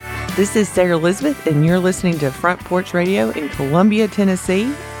This is Sarah Elizabeth, and you're listening to Front Porch Radio in Columbia,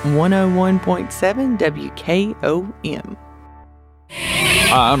 Tennessee, 101.7 WKOM.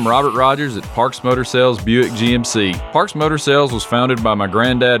 Hi, I'm Robert Rogers at Parks Motor Sales Buick GMC. Parks Motor Sales was founded by my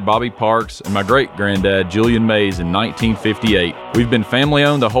granddad, Bobby Parks, and my great-granddad, Julian Mays, in 1958. We've been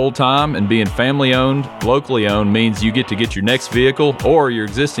family-owned the whole time, and being family-owned, locally-owned means you get to get your next vehicle or your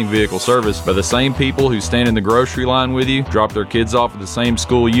existing vehicle serviced by the same people who stand in the grocery line with you, drop their kids off at the same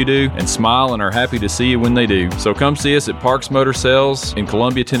school you do, and smile and are happy to see you when they do. So come see us at Parks Motor Sales in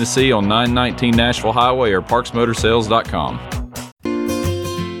Columbia, Tennessee on 919 Nashville Highway or parksmotorsales.com.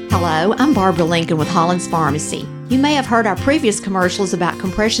 Hello, I'm Barbara Lincoln with Holland's Pharmacy. You may have heard our previous commercials about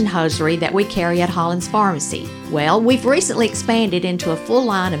compression hosiery that we carry at Holland's Pharmacy. Well, we've recently expanded into a full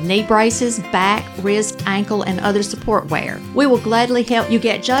line of knee braces, back, wrist, ankle, and other support wear. We will gladly help you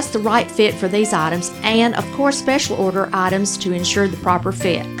get just the right fit for these items and, of course, special order items to ensure the proper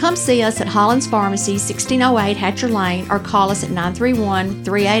fit. Come see us at Holland's Pharmacy, 1608 Hatcher Lane, or call us at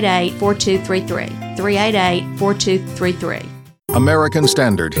 931-388-4233. 388-4233. American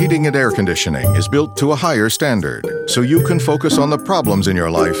Standard Heating and Air Conditioning is built to a higher standard, so you can focus on the problems in your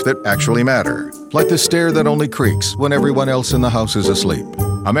life that actually matter, like the stair that only creaks when everyone else in the house is asleep.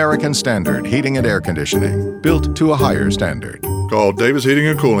 American Standard Heating and Air Conditioning, built to a higher standard. Call Davis Heating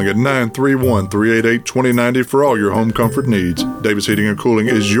and Cooling at 931-388-2090 for all your home comfort needs. Davis Heating and Cooling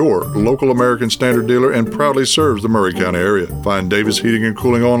is your local American Standard dealer and proudly serves the Maury County area. Find Davis Heating and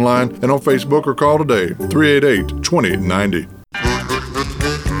Cooling online and on Facebook or call today, 388-2090.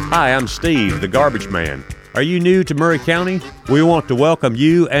 Hi, I'm Steve, the Garbage Man. Are you new to Maury County? We want to welcome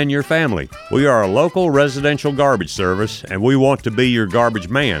you and your family. We are a local residential garbage service, and we want to be your garbage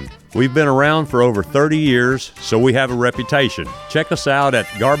man. We've been around for over 30 years, so we have a reputation. Check us out at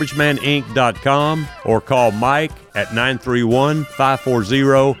garbagemaninc.com or call Mike at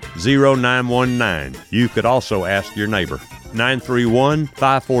 931-540-0919. You could also ask your neighbor.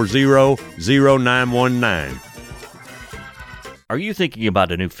 931-540-0919. Are you thinking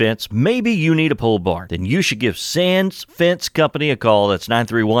about a new fence? Maybe you need a pole barn. Then you should give Sands Fence Company a call. That's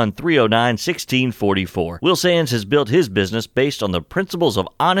 931-309-1644. Will Sands has built his business based on the principles of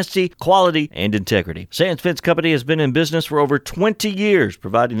honesty, quality, and integrity. Sands Fence Company has been in business for over 20 years,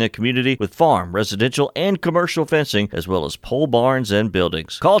 providing the community with farm, residential, and commercial fencing, as well as pole barns and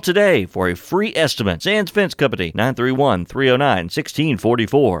buildings. Call today for a free estimate. Sands Fence Company,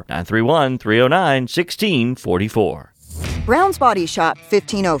 931-309-1644. 931-309-1644. Brown's Body Shop,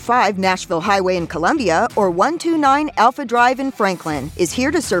 1505 Nashville Highway in Columbia or 129 Alpha Drive in Franklin, is here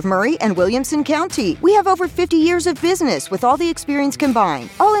to serve Maury and Williamson County. We have over 50 years of business with all the experience combined.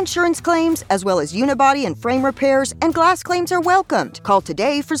 All insurance claims, as well as unibody and frame repairs and glass claims are welcomed. Call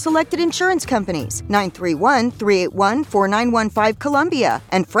today for selected insurance companies. 931-381-4915 Columbia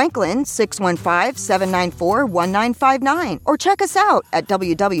and Franklin, 615-794-1959. Or check us out at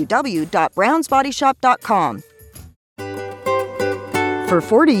www.brownsbodyshop.com. For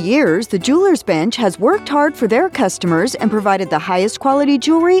 40 years, the Jewelers Bench has worked hard for their customers and provided the highest quality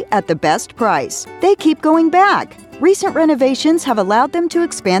jewelry at the best price. They keep going back. Recent renovations have allowed them to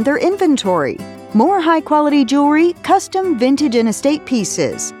expand their inventory. More high-quality jewelry, custom vintage and estate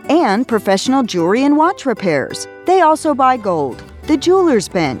pieces, and professional jewelry and watch repairs. They also buy gold. The Jewelers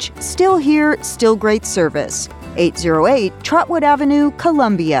Bench, still here, still great service. 808 Trotwood Avenue,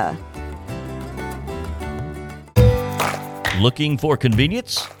 Columbia. Looking for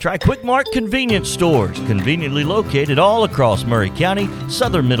convenience? Try Quick Mart Convenience Stores, conveniently located all across Maury County,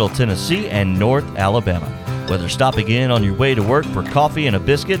 southern Middle Tennessee, and North Alabama. Whether stopping in on your way to work for coffee and a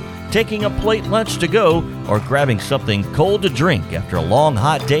biscuit, taking a plate lunch to go, or grabbing something cold to drink after a long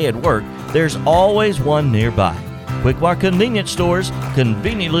hot day at work, there's always one nearby. Quick Mart Convenience Stores,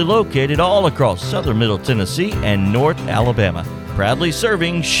 conveniently located all across southern Middle Tennessee and North Alabama. Proudly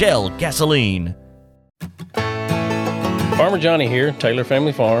serving Shell gasoline. Farmer Johnny here, Taylor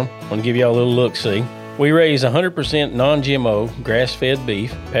Family Farm. I want to give y'all a little look-see. We raise 100% non-GMO, grass-fed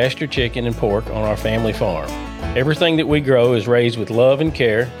beef, pasture chicken, and pork on our family farm. Everything that we grow is raised with love and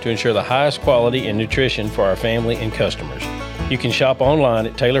care to ensure the highest quality and nutrition for our family and customers. You can shop online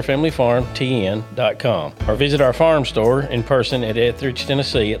at TaylorFamilyFarmTN.com or visit our farm store in person at Etheridge,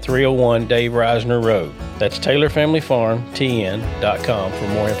 Tennessee at 301 Dave Reisner Road. That's TaylorFamilyFarmTN.com for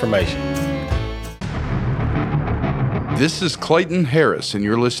more information. This is Clayton Harris, and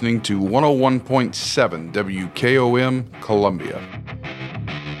you're listening to 101.7 WKOM Columbia.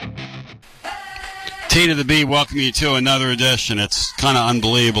 T to the B, welcome you to another edition. It's kind of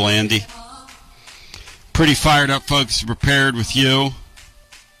unbelievable, Andy. Pretty fired up folks prepared with you.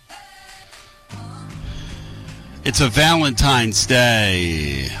 It's a Valentine's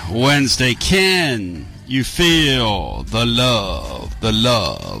Day Wednesday. Can you feel the love, the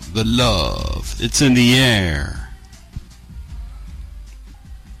love, the love? It's in the air.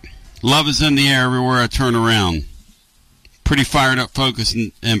 Love is in the air everywhere I turn around. Pretty fired up, focused,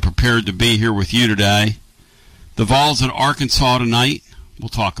 and prepared to be here with you today. The Vols at Arkansas tonight. We'll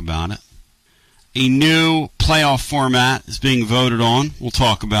talk about it. A new playoff format is being voted on. We'll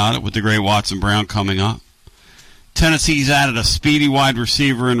talk about it with the great Watson Brown coming up. Tennessee's added a speedy wide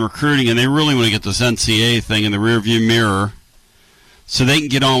receiver in recruiting, and they really want to get this NCAA thing in the rearview mirror so they can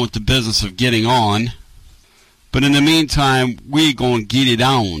get on with the business of getting on. But in the meantime, we're going to get it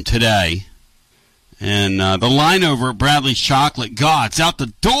on today. And the line over at Bradley's Chocolate, God, it's out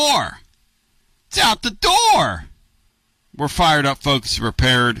the door. It's out the door. We're fired up, folks,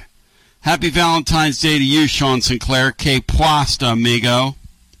 prepared. Happy Valentine's Day to you, Sean Sinclair. Que puasta, amigo.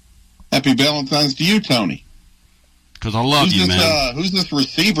 Happy Valentine's to you, Tony. Because I love you, man. Who's this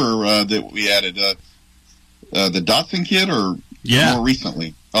receiver that we added? The Dotson kid, or more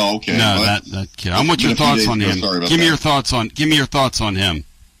recently? Oh, okay. No, that kid. I want your thoughts on him. Give me your thoughts on him.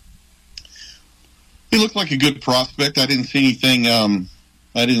 He looked like a good prospect. I didn't see anything.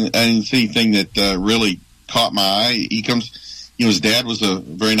 I didn't see anything that really caught my eye. He comes. His dad was a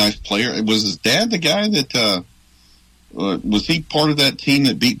very nice player. Was his dad the guy that was he part of that team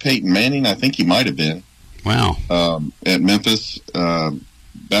that beat Peyton Manning? I think he might have been. Wow. At Memphis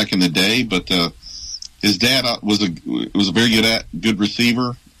back in the day, but his dad was a very good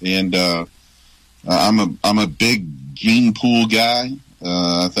receiver, and I'm a big gene pool guy.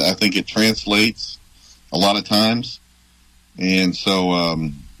 I think it translates a lot of times, and so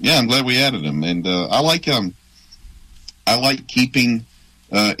I'm glad we added him, and I like keeping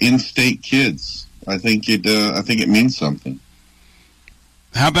in-state kids. I think it means something.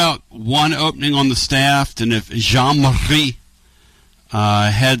 How about one opening on the staff, and if Jean-Marie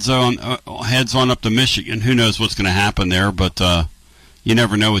heads on up to Michigan, who knows what's going to happen there, but you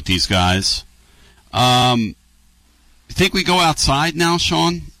never know with these guys. You think we go outside now,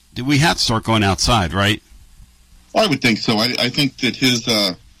 Sean? We have to start going outside, right? I would think so. I think that his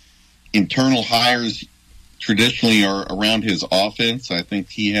internal hires traditionally are around his offense. I think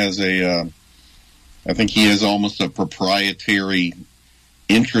he has almost a proprietary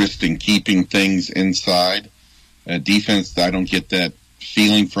interest in keeping things inside. Defense, I don't get that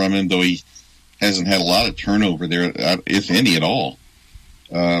feeling from him, though he hasn't had a lot of turnover there, if any at all.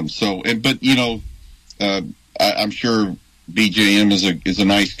 I'm sure BJM is a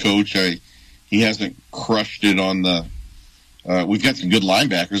nice coach. He hasn't crushed it on the. We've got some good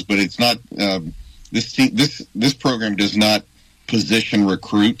linebackers, but it's not. This program does not position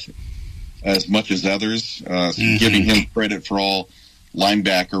recruit as much as others. Giving him credit for all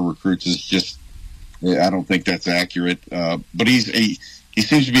linebacker recruits is just. I don't think that's accurate. But he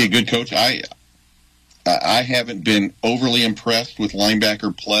seems to be a good coach. I haven't been overly impressed with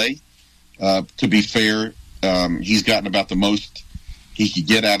linebacker play. To be fair, he's gotten about the most he could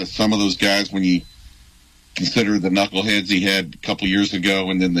get out of some of those guys when you consider the knuckleheads he had a couple years ago,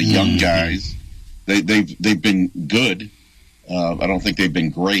 and then the young guys. They've been good. I don't think they've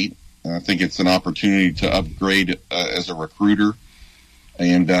been great. I think it's an opportunity to upgrade as a recruiter.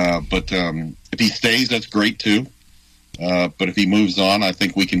 And but if he stays, that's great too. But if he moves on, I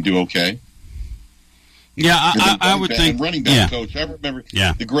think we can do okay. Yeah, I would think running back coach. I remember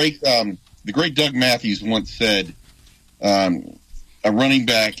the great Doug Matthews once said, "A running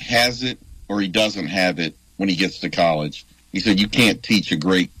back has it or he doesn't have it when he gets to college." He said, "You can't teach a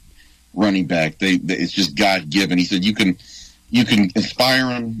great running back. It's just God given." He said, "You can inspire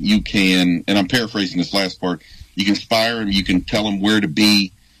them. You can," and I'm paraphrasing this last part. You can inspire them. You can tell them where to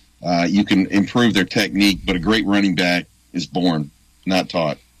be. You can improve their technique. But a great running back is born, not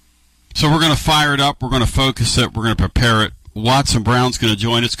taught. So we're going to fire it up. We're going to focus it. We're going to prepare it. Watson Brown's going to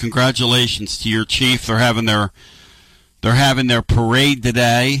join us. Congratulations to your chief. They're having their parade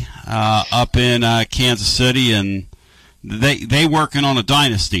today up in Kansas City, and they working on a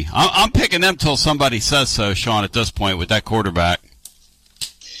dynasty. I'm picking them till somebody says so, Sean. At this point, with that quarterback.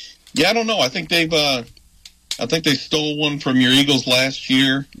 Yeah, I don't know. I think they stole one from your Eagles last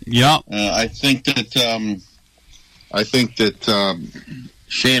year. Yeah. I think that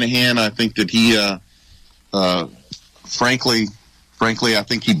Shanahan. I think that he, frankly, I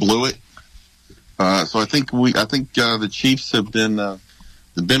think he blew it. So I think the Chiefs have been the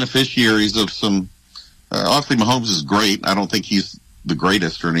beneficiaries of some. Obviously, Mahomes is great. I don't think he's the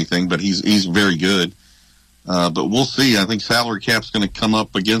greatest or anything, but he's very good. But we'll see. I think salary cap's going to come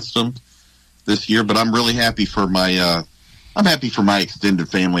up against them this year. But I'm really happy for my extended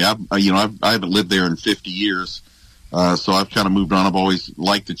family. I haven't lived there in 50 years. So I've kind of moved on. I've always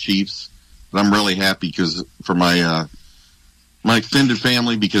liked the Chiefs, but I'm really happy because for my extended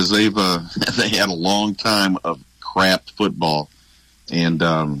family, because they've they had a long time of crap football, and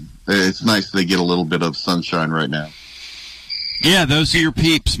it's nice they get a little bit of sunshine right now. Yeah, those are your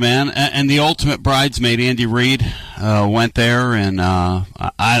peeps, man. And the ultimate bridesmaid, Andy Reid, went there, and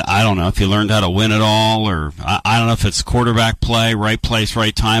I don't know if he learned how to win it all, or I don't know if it's quarterback play, right place,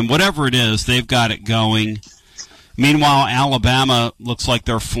 right time. Whatever it is, they've got it going. Meanwhile, Alabama looks like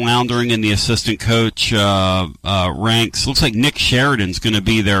they're floundering in the assistant coach ranks. Looks like Nick Sheridan's going to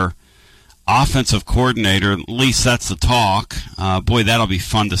be their offensive coordinator. At least that's the talk. Boy, that'll be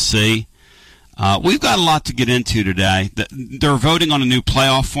fun to see. We've got a lot to get into today. They're voting on a new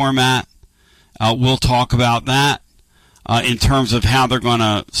playoff format. We'll talk about that in terms of how they're going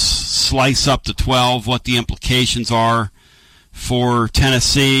to slice up to 12, what the implications are for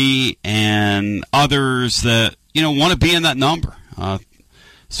Tennessee and others that, want to be in that number.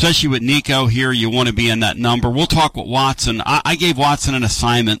 Especially with Nico here, you want to be in that number. We'll talk with Watson. I gave Watson an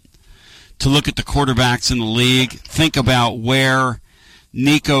assignment to look at the quarterbacks in the league, think about where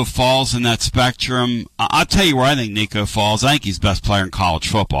Nico falls in that spectrum. I'll tell you where I think Nico falls. I think he's the best player in college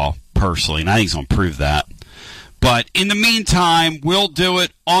football, personally, and I think he's going to prove that. But in the meantime, we'll do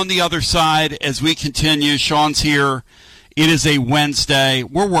it on the other side as we continue. Sean's here. It is a Wednesday.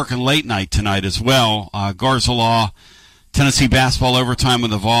 We're working late night tonight as well. Garza Law, Tennessee basketball overtime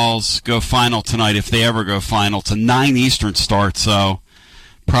with the Vols go final tonight if they ever go final. It's a 9 Eastern start, so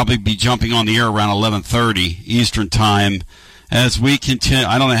probably be jumping on the air around 11:30 Eastern time. As we continue,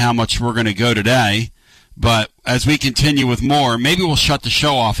 I don't know how much we're going to go today, but as we continue with more, maybe we'll shut the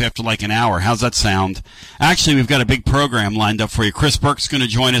show off after like an hour. How's that sound? Actually, we've got a big program lined up for you. Chris Burke's going to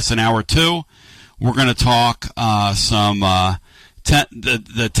join us in hour 2. We're going to talk the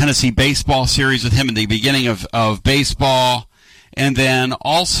Tennessee baseball series with him in the beginning of baseball. And then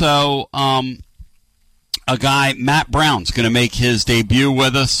also a guy, Matt Brown's going to make his debut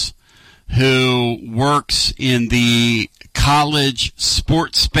with us, who works in the college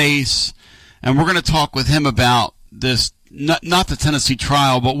sports space, and we're going to talk with him about this, not the Tennessee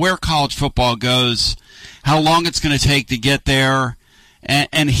trial, but where college football goes, how long it's going to take to get there,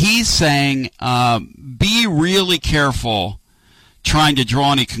 and he's saying be really careful trying to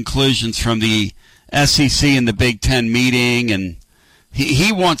draw any conclusions from the SEC and the Big Ten meeting, and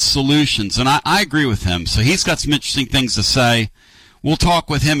he wants solutions, and I agree with him, so he's got some interesting things to say. We'll talk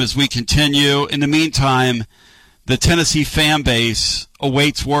with him as we continue. In the meantime, the Tennessee fan base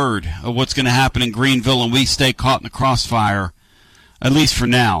awaits word of what's going to happen in Greenville, and we stay caught in the crossfire, at least for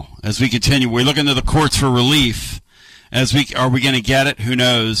now. As we continue, we're looking to the courts for relief. Are we going to get it? Who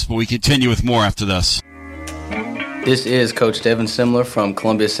knows? But we continue with more after this. This is Coach Devin Simler from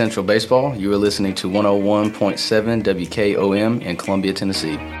Columbia Central Baseball. You are listening to 101.7 WKOM in Columbia,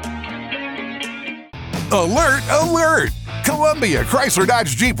 Tennessee. Alert, alert! Columbia Chrysler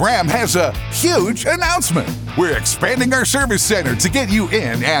Dodge Jeep Ram has a huge announcement. We're expanding our service center to get you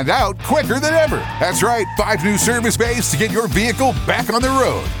in and out quicker than ever. That's right, 5 new service bays to get your vehicle back on the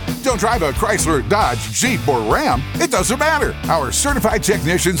road. Don't drive a Chrysler, Dodge, Jeep, or Ram. It doesn't matter. Our certified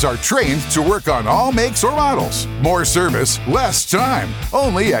technicians are trained to work on all makes or models. More service, less time.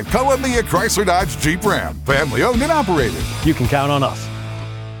 Only at Columbia Chrysler Dodge Jeep Ram. Family owned and operated. You can count on us.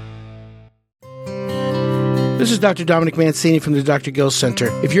 This is Dr. Dominic Mancini from the Dr. Gill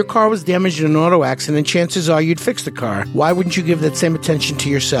Center. If your car was damaged in an auto accident, chances are you'd fix the car. Why wouldn't you give that same attention to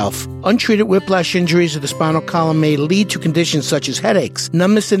yourself? Untreated whiplash injuries of the spinal column may lead to conditions such as headaches,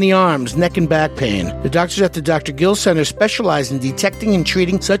 numbness in the arms, neck and back pain. The doctors at the Dr. Gill Center specialize in detecting and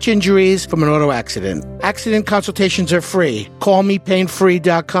treating such injuries from an auto accident. Accident consultations are free. Call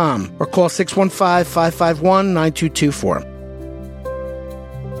mepainfree.com or call 615-551-9224.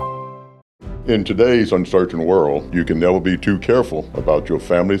 In today's uncertain world, you can never be too careful about your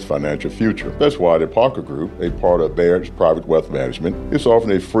family's financial future. That's why the Parker Group, a part of Baird's Private Wealth Management, is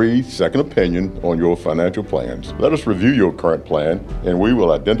offering a free second opinion on your financial plans. Let us review your current plan, and we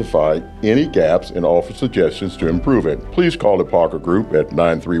will identify any gaps and offer suggestions to improve it. Please call the Parker Group at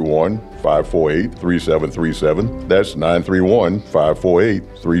 931-548-3737. That's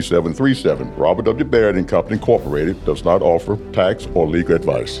 931-548-3737. Robert W. Baird & Company Incorporated does not offer tax or legal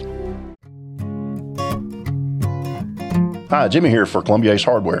advice. Hi, Jimmy here for Columbia Ace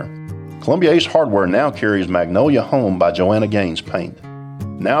Hardware. Columbia Ace Hardware now carries Magnolia Home by Joanna Gaines paint.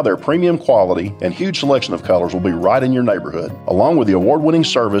 Now their premium quality and huge selection of colors will be right in your neighborhood, along with the award-winning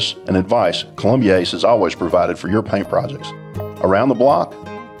service and advice Columbia Ace has always provided for your paint projects. Around the block,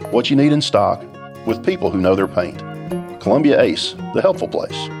 what you need in stock, with people who know their paint. Columbia Ace, the helpful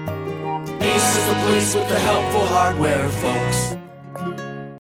place. This is the place with the helpful hardware, folks.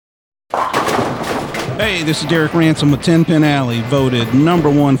 Hey, this is Derek Ransom with 10 Pin Alley, voted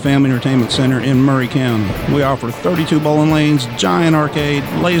 #1 family entertainment center in Murray County. We offer 32 bowling lanes, giant arcade,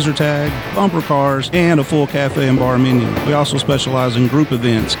 laser tag, bumper cars, and a full cafe and bar menu. We also specialize in group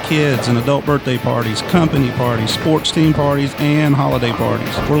events, kids and adult birthday parties, company parties, sports team parties, and holiday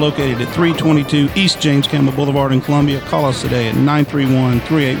parties. We're located at 322 East James Campbell Boulevard in Columbia. Call us today at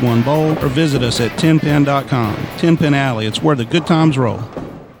 931-381-BOWL or visit us at 10pin.com. 10 Pin Alley, it's where the good times roll.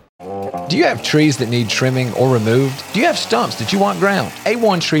 Do you have trees that need trimming or removed? Do you have stumps that you want ground?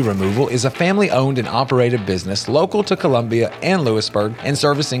 A1 Tree Removal is a family-owned and operated business local to Columbia and Lewisburg and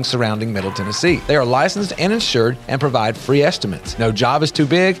servicing surrounding Middle Tennessee. They are licensed and insured and provide free estimates. No job is too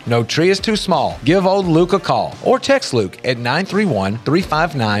big, no tree is too small. Give old Luke a call or text Luke at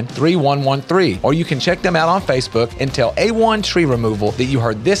 931-359-3113, or you can check them out on Facebook and tell A1 Tree Removal that you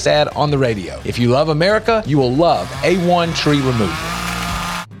heard this ad on the radio. If you love America, you will love A1 Tree Removal.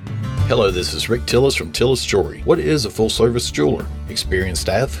 Hello, this is Rick Tillis from Tillis Jewelry. What is a full-service jeweler? Experienced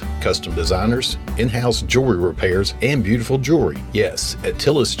staff, custom designers, in-house jewelry repairs, and beautiful jewelry. Yes, at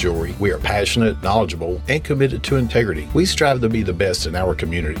Tillis Jewelry, we are passionate, knowledgeable, and committed to integrity. We strive to be the best in our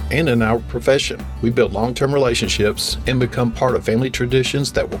community and in our profession. We build long-term relationships and become part of family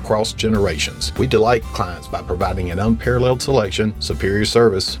traditions that will cross generations. We delight clients by providing an unparalleled selection, superior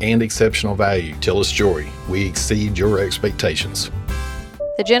service, and exceptional value. Tillis Jewelry, we exceed your expectations.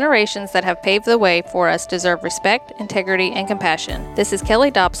 The generations that have paved the way for us deserve respect, integrity, and compassion. This is Kelly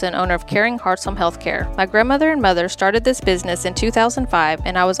Dobson, owner of Caring Hearts Home Healthcare. My grandmother and mother started this business in 2005,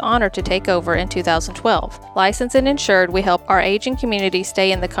 and I was honored to take over in 2012. Licensed and insured, we help our aging community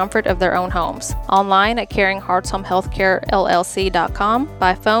stay in the comfort of their own homes. Online at caringheartshomehealthcarellc.com,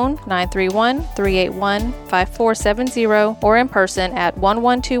 by phone 931-381-5470, or in person at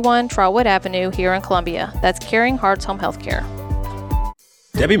 1121 Trotwood Avenue here in Columbia. That's Caring Hearts Home Healthcare.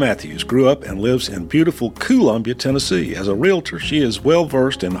 Debbie Matthews grew up and lives in beautiful Columbia, Tennessee. As a realtor, she is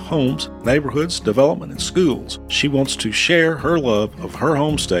well-versed in homes, neighborhoods, development, and schools. She wants to share her love of her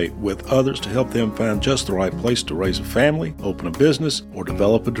home state with others to help them find just the right place to raise a family, open a business, or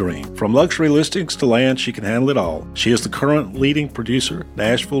develop a dream. From luxury listings to land, she can handle it all. She is the current leading producer,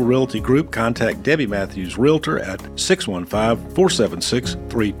 Nashville Realty Group. Contact Debbie Matthews Realtor at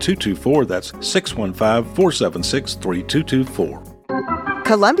 615-476-3224. That's 615-476-3224.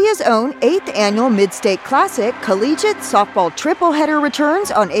 Columbia's own 8th Annual Mid-State Classic Collegiate Softball Tripleheader returns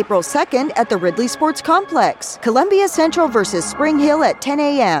on April 2nd at the Ridley Sports Complex. Columbia Central versus Spring Hill at 10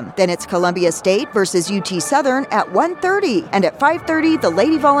 a.m. Then it's Columbia State versus UT Southern at 1:30. And at 5:30, the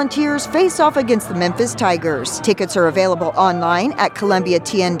Lady Volunteers face off against the Memphis Tigers. Tickets are available online at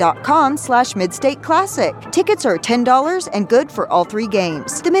columbiatn.com/Mid-State Classic. Tickets are $10 and good for all 3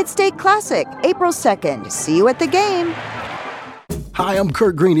 games. The Mid-State Classic, April 2nd. See you at the game. Hi, I'm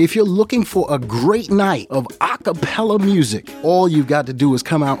Kurt Green. If you're looking for a great night of a cappella music, all you've got to do is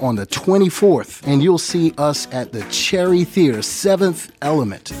come out on the 24th, and you'll see us at the Cherry Theater, 7th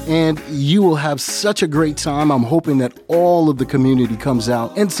Element. And you will have such a great time. I'm hoping that all of the community comes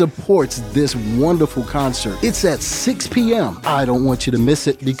out and supports this wonderful concert. It's at 6 p.m. I don't want you to miss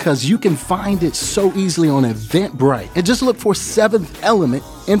it because you can find it so easily on Eventbrite. And just look for 7th Element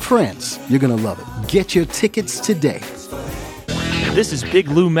and Friends. You're going to love it. Get your tickets today. This is Big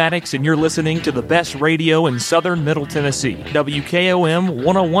Lou Maddox, and you're listening to the best radio in southern Middle Tennessee, WKOM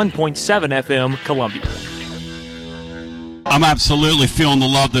 101.7 FM, Columbia. I'm absolutely feeling the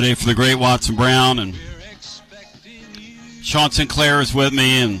love today for the great Watson Brown, and Sean Sinclair is with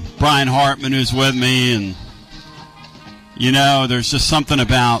me, and Brian Hartman is with me, and you know, there's just something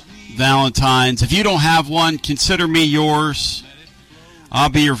about Valentine's. If you don't have one, consider me yours. I'll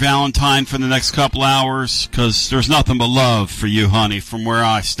be your Valentine for the next couple hours because there's nothing but love for you, honey, from where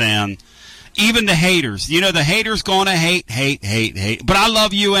I stand. Even the haters. You know, the haters going to hate. But I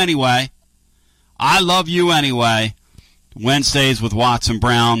love you anyway. I love you anyway. Wednesdays with Watson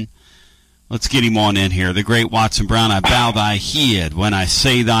Brown. Let's get him on in here. The great Watson Brown, I bow thy head when I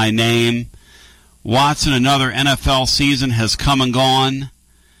say thy name. Watson, another NFL season has come and gone.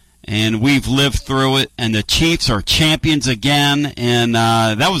 And we've lived through it, and the Chiefs are champions again, and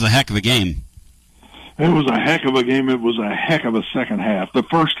that was a heck of a game. It was a heck of a game. It was a heck of a second half. The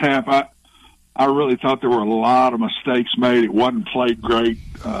first half, I really thought there were a lot of mistakes made. It wasn't played great,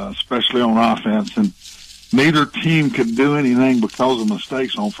 especially on offense, and neither team could do anything because of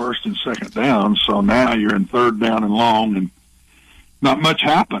mistakes on first and second down. So now you're in third down and long, and not much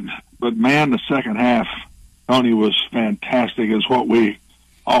happened. But, man, the second half, Tony, was fantastic. Is what we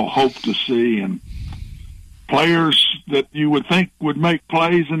all hope to see, and players that you would think would make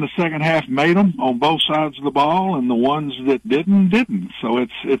plays in the second half made them on both sides of the ball, and the ones that didn't. So it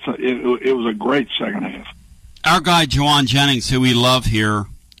was a great second half. Our guy, Juwan Jennings, who we love here,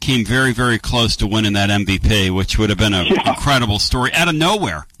 came very, very close to winning that MVP, which would have been an incredible story. Out of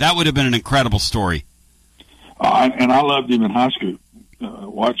nowhere, that would have been an incredible story. And I loved him in high school,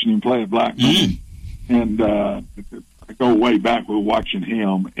 watching him play at Blackman. And I go way back with watching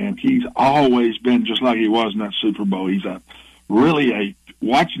him, and he's always been just like he was in that Super Bowl. He's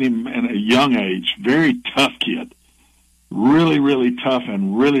watching him at a young age, very tough kid. Really, really tough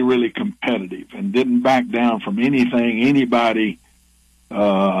and really, really competitive, and didn't back down from anything, anybody.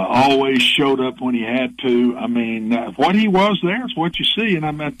 Always showed up when he had to. I mean, what he was there is what you see, and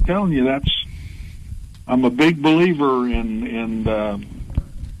I'm telling you, I'm a big believer in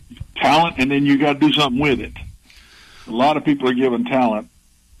talent, and then you got to do something with it. A lot of people are given talent.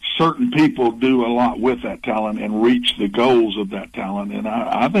 Certain people do a lot with that talent and reach the goals of that talent, and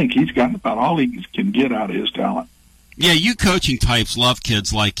I think he's got about all he can get out of his talent. Yeah, you coaching types love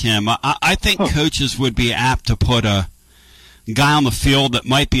kids like him. I think coaches would be apt to put a guy on the field that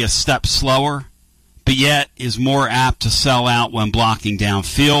might be a step slower, but yet is more apt to sell out when blocking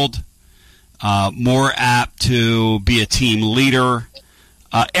downfield, more apt to be a team leader.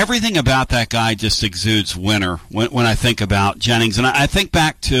 Everything about that guy just exudes winner when I think about Jennings. And I think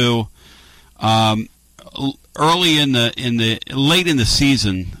back to late in the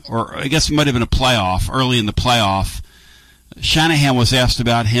season, or I guess it might have been early in the playoff, Shanahan was asked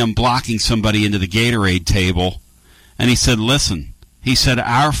about him blocking somebody into the Gatorade table, and he said, listen,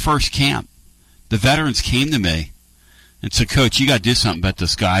 our first camp, the veterans came to me and said, Coach, you got to do something about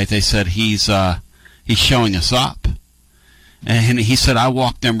this guy. They said, he's showing us up. And he said, I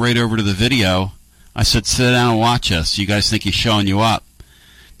walked them right over to the video. I said, sit down and watch us. You guys think he's showing you up?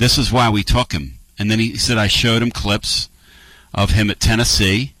 This is why we took him. And then he said, I showed him clips of him at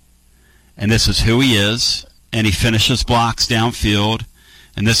Tennessee, and this is who he is, and he finishes blocks downfield,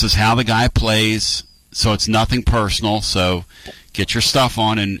 and this is how the guy plays, so it's nothing personal, so get your stuff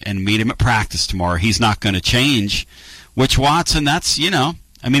on and meet him at practice tomorrow. He's not going to change. Which Watson, that's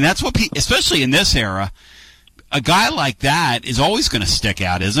what especially in this era, a guy like that is always going to stick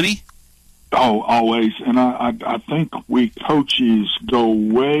out, isn't he? Oh, always. And I think we coaches go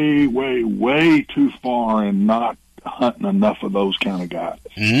way, way, way too far in not hunting enough of those kind of guys.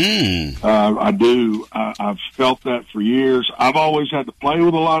 I do. I've felt that for years. I've always had to play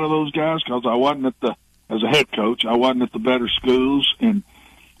with a lot of those guys because I wasn't as a head coach, I wasn't at the better schools and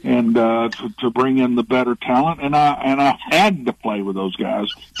to bring in the better talent. And I had to play with those guys,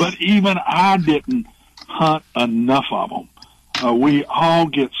 but even I didn't hunt enough of them. We all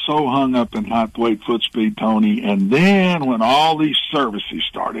get so hung up in height, weight, foot speed, Tony, and then when all these services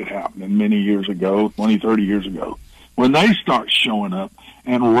started happening many years ago, 20, 30 years ago, when they start showing up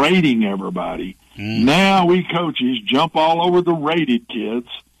and rating everybody, now we coaches jump all over the rated kids.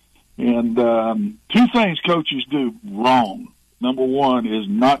 And two things coaches do wrong. Number one is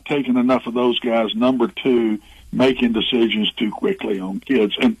not taking enough of those guys. Number two, making decisions too quickly on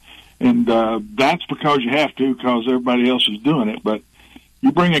kids. And that's because you have to, because everybody else is doing it. But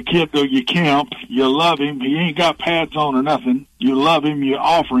you bring a kid to your camp, you love him, he ain't got pads on or nothing. You love him, you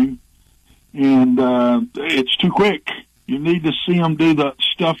offer him, and it's too quick. You need to see him do the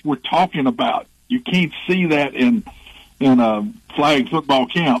stuff we're talking about. You can't see that in a flag football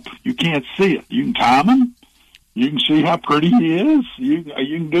camp. You can't see it. You can time him. You can see how pretty he is. You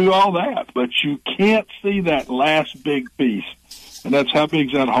can do all that, but you can't see that last big piece. And that's how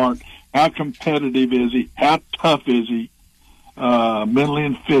big's that heart. How competitive is he? How tough is he, mentally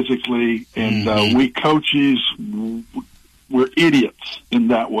and physically? And we coaches, we're idiots in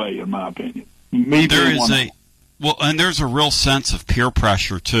that way, in my opinion. And there's a real sense of peer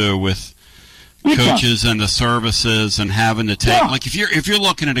pressure too with coaches and the services and having to take like if you're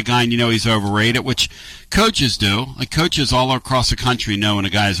looking at a guy and you know he's overrated, which coaches do, like coaches all across the country know when a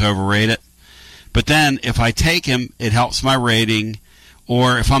guy's overrated. But then if I take him, it helps my rating.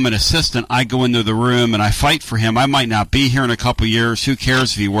 Or if I'm an assistant, I go into the room and I fight for him. I might not be here in a couple of years. Who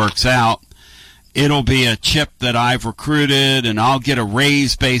cares if he works out? It'll be a chip that I've recruited, and I'll get a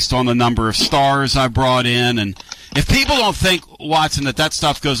raise based on the number of stars I brought in. And if people don't think, Watson, that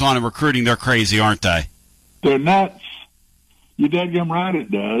stuff goes on in recruiting, they're crazy, aren't they? They're nuts. You're dead right, it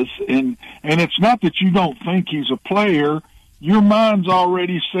does. And it's not that you don't think he's a player. Your mind's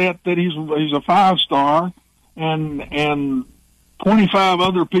already set that he's a 5-star, and 25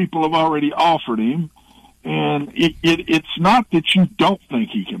 other people have already offered him. And it's not that you don't think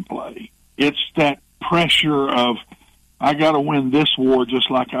he can play. It's that pressure of, I got to win this war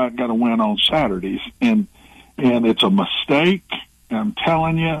just like I got to win on Saturdays. And and it's a mistake. I'm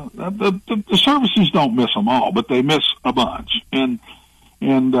telling you, the services don't miss them all, but they miss a bunch. And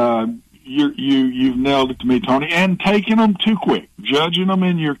you've nailed it to me, Tony. And taking them too quick, judging them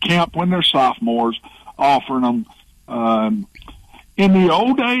in your camp when they're sophomores, offering them. In the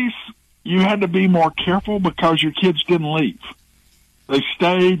old days, you had to be more careful because your kids didn't leave. They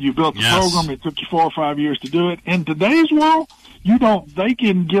stayed. You built the program. It took you 4 or 5 years to do it. In today's world, they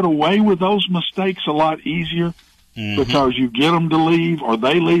can get away with those mistakes a lot easier because you get them to leave, or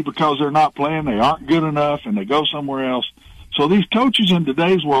they leave because they're not playing, they aren't good enough, and they go somewhere else. So these coaches in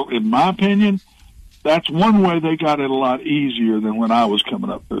today's world, in my opinion, that's one way they got it a lot easier than when I was coming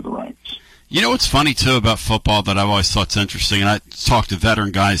up through the ranks. You know what's funny, too, about football that I've always thought's interesting, and I talk to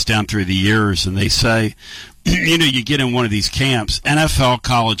veteran guys down through the years, and they say, you get in one of these camps, NFL,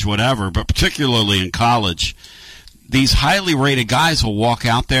 college, whatever, but particularly in college, these highly rated guys will walk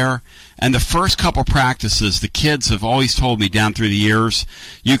out there, and the first couple practices, the kids have always told me down through the years,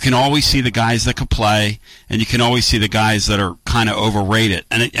 you can always see the guys that can play, and you can always see the guys that are kind of overrated.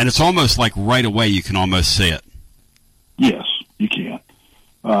 And it's almost like right away you can almost see it. Yes, you can.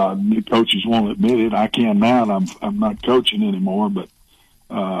 The coaches won't admit it. I can now, and I'm not coaching anymore, but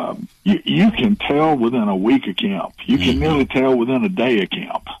you can tell within a week of camp. You can nearly tell within a day of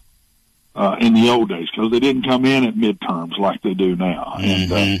camp in the old days, because they didn't come in at midterms like they do now.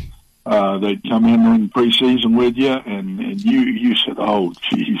 And they'd come in preseason with you, and you said, oh,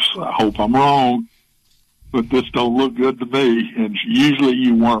 geez, I hope I'm wrong, but this don't look good to me. And usually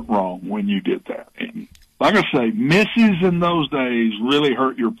you weren't wrong when you did that. And like I say, misses in those days really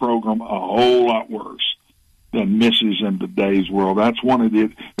hurt your program a whole lot worse than misses in today's world. That's one of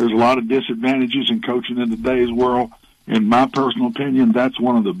there's a lot of disadvantages in coaching in today's world. In my personal opinion, that's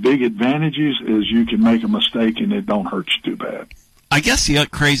one of the big advantages, is you can make a mistake and it don't hurt you too bad. I guess the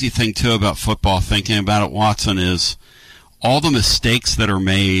crazy thing, too, about football, thinking about it, Watson, is all the mistakes that are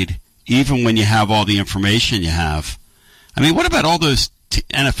made, even when you have all the information you have. I mean, what about all those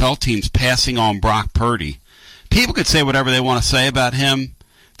NFL teams passing on Brock Purdy? People could say whatever they want to say about him.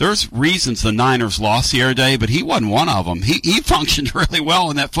 There's reasons the Niners lost the other day, but he wasn't one of them. He functioned really well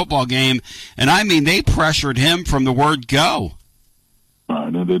in that football game, and I mean, they pressured him from the word go.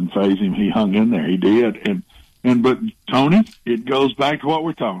 Right, it didn't faze him. He hung in there. He did. But Tony, it goes back to what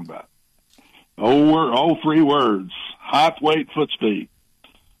we're talking about. All 3 words: height, weight, foot speed.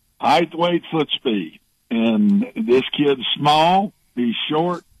 Height, weight, foot speed. And this kid's small, he's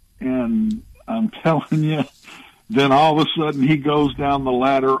short, and I'm telling you, then all of a sudden he goes down the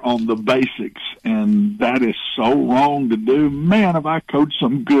ladder on the basics, and that is so wrong to do. Man, have I coached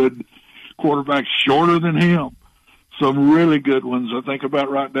some good quarterbacks shorter than him. Some really good ones. I think about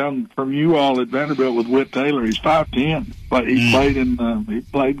right down from you all at Vanderbilt with Whit Taylor. He's 5'10". But he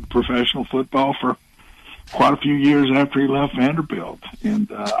played professional football for quite a few years after he left Vanderbilt.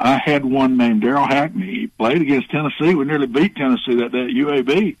 And I had one named Daryl Hackney. He played against Tennessee. We nearly beat Tennessee that day at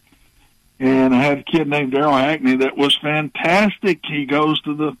UAB. And I had a kid named Daryl Hackney that was fantastic. He goes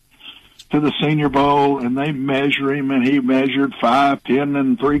to the Senior Bowl, and they measure him, and he measured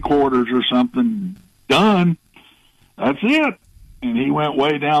 5'10"3/4" or something. Done. That's it. And he went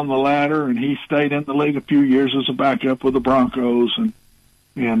way down the ladder, and he stayed in the league a few years as a backup with the Broncos.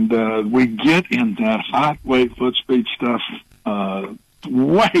 And we get in that height, weight, foot speed stuff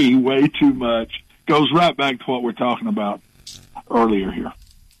way too much. Goes right back to what we're talking about earlier here.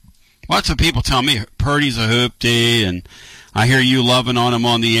 Lots of people tell me Purdy's a hoopty, and I hear you loving on him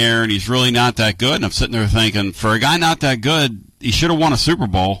on the air, and he's really not that good. And I'm sitting there thinking, for a guy not that good, he should have won a Super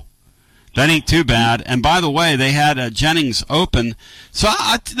Bowl. That ain't too bad. And by the way, they had Jennings open. So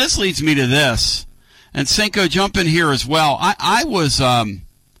this leads me to this. And Cinco, jump in here as well. I was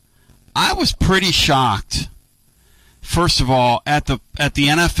pretty shocked, first of all, at the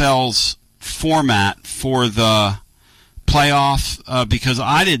NFL's format for the playoff, because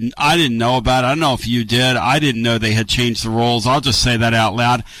I didn't know about it. I don't know if you did. I didn't know they had changed the rules. I'll just say that out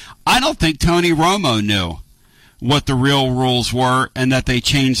loud. I don't think Tony Romo knew what the real rules were and that they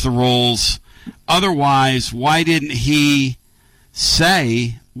changed the rules. Otherwise, why didn't he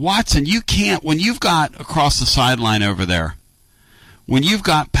say, Watson, you can't, when you've got across the sideline over there, when you've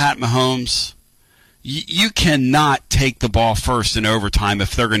got Pat Mahomes, you cannot take the ball first in overtime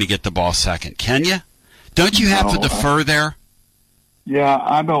if they're going to get the ball second, can you? Don't you have to defer there? Yeah,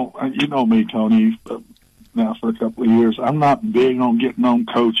 I don't. You know me, Tony, now for a couple of years. I'm not big on getting on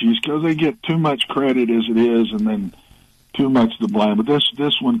coaches because they get too much credit as it is and then too much to blame. But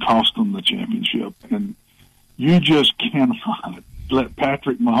this one cost them the championship. And you just cannot let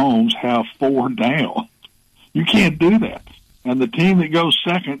Patrick Mahomes have 4 down. You can't do that. And the team that goes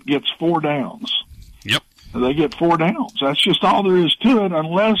second gets 4 downs. Yep. They get 4 downs. That's just all there is to it,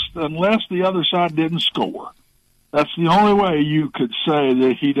 unless the other side didn't score. That's the only way you could say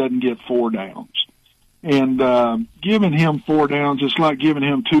that he doesn't get 4 downs. And giving him 4 downs, it's like giving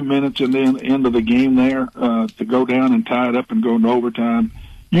him 2 minutes and then end of the game there to go down and tie it up and go into overtime.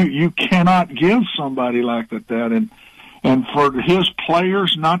 You cannot give somebody like that. And for his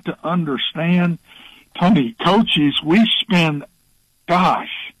players not to understand, Tony, coaches, we spend, I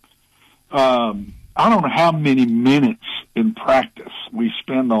don't know how many minutes in practice we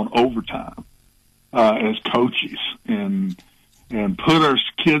spend on overtime as coaches, and put our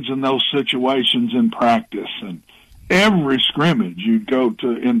kids in those situations in practice. And every scrimmage, you'd go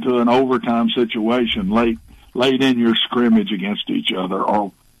into an overtime situation late in your scrimmage against each other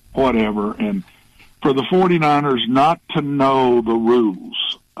or whatever. And for the 49ers not to know the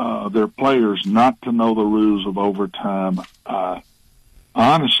rules, their players not to know the rules of overtime,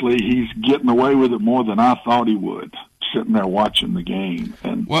 honestly, he's getting away with it more than I thought he would, sitting there watching the game.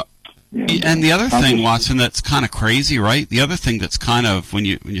 And the other thing, Watson, that's kind of crazy, right? The other thing that's kind of, when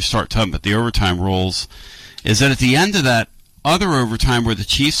you start talking about the overtime rules, is that at the end of that other overtime where the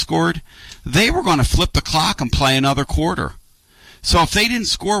Chiefs scored, they were going to flip the clock and play another quarter. So if they didn't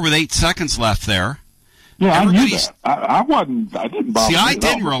score with 8 seconds left there, I knew that. I didn't bother. See, I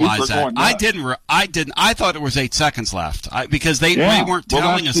didn't realize that. I thought it was 8 seconds left because they weren't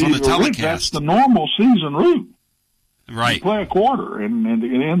telling us on the telecast. That's the normal season rule. Right. You play a quarter and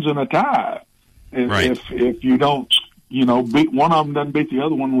it ends in a tie. If you don't, beat one of them, doesn't beat the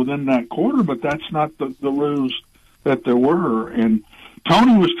other one within that quarter. But that's not the rules that there were. And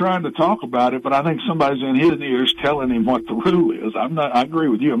Tony was trying to talk about it, but I think somebody's in his ears telling him what the rule is. I agree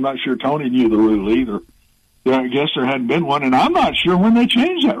with you. I'm not sure Tony knew the rule either. I guess there hadn't been one, and I'm not sure when they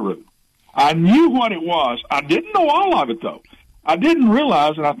changed that rule. I knew what it was. I didn't know all of it, though. I didn't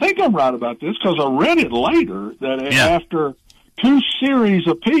realize, and I think I'm right about this because I read it later, that after 2 series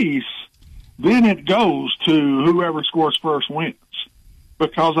apiece, then it goes to whoever scores first wins.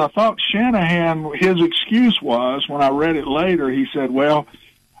 Because I thought Shanahan, his excuse was, when I read it later, he said, well,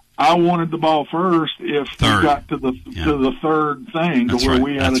 I wanted the ball first if we got to the third thing to where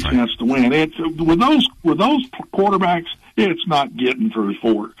we had a chance to win. It's with those quarterbacks, it's not getting through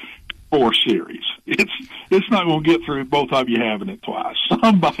four series. It's not going to get through both of you having it twice.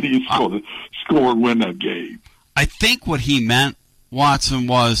 Somebody's going to score and win that game. I think what he meant, Watson,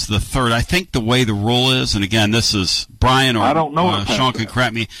 was the third. I think the way the rule is, and again, this is Brian or Sean can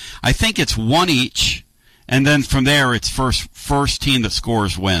correct me. I think it's 1 each. And then from there, it's first team that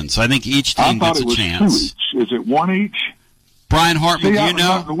scores wins. I think each team gets a chance. 2 each. Is it 1 each? Brian Hartman, do you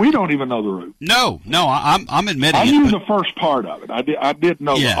know? We don't even know the route. No, I'm admitting it. I knew the first part of it. I did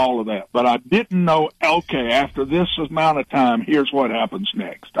know all of that, but I didn't know. Okay, after this amount of time, here's what happens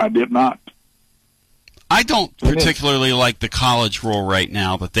next. I did not. I don't particularly like the college rule right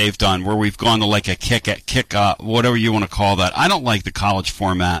now that they've done, where we've gone to like a kick, whatever you want to call that. I don't like the college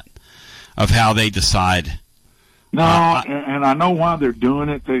format of how they decide. No, and I know why they're doing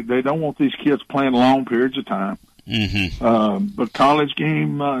it. They don't want these kids playing long periods of time. Mm-hmm. But college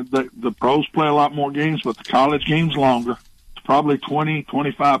game, the pros play a lot more games, but the college game's longer. It's probably 20,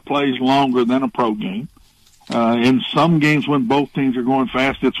 25 plays longer than a pro game. In some games when both teams are going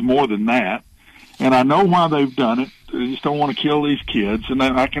fast, it's more than that. And I know why they've done it. They just don't want to kill these kids. And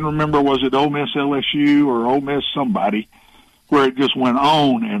I can remember, was it Ole Miss LSU or Ole Miss somebody, where it just went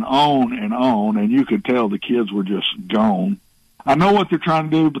on and on and on, and you could tell the kids were just gone. I know what they're trying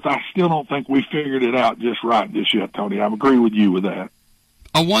to do, but I still don't think we figured it out just right just yet, Tony. I agree with you with that.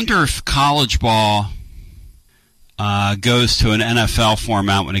 I wonder if college ball goes to an NFL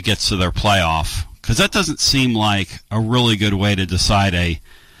format when it gets to their playoff, because that doesn't seem like a really good way to decide a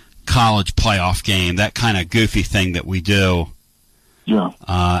college playoff game, that kind of goofy thing that we do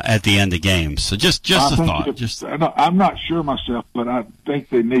at the end of games. So just a thought. I'm not sure myself, but I think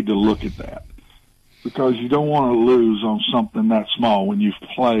they need to look at that, because you don't want to lose on something that small when you've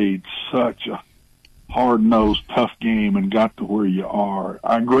played such a hard-nosed, tough game and got to where you are.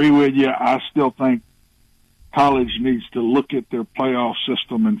 I agree with you. I still think college needs to look at their playoff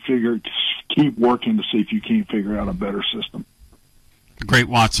system and keep working to see if you can't figure out a better system. The great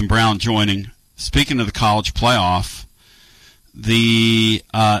Watson Brown joining. Speaking of the college playoff, the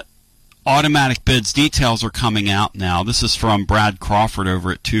automatic bids details are coming out now. This is from Brad Crawford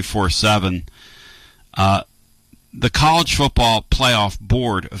over at 247. The College Football Playoff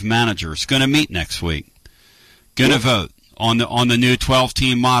Board of Managers going to meet next week. Going to vote on the new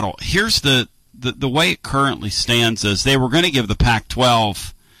 12-team model. Here's the way it currently stands is they were going to give the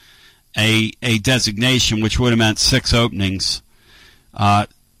Pac-12 a designation, which would have meant 6 openings.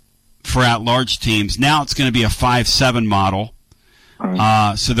 for at-large teams. Now it's going to be a 5-7 model.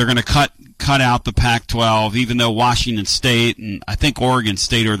 So they're going to cut out the Pac-12, even though Washington State and I think Oregon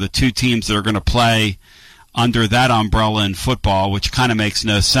State are the two teams that are going to play under that umbrella in football, which kind of makes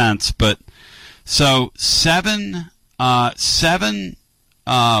no sense. But so seven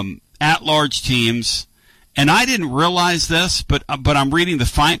at-large teams, and I didn't realize this, but I'm reading the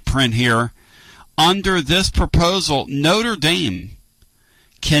fine print here. Under this proposal, Notre Dame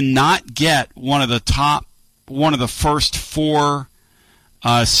cannot get one of the first four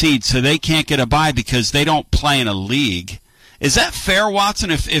seeds, so they can't get a bye because they don't play in a league. Is that fair,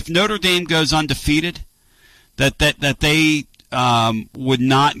 Watson? If Notre Dame goes undefeated, that they would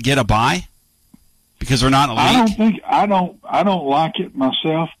not get a bye because they're not in a league? I don't like it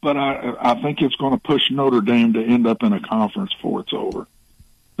myself, but I think it's going to push Notre Dame to end up in a conference before it's over.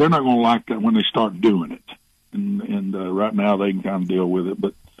 They're not going to like that when they start doing it, and right now they can kind of deal with it,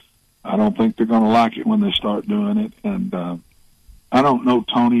 but I don't think they're going to like it when they start doing it. And I don't know,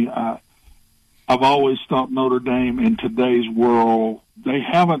 Tony. I've always thought Notre Dame in today's world, they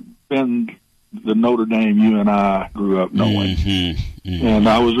haven't been the Notre Dame you and I grew up knowing. And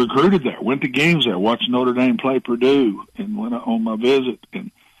I was recruited there, went to games there, watched Notre Dame play Purdue, and went on my visit,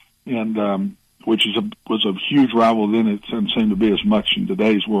 and which was a huge rival then. It doesn't seem to be as much in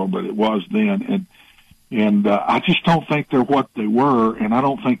today's world, but it was then. And I just don't think they're what they were, and I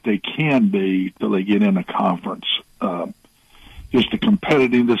don't think they can be till they get in a conference. Just the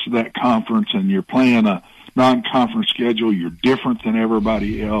competitiveness of that conference, and you're playing a non-conference schedule. You're different than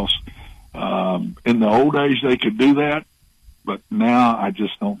everybody else. In the old days, they could do that, but now I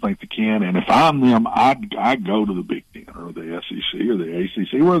just don't think they can. And if I'm them, I'd go to the Big Ten or the SEC or the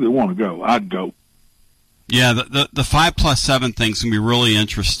ACC, where they want to go. I'd go. Yeah, the 5+7 thing's gonna be really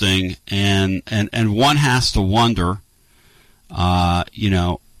interesting, and one has to wonder, to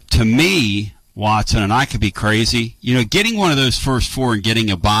me, Watson, and I could be crazy, getting one of those first four and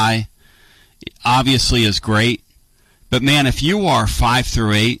getting a bye obviously is great, but man, if you are 5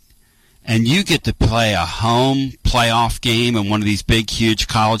 through 8 and you get to play a home playoff game in one of these big, huge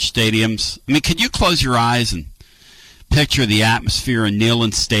college stadiums, I mean, could you close your eyes and picture the atmosphere in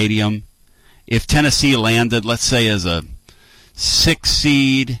Neyland Stadium? If Tennessee landed, let's say, as a 6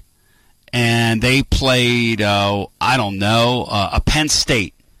 seed, and they played, a Penn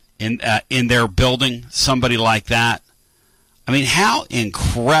State in their building, somebody like that. I mean, how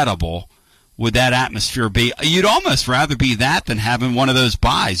incredible would that atmosphere be? You'd almost rather be that than having one of those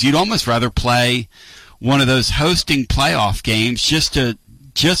byes. You'd almost rather play one of those hosting playoff games just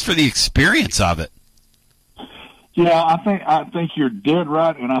for the experience of it. Yeah, I think you're dead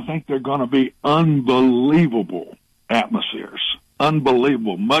right, and I think they're going to be unbelievable atmospheres.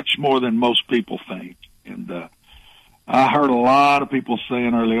 Unbelievable, much more than most people think. And I heard a lot of people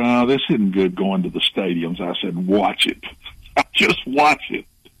saying earlier, "Oh, this isn't good going to the stadiums." I said, "Watch it. Just watch it."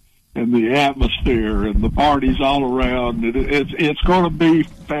 And the atmosphere and the parties all around, it's going to be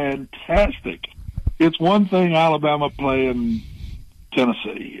fantastic. It's one thing Alabama playing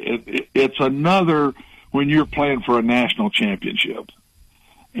Tennessee. It's another when you're playing for a national championship.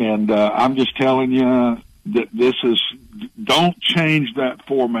 And I'm just telling you that don't change that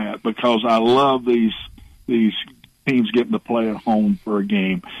format, because I love these teams getting to play at home for a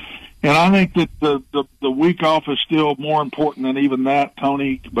game. And I think that the week off is still more important than even that,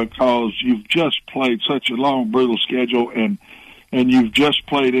 Tony, because you've just played such a long, brutal schedule, and you've just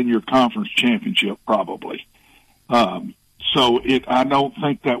played in your conference championship probably. So I don't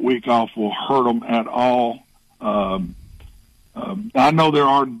think that week off will hurt them at all. I know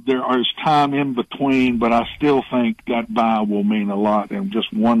there is time in between, but I still think that bye will mean a lot, and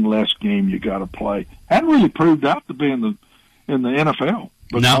just one less game you got to play. Hadn't really proved out to be in the NFL,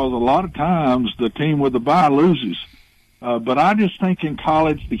 because a lot of times the team with the bye loses. But I just think in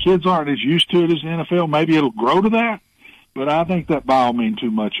college the kids aren't as used to it as the NFL. Maybe it'll grow to that, but I think that bye will mean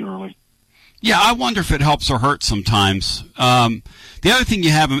too much early. Yeah, I wonder if it helps or hurts sometimes. The other thing you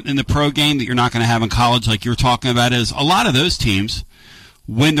have in the pro game that you're not going to have in college, like you're talking about, is a lot of those teams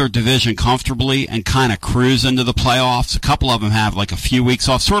win their division comfortably and kind of cruise into the playoffs. A couple of them have like a few weeks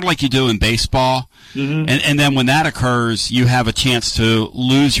off, sort of like you do in baseball. Mm-hmm. And then when that occurs, you have a chance to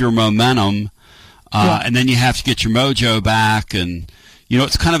lose your momentum, and then you have to get your mojo back. And,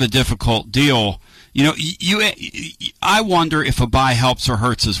 it's kind of a difficult deal. I wonder if a bye helps or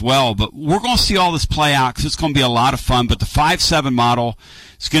hurts as well, but we're going to see all this play out because it's going to be a lot of fun. But the 5-7 model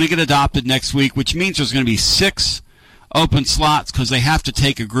is going to get adopted next week, which means there's going to be 6 open slots because they have to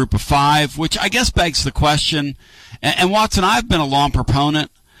take a group of 5, which I guess begs the question. And Watson, I've been a long proponent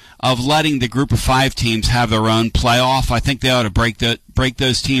of letting the group of 5 teams have their own playoff. I think they ought to break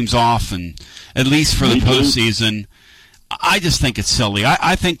those teams off, and at least for the postseason. I just think it's silly.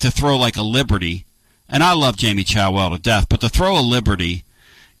 I think to throw like a Liberty, and I love Jamie Chadwell to death, but to throw a Liberty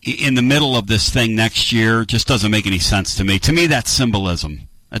in the middle of this thing next year just doesn't make any sense to me. To me, that's symbolism.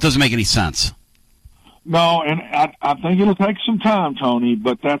 That doesn't make any sense. No, and I think it'll take some time, Tony,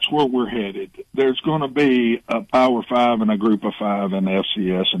 but that's where we're headed. There's going to be a Power 5 and a Group of 5 in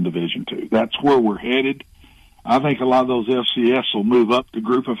FCS and Division II. That's where we're headed. I think a lot of those FCS will move up to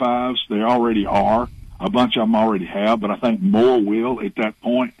Group of 5s. They already are. A bunch of them already have, but I think more will at that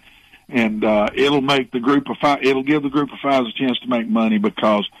point. And it'll make the Group of 5. It'll give the Group of 5s a chance to make money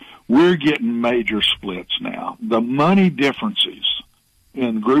because we're getting major splits now. The money differences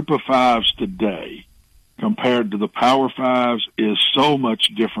in Group of 5s today compared to the Power 5s is so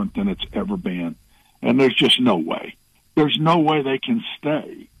much different than it's ever been. And there's just no way. There's no way they can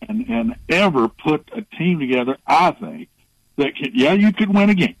stay and ever put a team together, I think, that can, yeah, you could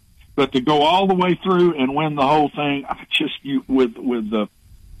win a game, but to go all the way through and win the whole thing, with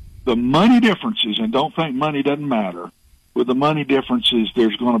the money differences, and don't think money doesn't matter, with the money differences,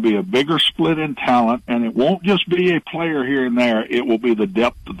 there's going to be a bigger split in talent, and it won't just be a player here and there. It will be the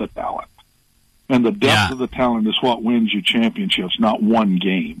depth of the talent. And the depth of the talent is what wins you championships, not one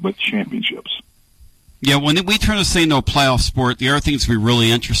game, but championships. Yeah, when we turn this thing into a playoff sport, the other thing that's be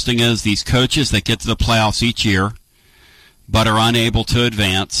really interesting is these coaches that get to the playoffs each year but are unable to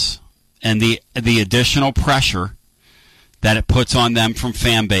advance, and the additional pressure that it puts on them from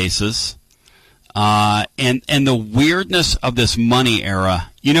fan bases, and the weirdness of this money era.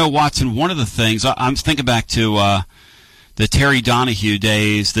 You know, Watson, one of the things, I'm thinking back to the Terry Donahue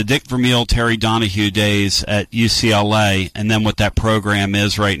days, the Dick Vermeil, Terry Donahue days at UCLA, and then what that program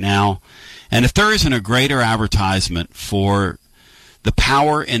is right now. And if there isn't a greater advertisement for the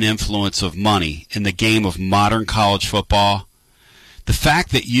power and influence of money in the game of modern college football, the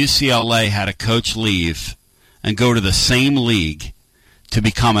fact that UCLA had a coach leave and go to the same league to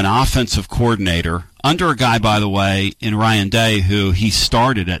become an offensive coordinator under a guy, by the way, in Ryan Day, who he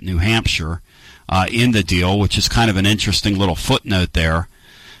started at New Hampshire in the deal, which is kind of an interesting little footnote there.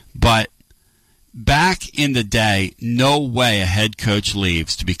 But back in the day, no way a head coach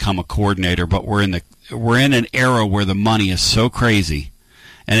leaves to become a coordinator, but we're in an era where the money is so crazy,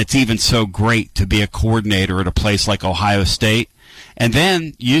 and it's even so great to be a coordinator at a place like Ohio State. And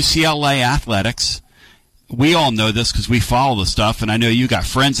then UCLA athletics, we all know this because we follow the stuff, and I know you got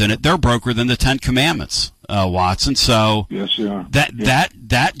friends in it. They're broker than the Ten Commandments, Watson. So yes, they are.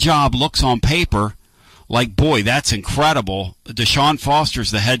 That job looks on paper like, boy, that's incredible. Deshaun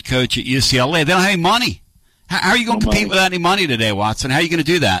Foster's the head coach at UCLA. They don't have any money. How are you going to compete without any money today, Watson? How are you going to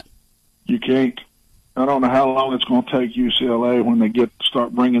do that? You can't. I don't know how long it's going to take UCLA when they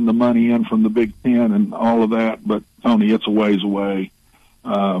start bringing the money in from the Big Ten and all of that. But, Tony, it's a ways away.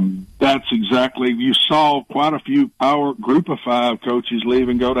 That's exactly, you saw quite a few power Group of 5 coaches leave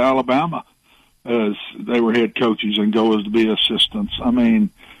and go to Alabama as they were head coaches and go as to be assistants. I mean,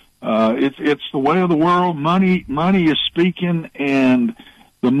 it's the way of the world. Money is speaking, and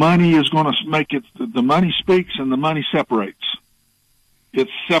the money is going to make it. The money speaks, and the money separates. It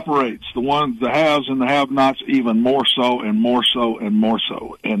separates the haves and the have-nots even more so and more so and more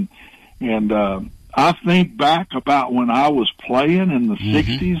so. And I think back about when I was playing in the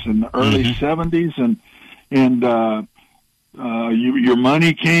 60s and the early 70s, and your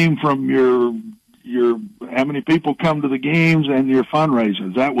money came from your how many people come to the games and your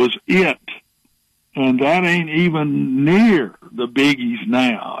fundraisers. That was it. And that ain't even near the biggies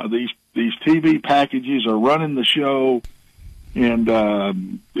now. These TV packages are running the show,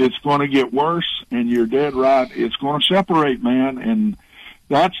 and it's going to get worse, and you're dead right. It's going to separate, man, and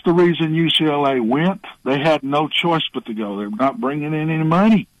that's the reason UCLA went. They had no choice but to go. They're not bringing in any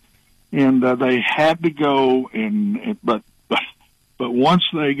money, and they had to go. But once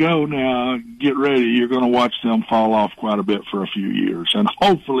they go now, get ready. You're going to watch them fall off quite a bit for a few years, and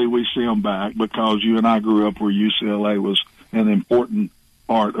hopefully we see them back because you and I grew up where UCLA was an important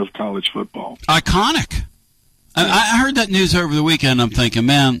part of college football. Iconic. I heard that news over the weekend. I'm thinking,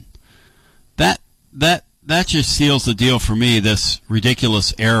 man, that just seals the deal for me, this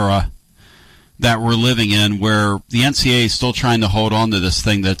ridiculous era that we're living in where the NCAA is still trying to hold on to this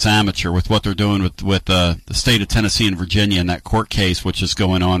thing that's amateur with what they're doing with the state of Tennessee and Virginia in that court case, which is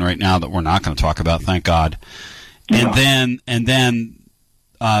going on right now that we're not going to talk about, thank God. Yeah. And then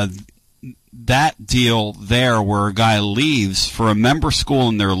that deal there where a guy leaves for a member school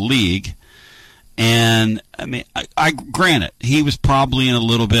in their league And, I mean, I granted, he was probably in a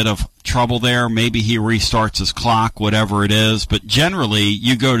little bit of trouble there. Maybe he restarts his clock, whatever it is. But generally,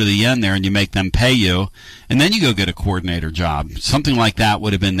 you go to the end there and you make them pay you, and then you go get a coordinator job. Something like that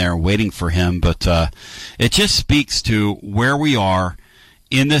would have been there waiting for him. But it just speaks to where we are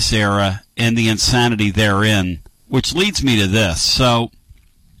in this era and the insanity therein, which leads me to this. So,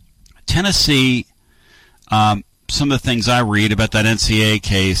 Tennessee, some of the things I read about that NCAA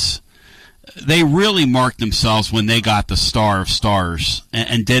case, they really marked themselves when they got the star of stars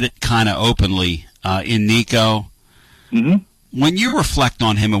and did it kind of openly in Nico. Mm-hmm. When you reflect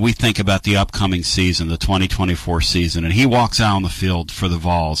on him and we think about the upcoming season, the 2024 season, and he walks out on the field for the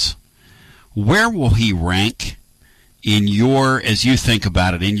Vols, where will he rank in your, as you think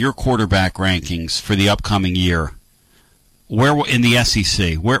about it, in your quarterback rankings for the upcoming year? Where in the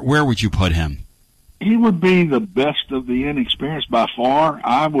SEC? Where would you put him? He would be the best of the inexperienced by far.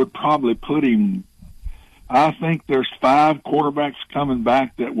 I would probably put him, I think there's 5 quarterbacks coming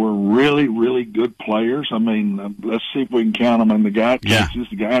back that were really, really good players. I mean, let's see if we can count them. And the guy at Texas,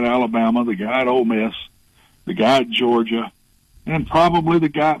 the guy at Alabama, the guy at Ole Miss, the guy at Georgia, and probably the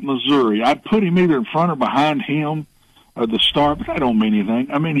guy at Missouri. I'd put him either in front or behind him at the start, but that don't mean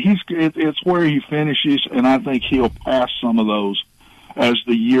anything. I mean, it's where he finishes, and I think he'll pass some of those as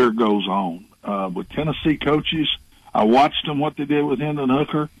the year goes on. With Tennessee coaches, I watched them, what they did with Hendon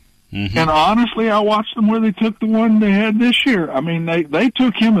Hooker. Mm-hmm. And honestly, I watched them where they took the one they had this year. I mean, they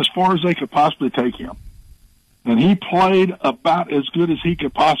took him as far as they could possibly take him. And he played about as good as he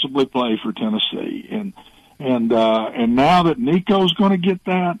could possibly play for Tennessee. And now that Nico's going to get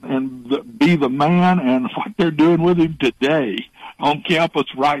that and be the man, and what they're doing with him today on campus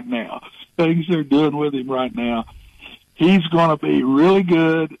right now, things they're doing with him right now, he's going to be really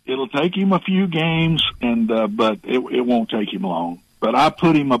good. It'll take him a few games, but it won't take him long. But I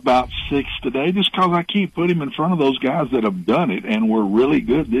put him about 6 today just because I keep putting him in front of those guys that have done it and were really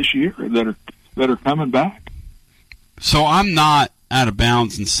good this year that are coming back. So I'm not out of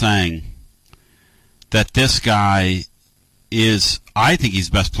bounds in saying that this guy is, I think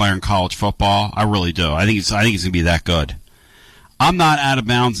he's the best player in college football. I really do. I think he's going to be that good. I'm not out of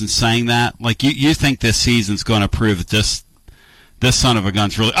bounds in saying that. Like, you think this season's going to prove that this son of a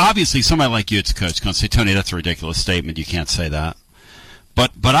gun's really, obviously somebody like you, it's a coach, is going to say, Tony, that's a ridiculous statement. You can't say that.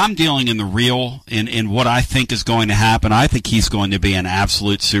 But I'm dealing in the real, in what I think is going to happen. I think he's going to be an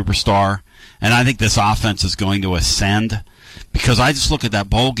absolute superstar, and I think this offense is going to ascend because I just look at that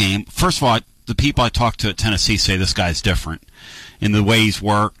bowl game. First of all, the people I talk to at Tennessee say this guy's different in the way he's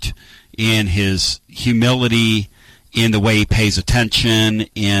worked, in his humility, in the way he pays attention,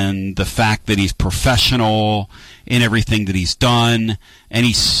 in the fact that he's professional in everything that he's done, and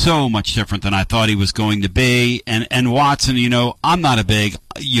he's so much different than I thought he was going to be. And Watson, I'm not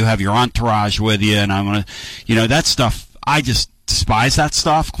you have your entourage with you, and I'm going to, that stuff, I just despise that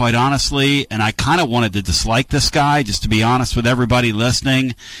stuff, quite honestly, and I kind of wanted to dislike this guy, just to be honest with everybody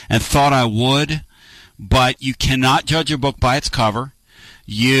listening, and thought I would, but you cannot judge a book by its cover.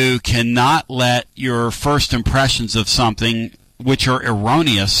 You cannot let your first impressions of something, which are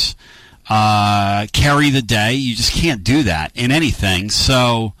erroneous, carry the day. You just can't do that in anything.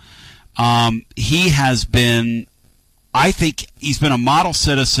 So he has been, I think he's been a model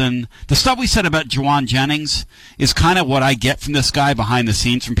citizen. The stuff we said about Juwan Jennings is kind of what I get from this guy behind the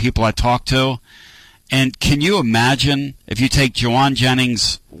scenes from people I talk to. And can you imagine if you take Juwan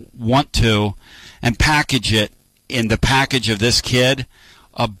Jennings, and package it in the package of this kid?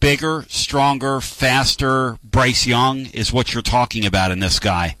 A bigger, stronger, faster Bryce Young is what you're talking about in this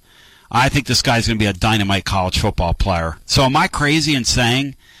guy. I think this guy's going to be a dynamite college football player. So am I crazy in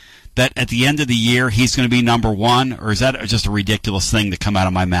saying that at the end of the year he's going to be number 1, or is that just a ridiculous thing to come out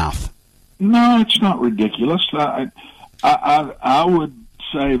of my mouth? No, it's not ridiculous. I would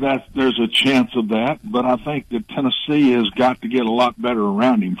say that there's a chance of that, but I think that Tennessee has got to get a lot better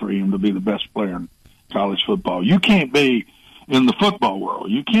around him for him to be the best player in college football. You can't be in the football world.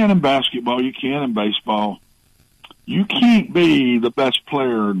 You can in basketball. You can in baseball. You can't be the best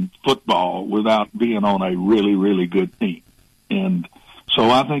player in football without being on a really, really good team. And so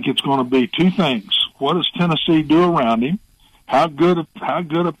I think it's going to be 2 things. What does Tennessee do around him? How good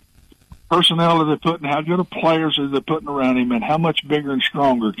a personnel are they putting? How good of players are they putting around him? And how much bigger and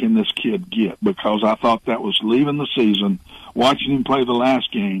stronger can this kid get? Because I thought that was leaving the season, watching him play the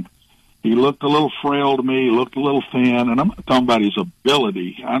last game. He looked a little frail to me. He looked a little thin, and I'm not talking about his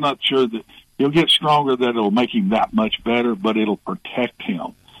ability. I'm not sure that he'll get stronger, that it'll make him that much better, but it'll protect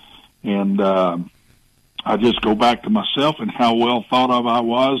him. And I just go back to myself and how well thought of I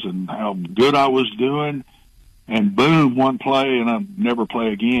was and how good I was doing, and boom, one play, and I never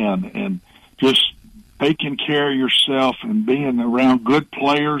play again. And just taking care of yourself and being around good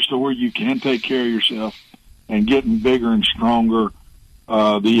players to where you can take care of yourself and getting bigger and stronger.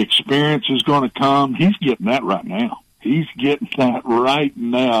 The experience is going to come. He's getting that right now. He's getting that right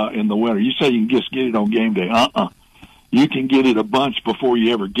now in the winter. You say you can just get it on game day. You can get it a bunch before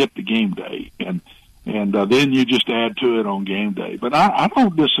you ever get to game day. And then you just add to it on game day. But I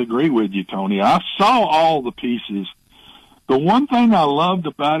don't disagree with you, Tony. I saw all the pieces. The one thing I loved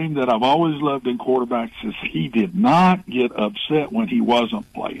about him that I've always loved in quarterbacks is he did not get upset when he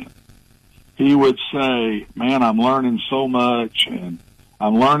wasn't playing. He would say, man, I'm learning so much, and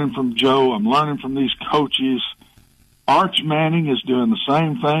I'm learning from Joe. I'm learning from these coaches. Arch Manning is doing the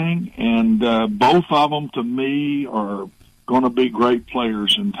same thing, and both of them, to me, are going to be great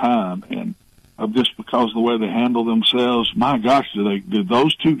players in time. And just because of the way they handle themselves, my gosh, do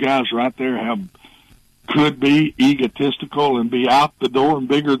those two guys right there could be egotistical and be out the door and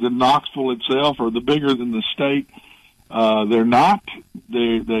bigger than Knoxville itself or the bigger than the state. They're not.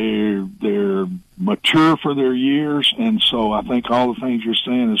 They're mature for their years, and so I think all the things you're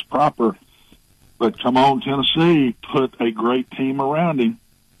saying is proper. But come on, Tennessee, put a great team around him.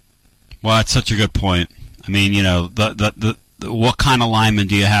 Well, that's such a good point. I mean, the what kind of linemen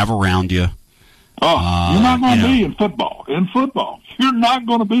do you have around you? Oh, you're not going to be in football. In football, you're not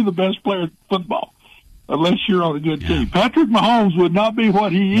going to be the best player in football unless you're on a good team. Patrick Mahomes would not be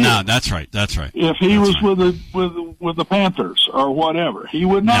what he is. No, that's right. That's right. If he was with the Panthers or whatever, he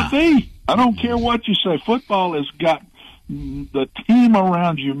would not be. I don't care what you say. Football has got the team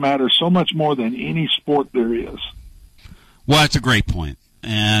around you matters so much more than any sport there is. Well, that's a great point.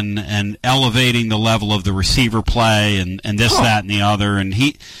 And elevating the level of the receiver play and this, that, and the other.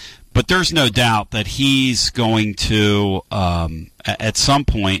 But there's no doubt that he's going to at some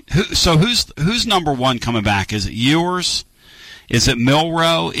point. So who's number one coming back? Is it yours? Is it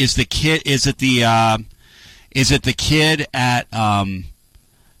Milroe? Is the kid? Is it the kid at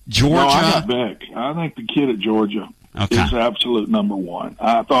Georgia? No, I got Beck. I think the kid at Georgia is absolute number one.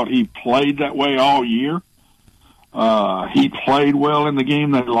 I thought he played that way all year. He played well in the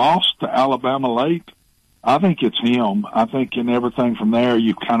game they lost to Alabama late. I think it's him. I think in everything from there,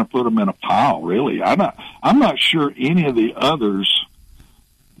 you kind of put him in a pile, really. I'm not sure any of the others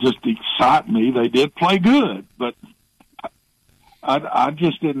just excite me. They did play good, but I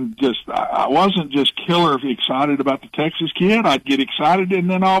wasn't just killer excited about the Texas kid. I'd get excited, and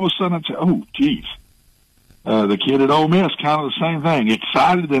then all of a sudden I'd say, oh, geez. The kid at Ole Miss, kind of the same thing.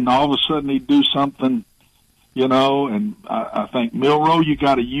 Excited, and all of a sudden he'd do something, and I think Milroe, you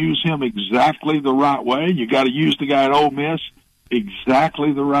got to use him exactly the right way. You got to use the guy at Ole Miss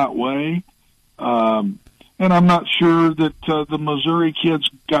exactly the right way. And I'm not sure that the Missouri kid's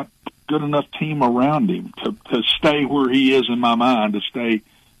got good enough team around him to stay where he is in my mind, to stay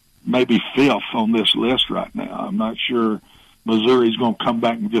maybe fifth on this list right now. I'm not sure Missouri's going to come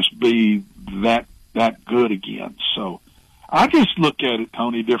back and just be that good again. So I just look at it,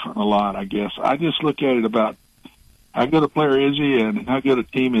 Tony, different a lot, I guess. I just look at it about how good a player is he and how good a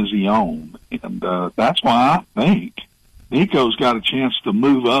team is he on. And that's why I think Nico's got a chance to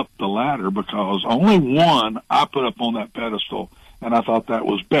move up the ladder, because only one I put up on that pedestal, and I thought that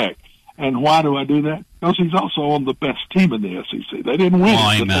was Beck. And why do I do that? Because he's also on the best team in the SEC. They didn't win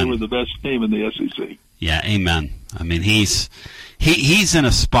it, but they were the best team in the SEC. Yeah, amen. I mean, he's in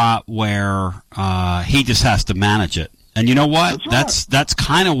a spot where he just has to manage it. And you know what? That's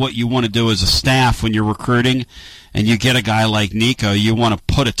kind of what you want to do as a staff when you're recruiting, and you get a guy like Nico. You want to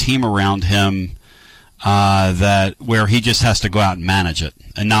put a team around him where he just has to go out and manage it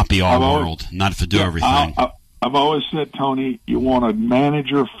and not be all world, not have to do everything. I've always said, Tony, you want a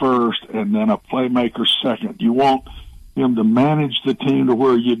manager first and then a playmaker second. You want him to manage the team to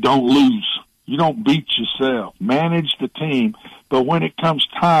where you don't lose. You don't beat yourself. Manage the team. But when it comes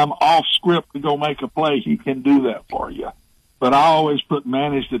time off script to go make a play, he can do that for you. But I always put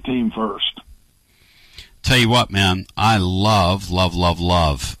manage the team first. Tell you what, man, I love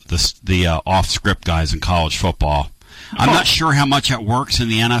the off-script guys in college football. I'm not sure how much it works in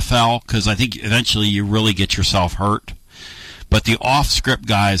the NFL, because I think eventually you really get yourself hurt. But the off-script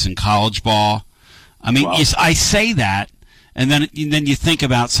guys in college ball, I mean, I say that, and then you think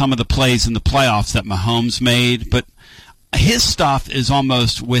about some of the plays in the playoffs that Mahomes made, but his stuff is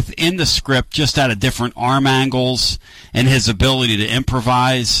almost within the script, just at a different arm angles and his ability to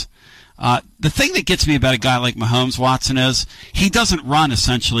improvise. The thing that gets me about a guy like Mahomes, Watson, is he doesn't run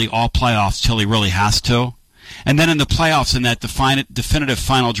essentially all playoffs till he really has to. And then in the playoffs, in that definitive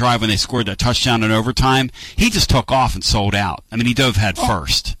final drive when they scored that touchdown in overtime, he just took off and sold out. I mean, he dove head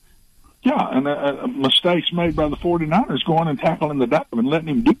first. Yeah, and mistakes made by the 49ers going and tackling the dive and letting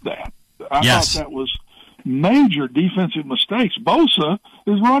him do that. I thought that was major defensive mistakes. Bosa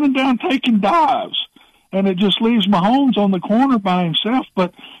is running down, taking dives, and it just leaves Mahomes on the corner by himself.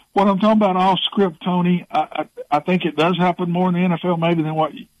 But what I'm talking about off script, Tony, I think it does happen more in the NFL maybe than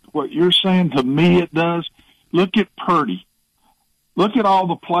what you're saying. To me, it does. Look at Purdy. Look at all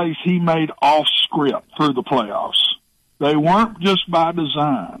the plays he made off script through the playoffs. They weren't just by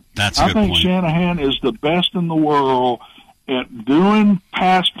design. That's a good I think point. Shanahan is the best in the world at doing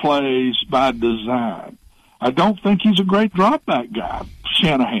pass plays by design. I don't think he's a great drop back guy,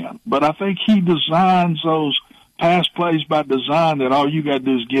 Shanahan, but I think he designs those pass plays by design that all you got to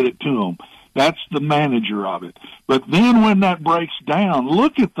do is get it to him. That's the manager of it. But then when that breaks down,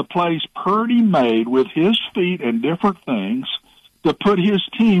 look at the plays Purdy made with his feet and different things to put his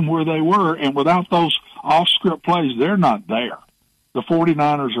team where they were, and without those off-script plays, they're not there. The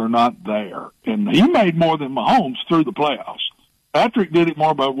 49ers are not there. And he made more than Mahomes through the playoffs. Patrick did it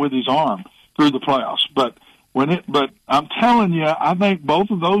more with his arm through the playoffs. But I'm telling you, I think both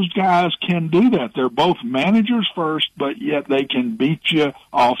of those guys can do that. They're both managers first, but yet they can beat you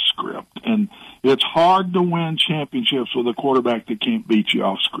off script. And it's hard to win championships with a quarterback that can't beat you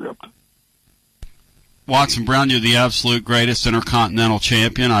off script. Watson Brown, you're the absolute greatest Intercontinental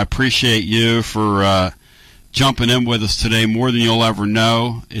Champion. I appreciate you for jumping in with us today more than you'll ever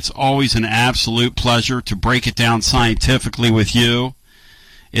know. It's always an absolute pleasure to break it down scientifically with you.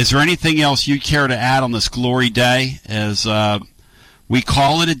 Is there anything else you'd care to add on this glory day as we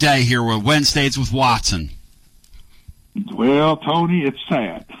call it a day here with Wednesdays with Watson? Well, Tony, it's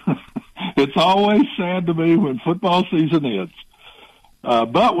sad. It's always sad to me when football season ends.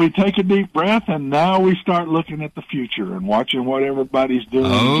 But we take a deep breath, and now we start looking at the future and watching what everybody's doing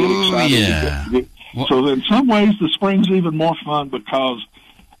and get excited. Yeah. So in some ways, the spring's even more fun because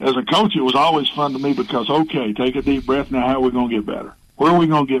as a coach, it was always fun to me because, okay, take a deep breath. Now how are we going to get better? Where are we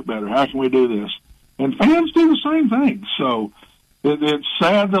going to get better? How can we do this? And fans do the same thing. So it's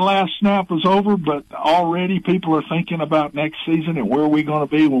sad the last snap is over, but already people are thinking about next season and where are we going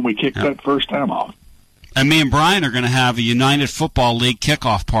to be when we kick that first time off. And me and Brian are going to have a United Football League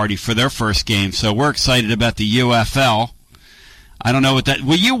kickoff party for their first game, so we're excited about the UFL. I don't know what that...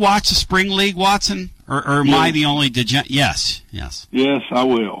 Will you watch the Spring League, Watson? Or am I the only Yes. Yes, I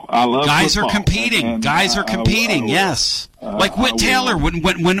will. I love Guys football. are competing. Guys are competing, yes. Like Whit Taylor, when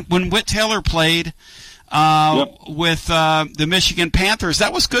Whit Taylor played with the Michigan Panthers,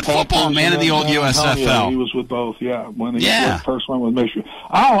 that was good football, man, in the old USFL. Yeah, he was with both, when he first went with Michigan.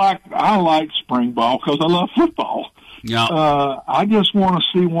 I like spring ball because I love football. Yeah. I just want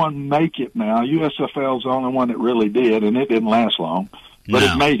to see one make it now. USFL is the only one that really did, and it didn't last long. But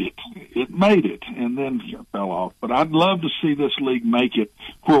it made it. It made it, and then it fell off. But I'd love to see this league make it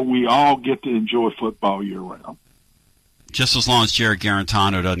where we all get to enjoy football year-round. Just as long as Jared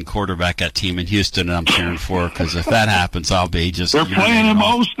Garantano doesn't quarterback that team in Houston, and I'm cheering for, because if that happens, I'll be just... They're playing in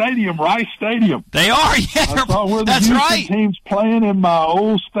my old stadium, Rice Stadium. They are, yeah. I saw where the That's Houston right. team's playing in my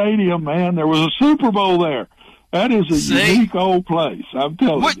old stadium, man. There was a Super Bowl there. That is a unique old place, I'm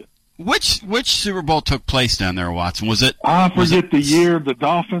telling you. Which Super Bowl took place down there, Watson? Was it? I forget the year. The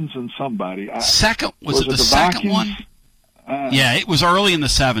Dolphins and somebody. Second? Was it the second one? Yeah, it was early in the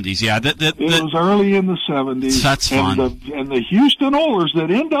 70s. Yeah, it was early in the 70s. That's fun. And the Houston Oilers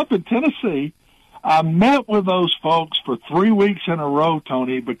that end up in Tennessee. I met with those folks for 3 weeks in a row,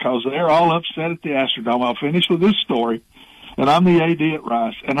 Tony, because they're all upset at the Astrodome. I'll finish with this story. And I'm the AD at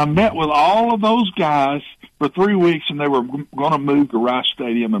Rice. And I met with all of those guys for 3 weeks, and they were going to move to Rice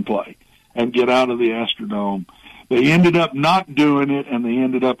Stadium and play and get out of the Astrodome. They ended up not doing it, and they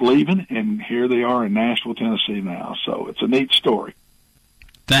ended up leaving, and here they are in Nashville, Tennessee now. So it's a neat story.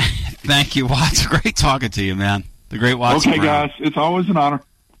 Thank you, Watson. Great talking to you, man. The great Watson Okay, Brown. guys, it's always an honor.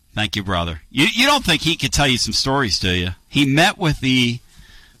 Thank you, brother. You don't think he could tell you some stories, do you? He met with the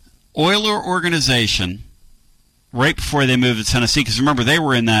Oiler organization right before they moved to Tennessee, because remember, they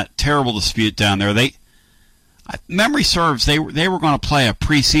were in that terrible dispute down there. Memory serves, they were going to play a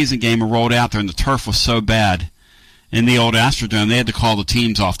preseason game and rolled out there, and the turf was so bad in the old Astrodome, they had to call the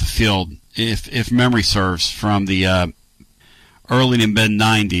teams off the field, if memory serves, from the early to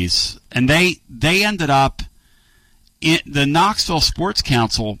mid-'90s. And they ended up, the Knoxville Sports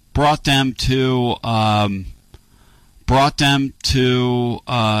Council brought them to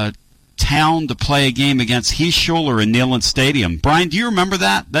town to play a game against Heath Schuler in Neyland Stadium. Brian, do you remember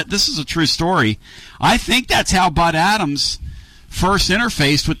that? This is a true story. I think that's how Bud Adams first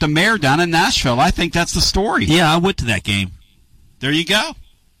interfaced with the mayor down in Nashville. I think that's the story. Yeah, I went to that game. There you go.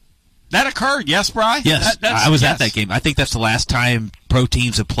 That occurred, yes, Brian? Yes, I was at that game. I think that's the last time pro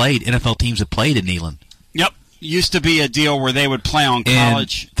teams have played, NFL teams have played in Neyland. Yep. used to be a deal where they would play on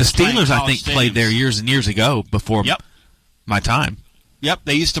college. And the Steelers, I think, played there stadiums. years and years ago before my time. Yep,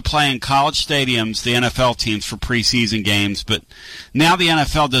 they used to play in college stadiums, the NFL teams, for preseason games, but now the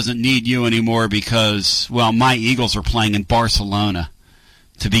NFL doesn't need you anymore because, well, my Eagles are playing in Barcelona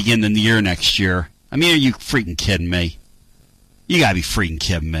to begin the year next year. I mean, are you freaking kidding me? You got to be freaking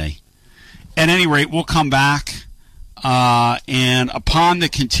kidding me. At any rate, we'll come back, and upon the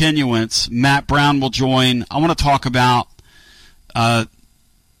continuance, Matt Brown will join. I want to talk about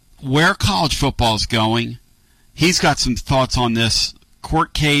where college football is going. He's got some thoughts on this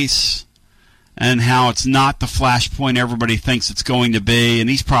court case and how it's not the flashpoint everybody thinks it's going to be, and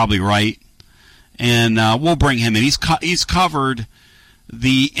he's probably right. And we'll bring him in. He's covered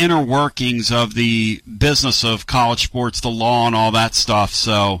the inner workings of the business of college sports, the law, and all that stuff.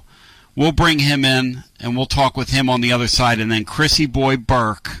 So we'll bring him in, and we'll talk with him on the other side. And then Chrissy Boy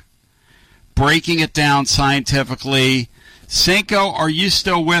Burke, breaking it down scientifically. Cinco, are you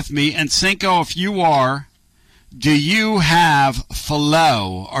still with me? And Cinco, if you are, do you have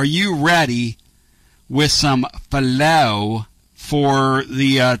fallow? Are you ready with some fallow for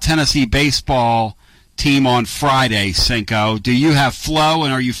the Tennessee baseball team on Friday, Cinco? Do you have flow,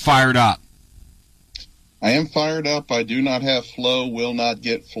 and are you fired up? I am fired up. I do not have flow, will not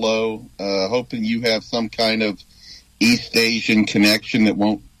get flow. Hoping you have some kind of East Asian connection that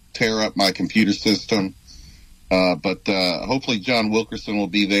won't tear up my computer system. But hopefully John Wilkerson will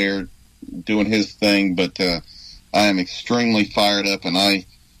be there doing his thing. But I am extremely fired up, and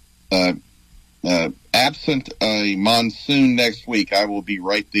absent a monsoon next week, I will be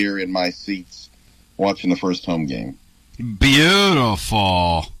right there in my seats watching the first home game.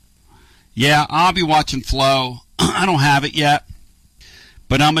 Beautiful. Yeah, I'll be watching Flow. I don't have it yet,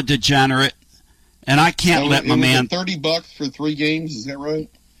 but I'm a degenerate, and I can't let my man. $30 for 3 games, is that right?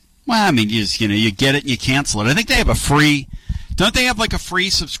 Well, I mean, you get it and you cancel it. I think they have a free. Don't they have like a free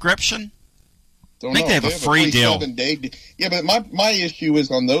subscription? I think they have a free deal. 7-day. Yeah, but my issue is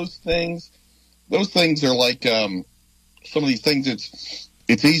on those things. Those things are like some of these things.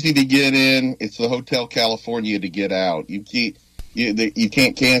 It's easy to get in. It's the Hotel California to get out. You can't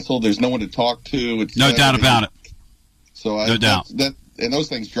cancel. There's no one to talk to. It's no doubt about it. So no doubt. And those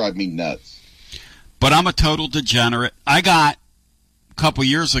things drive me nuts. But I'm a total degenerate. I got a couple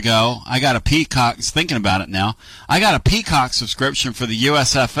years ago. I got a Peacock. Thinking about it now, I got a Peacock subscription for the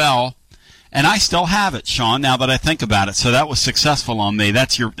USFL. And I still have it, Sean, now that I think about it. So that was successful on me.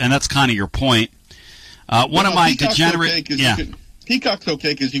 That's kind of your point. One of my degenerate... Peacock's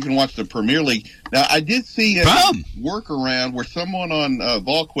okay because you can watch the Premier League. Now, I did see a workaround where someone on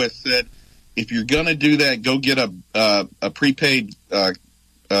VolQuest said, if you're going to do that, go get a prepaid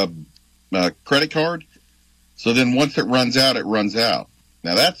credit card. So then once it runs out, it runs out.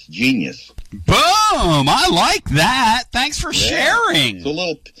 Now, that's genius. Boom! I like that. Thanks for sharing. It's a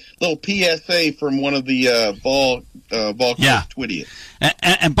little PSA from one of the VolQuest Twitty.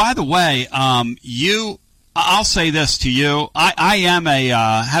 And by the way, I'll say this to you. I am a,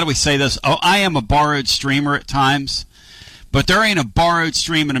 how do we say this? Oh, I am a borrowed streamer at times. But there ain't a borrowed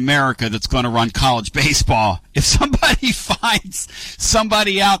stream in America that's going to run college baseball. If somebody finds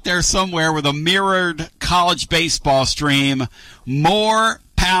somebody out there somewhere with a mirrored college baseball stream, more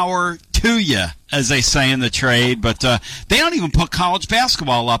power to you, as they say in the trade. But they don't even put college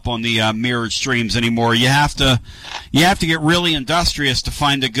basketball up on the mirrored streams anymore. You have to get really industrious to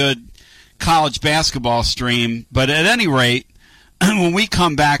find a good college basketball stream. But at any rate, when we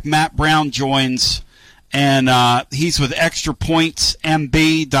come back, Matt Brown joins. And he's with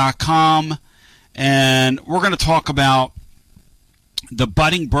extrapointsmb.com, and we're going to talk about the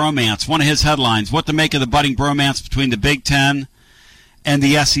budding bromance. One of his headlines, what to make of the budding bromance between the Big Ten and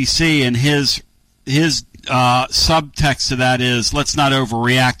the SEC, and his subtext to that is, let's not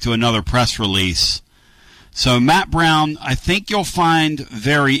overreact to another press release. So Matt Brown, I think you'll find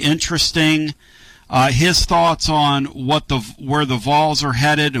very interesting. His thoughts on where the Vols are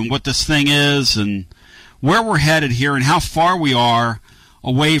headed and what this thing is, and where we're headed here and how far we are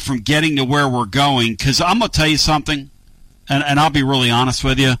away from getting to where we're going. Because I'm going to tell you something, and I'll be really honest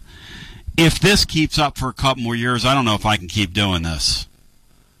with you. If this keeps up for a couple more years, I don't know if I can keep doing this.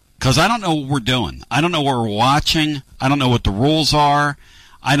 Because I don't know what we're doing. I don't know what we're watching. I don't know what the rules are.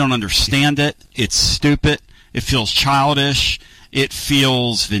 I don't understand it. It's stupid. It feels childish. It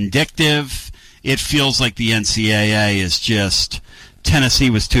feels vindictive. It feels like the NCAA is just Tennessee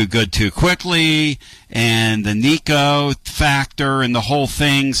was too good too quickly, and the Nico factor and the whole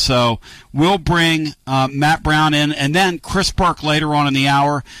thing. So we'll bring Matt Brown in, and then Chris Burke later on in the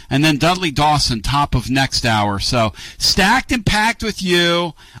hour, and then Dudley Dawson top of next hour. So stacked and packed with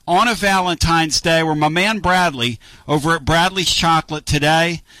you on a Valentine's Day, where my man Bradley over at Bradley's Chocolate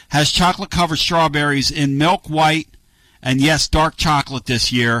today has chocolate-covered strawberries in milk white, and yes, dark chocolate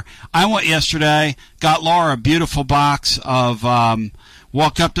this year. I went yesterday, got Laura a beautiful box of,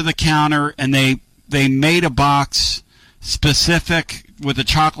 walked up to the counter, and they made a box specific with the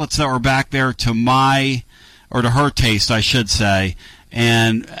chocolates that were back there to her taste, I should say,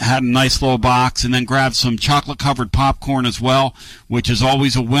 and had a nice little box, and then grabbed some chocolate-covered popcorn as well, which is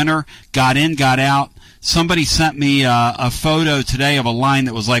always a winner. Got in, got out. Somebody sent me a photo today of a line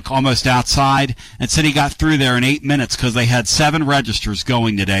that was like almost outside and said he got through there in 8 minutes because they had 7 registers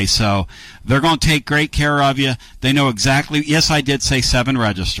going today. So they're going to take great care of you. They know exactly. Yes, I did say 7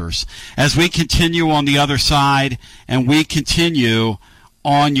 registers. As we continue on the other side and we continue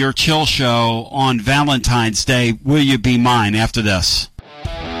on your chill show on Valentine's Day, will you be mine after this?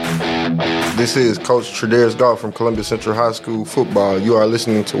 This is Coach Tredaris Goff from Columbia Central High School football. You are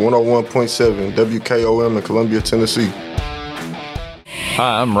listening to 101.7 WKOM in Columbia, Tennessee.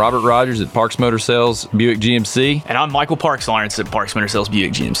 Hi, I'm Robert Rogers at Parks Motor Sales Buick GMC. And I'm Michael Parks Lawrence at Parks Motor Sales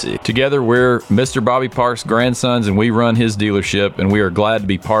Buick GMC. Together, we're Mr. Bobby Parks' grandsons, and we run his dealership, and we are glad to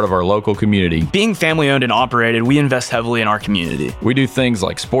be part of our local community. Being family-owned and operated, we invest heavily in our community. We do things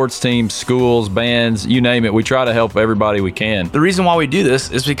like sports teams, schools, bands, you name it. We try to help everybody we can. The reason why we do this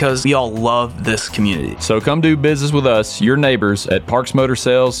is because we all love this community. So come do business with us, your neighbors, at Parks Motor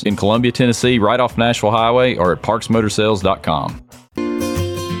Sales in Columbia, Tennessee, right off Nashville Highway, or at parksmotorsales.com.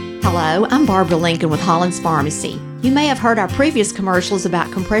 Hello, I'm Barbara Lincoln with Holland's Pharmacy. You may have heard our previous commercials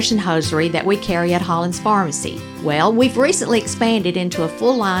about compression hosiery that we carry at Holland's Pharmacy. Well, we've recently expanded into a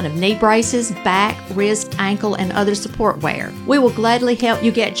full line of knee braces, back, wrist, ankle, and other support wear. We will gladly help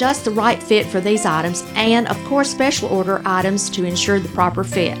you get just the right fit for these items and, of course, special order items to ensure the proper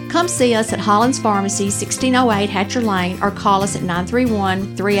fit. Come see us at Holland's Pharmacy, 1608 Hatcher Lane, or call us at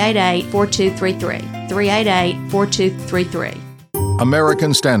 931-388-4233. 388-4233.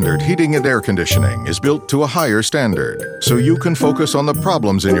 American Standard Heating and Air Conditioning is built to a higher standard, so you can focus on the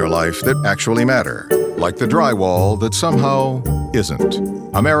problems in your life that actually matter, like the drywall that somehow isn't.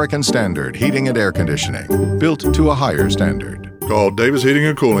 American Standard Heating and Air Conditioning, built to a higher standard. Call Davis Heating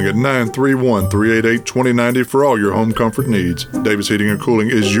and Cooling at 931-388-2090 for all your home comfort needs. Davis Heating and Cooling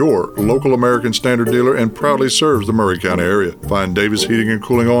is your local American Standard dealer and proudly serves the Murray County area. Find Davis Heating and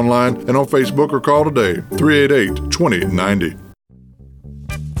Cooling online and on Facebook or call today, 388-2090.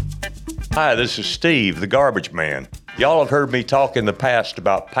 Hi, this is Steve, the garbage man. Y'all have heard me talk in the past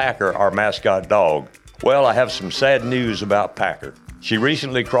about Packer, our mascot dog. Well, I have some sad news about Packer. She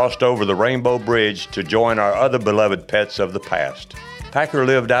recently crossed over the Rainbow Bridge to join our other beloved pets of the past. Packer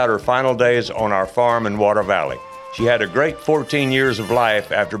lived out her final days on our farm in Water Valley. She had a great 14 years of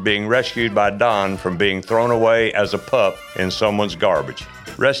life after being rescued by Don from being thrown away as a pup in someone's garbage.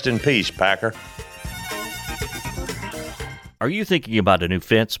 Rest in peace, Packer. Are you thinking about a new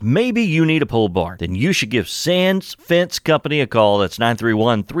fence? Maybe you need a pole barn. Then you should give Sands Fence Company a call. That's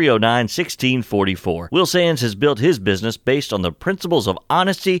 931-309-1644. Will Sands has built his business based on the principles of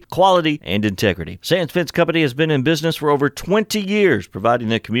honesty, quality, and integrity. Sands Fence Company has been in business for over 20 years, providing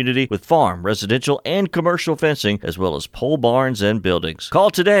the community with farm, residential, and commercial fencing, as well as pole barns and buildings.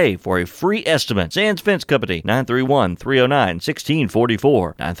 Call today for a free estimate. Sands Fence Company,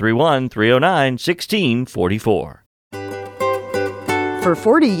 931-309-1644. 931-309-1644. For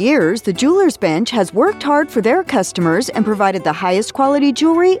 40 years, the Jewelers Bench has worked hard for their customers and provided the highest quality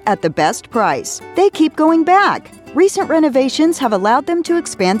jewelry at the best price. They keep going back. Recent renovations have allowed them to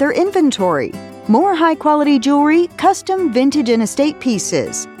expand their inventory. More high-quality jewelry, custom vintage and estate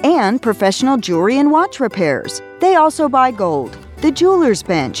pieces, and professional jewelry and watch repairs. They also buy gold. The Jewelers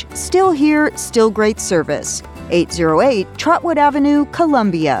Bench, still here, still great service. 808 Trotwood Avenue,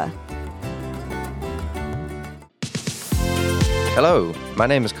 Columbia. Hello, my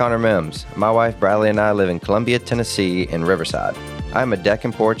name is Connor Mims. My wife Bradley and I live in Columbia, Tennessee in Riverside. I'm a deck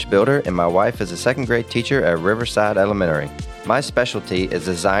and porch builder and my wife is a second grade teacher at Riverside Elementary. My specialty is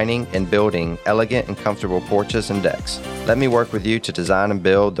designing and building elegant and comfortable porches and decks. Let me work with you to design and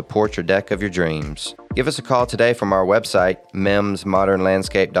build the porch or deck of your dreams. Give us a call today from our website,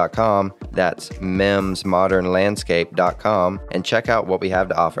 mimsmodernlandscape.com. That's mimsmodernlandscape.com and check out what we have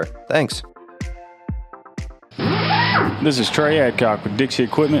to offer. Thanks. This is Trey Adcock with Dixie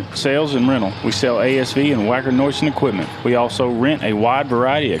Equipment Sales and Rental. We sell ASV and Wacker Neuson equipment. We also rent a wide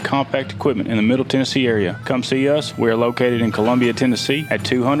variety of compact equipment in the Middle Tennessee area. Come see us. We are located in Columbia, Tennessee at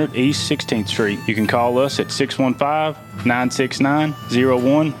 200 East 16th Street. You can call us at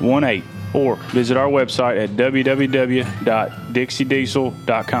 615-969-0118 or visit our website at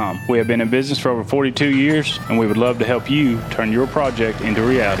www.dixiediesel.com. We have been in business for over 42 years, and we would love to help you turn your project into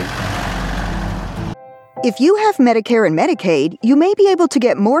reality. If you have Medicare and Medicaid, you may be able to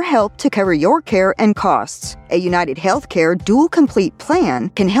get more help to cover your care and costs. A United Healthcare Dual Complete plan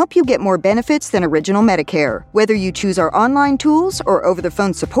can help you get more benefits than original Medicare. Whether you choose our online tools or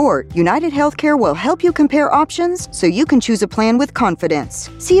over-the-phone support, United Healthcare will help you compare options so you can choose a plan with confidence.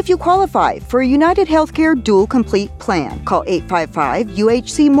 See if you qualify for a United Healthcare Dual Complete plan. Call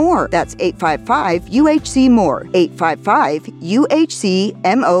 855-UHC-MORE. That's 855-UHC-MORE.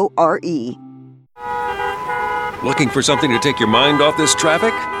 855-UHC-MORE. Looking for something to take your mind off this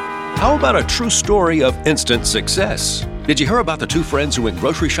traffic? How about a true story of instant success? Did you hear about the two friends who went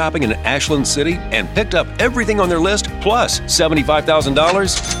grocery shopping in Ashland City and picked up everything on their list plus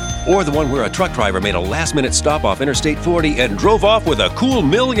 $75,000? Or the one where a truck driver made a last-minute stop off Interstate 40 and drove off with a cool $1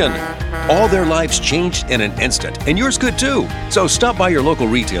 million? All their lives changed in an instant, and yours could too. So stop by your local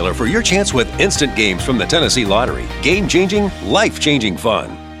retailer for your chance with instant games from the Tennessee Lottery. Game-changing, life-changing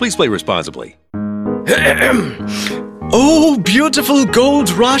fun. Please play responsibly. Oh, beautiful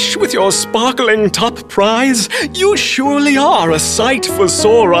Gold Rush with your sparkling top prize. You surely are a sight for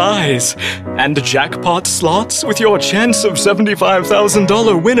sore eyes. And jackpot slots with your chance of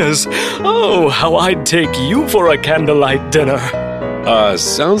 $75,000 winners. Oh, how I'd take you for a candlelight dinner.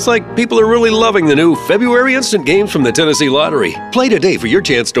 Sounds like people are really loving the new February instant games from the Tennessee Lottery. Play today for your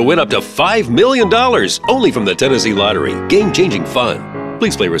chance to win up to $5 million, only from the Tennessee Lottery. Game-changing fun.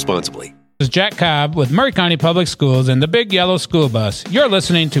 Please play responsibly. This is Jack Cobb with Murray County Public Schools and the Big Yellow School Bus. You're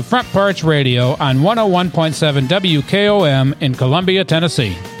listening to Front Porch Radio on 101.7 WKOM in Columbia,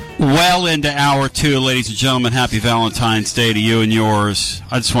 Tennessee. Well into hour 2, ladies and gentlemen. Happy Valentine's Day to you and yours.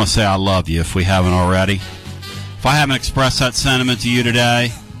 I just want to say I love you if we haven't already. If I haven't expressed that sentiment to you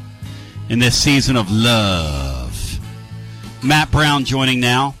today in this season of love. Matt Brown joining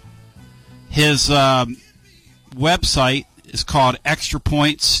now. His website is called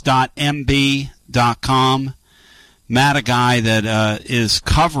extrapoints.mb.com. Matt, a guy that is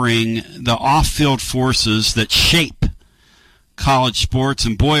covering the off-field forces that shape college sports,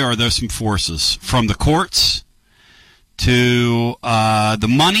 and boy, are there some forces, from the courts to the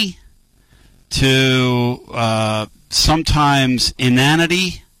money to sometimes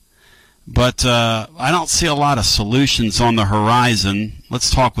inanity, but I don't see a lot of solutions on the horizon. Let's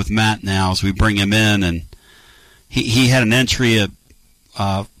talk with Matt now as we bring him in, and he had an entry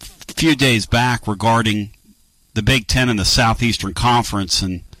a few days back regarding the Big Ten and the Southeastern Conference,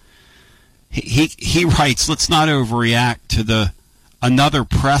 and he writes, let's not overreact to another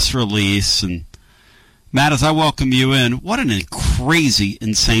press release. And Matt, as I welcome you in, what an crazy,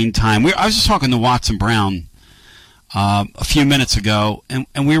 insane time. I was just talking to Watson Brown a few minutes ago,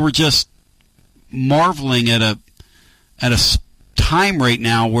 and we were just marveling at a time right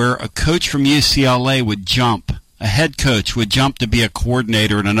now where a coach from UCLA would jump. A head coach would jump to be a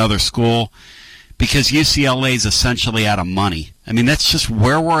coordinator in another school because UCLA is essentially out of money. I mean, that's just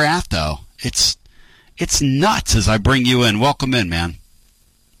where we're at, though. It's nuts as I bring you in. Welcome in, man.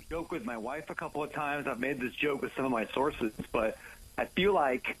 I joke with my wife a couple of times. I've made this joke with some of my sources, but I feel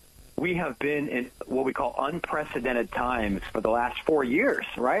like we have been in what we call unprecedented times for the last 4 years,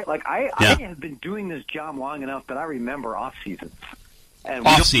 right? Like I have been doing this job long enough that I remember off seasons. And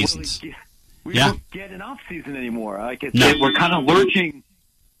off seasons. We don't get an off season anymore. Like we're kind of lurching.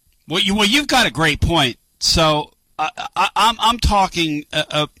 Well, you've got a great point. So I'm talking,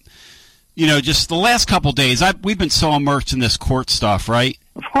 just the last couple of days. We've been so immersed in this court stuff, right?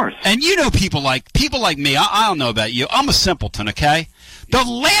 Of course. And people like me. I don't know about you. I'm a simpleton, okay? The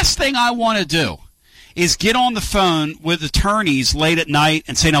last thing I want to do is get on the phone with attorneys late at night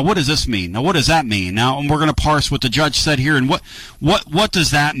and say, now, what does this mean? Now, what does that mean? Now, and we're going to parse what the judge said here, and what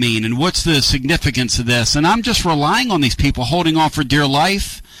does that mean, and what's the significance of this? And I'm just relying on these people holding on for dear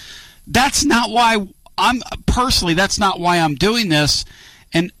life. That's not why that's not why I'm doing this.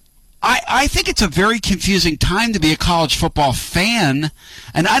 And I think it's a very confusing time to be a college football fan,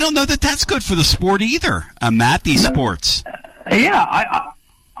 and I don't know that that's good for the sport either, Matt, these sports. Yeah,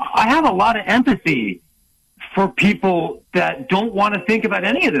 I have a lot of empathy for people that don't want to think about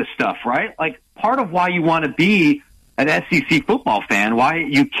any of this stuff, right? Like, part of why you want to be an SEC football fan, why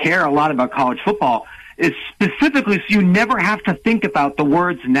you care a lot about college football, is specifically so you never have to think about the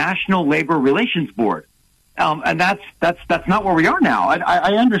words National Labor Relations Board. And that's not where we are now.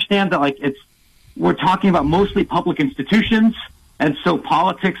 I understand that we're talking about mostly public institutions, and so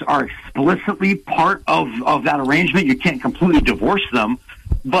politics are explicitly part of that arrangement. You can't completely divorce them,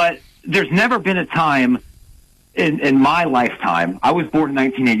 but there's never been a time in my lifetime. I was born in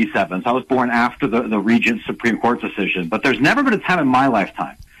 1987, so I was born after the Regent Supreme Court decision, but there's never been a time in my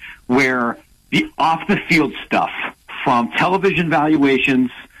lifetime where the off-the-field stuff, from television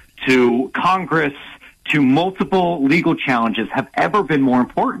valuations to Congress to multiple legal challenges, have ever been more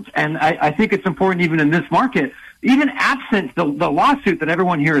important. And I think it's important even in this market, even absent the lawsuit that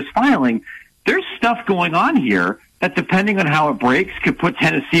everyone here is filing, there's stuff going on here that, depending on how it breaks, could put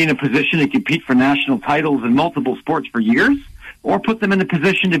Tennessee in a position to compete for national titles in multiple sports for years, or put them in a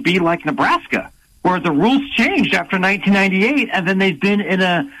position to be like Nebraska, where the rules changed after 1998, and then they've been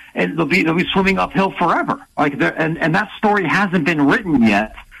and they'll be swimming uphill forever. And that story hasn't been written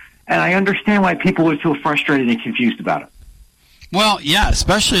yet. And I understand why people would feel frustrated and confused about it. Well, yeah,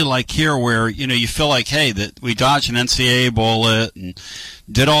 especially like here where, you feel like, hey, that we dodged an NCAA bullet and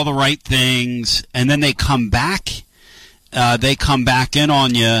did all the right things, and then they come back in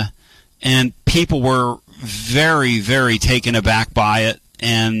on you, and people were very, very taken aback by it.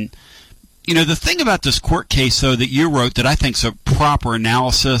 And, the thing about this court case, though, that you wrote that I think is a proper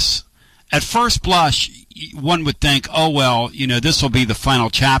analysis, at first blush, one would think, oh, well, this will be the final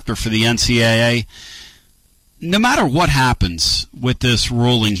chapter for the NCAA. No matter what happens with this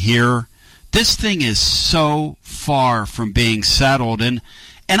ruling here, this thing is so far from being settled. And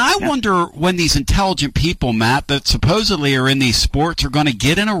I wonder when these intelligent people, Matt, that supposedly are in these sports are going to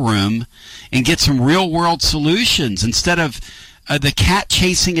get in a room and get some real-world solutions instead of the cat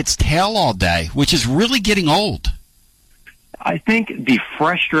chasing its tail all day, which is really getting old. I think the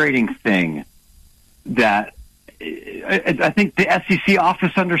frustrating thing that I think the SEC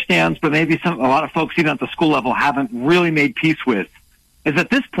office understands, but maybe a lot of folks even at the school level haven't really made peace with, is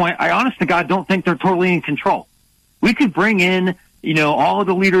at this point, I honest to God don't think they're totally in control. We could bring in, all of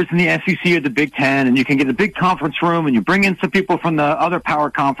the leaders in the SEC or the Big Ten, and you can get a big conference room, and you bring in some people from the other power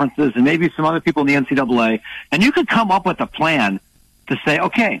conferences and maybe some other people in the NCAA, and you could come up with a plan to say,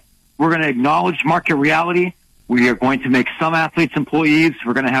 okay, we're going to acknowledge market reality. We are going to make some athletes employees.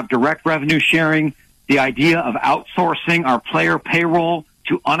 We're going to have direct revenue sharing. The idea of outsourcing our player payroll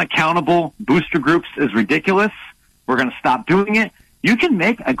to unaccountable booster groups is ridiculous. We're going to stop doing it. You can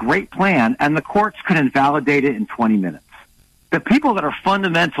make a great plan, and the courts could invalidate it in 20 minutes. The people that are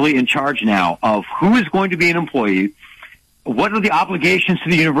fundamentally in charge now of who is going to be an employee, what are the obligations to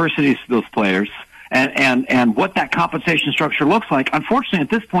the universities to those players, and what that compensation structure looks like, unfortunately, at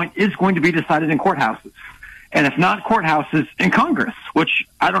this point, is going to be decided in courthouses. And if not courthouses, in Congress, which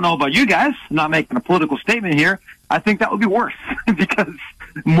I don't know about you guys, I'm not making a political statement here, I think that would be worse because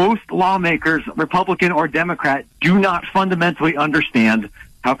most lawmakers, Republican or Democrat, do not fundamentally understand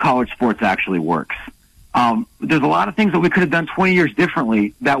how college sports actually works. There's a lot of things that we could have done 20 years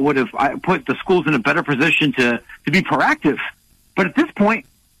differently that would have put the schools in a better position to be proactive. But at this point,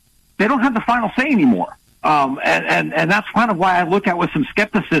 they don't have the final say anymore. And that's kind of why I look at with some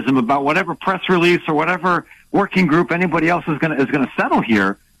skepticism about whatever press release or whatever working group anybody else is going to settle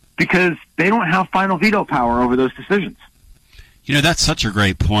here, because they don't have final veto power over those decisions. That's such a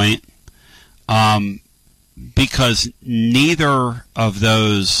great point, because neither of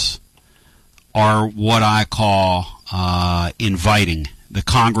those are what I call inviting the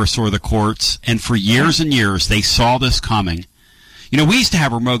Congress or the courts. And for years and years, they saw this coming. We used to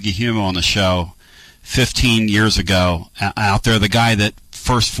have Ramogi Huma on the show 15 years ago out there, the guy that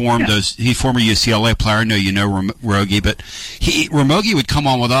first formed those. He's former UCLA player. I know you know Ramogi, but Ramogi would come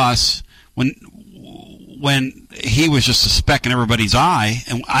on with us when he was just a speck in everybody's eye,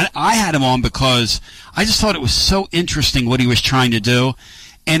 and I had him on because I just thought it was so interesting what he was trying to do,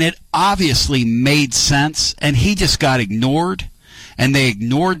 and it obviously made sense, and he just got ignored, and they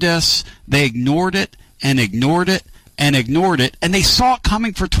ignored this, they ignored it, and ignored it, and ignored it, and they saw it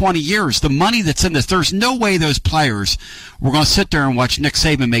coming for 20 years. The money that's in this, there's no way those players were going to sit there and watch Nick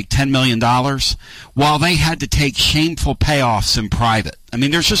Saban make $10 million while they had to take shameful payoffs in private. I mean,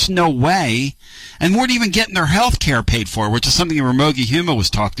 there's just no way, and weren't even getting their health care paid for, which is something Ramogi Huma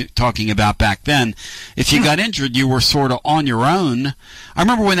was talking about back then. If you got injured, you were sort of on your own. I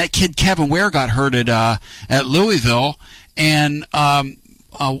remember when that kid Kevin Ware got hurt at Louisville, and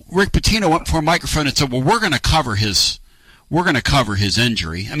Rick Pitino went for a microphone and said, well, we're going to cover his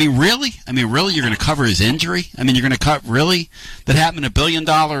injury. I mean, really? You're going to cover his injury? I mean, you're going to cut, really? That happened in a $1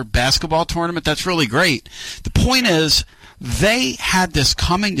 billion basketball tournament? That's really great. The point is, they had this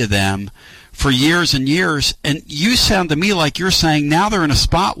coming to them for years and years, and you sound to me like you're saying now they're in a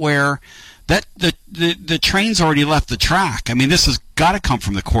spot where that the train's already left the track. I mean, this has got to come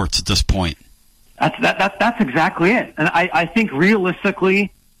from the courts at this point. That's exactly it. And I think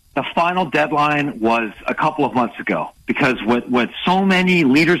realistically, the final deadline was a couple of months ago, because what so many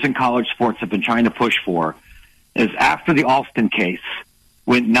leaders in college sports have been trying to push for is after the Alston case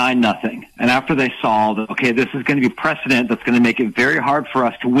went 9-0, and after they saw that, okay, this is going to be precedent that's going to make it very hard for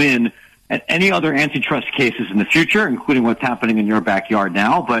us to win at any other antitrust cases in the future, including what's happening in your backyard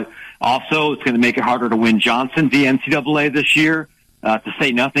now, but also it's going to make it harder to win Johnson v. NCAA this year, to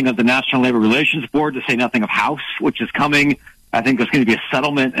say nothing of the National Labor Relations Board, to say nothing of House, which is coming. I think there's going to be a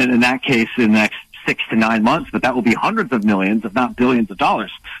settlement in that case in the next 6 to 9 months, but that will be hundreds of millions, if not billions of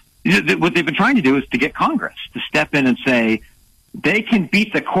dollars. What they've been trying to do is to get Congress to step in and say they can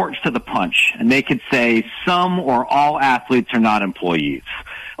beat the courts to the punch, and they could say some or all athletes are not employees,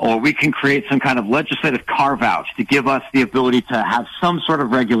 or we can create some kind of legislative carve-out to give us the ability to have some sort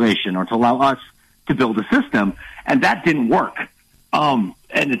of regulation or to allow us to build a system, and that didn't work. And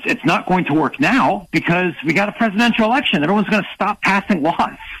it's not going to work now because we got a presidential election. Everyone's going to stop passing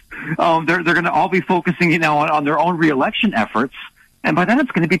laws. They're going to all be focusing now on their own reelection efforts. And by then it's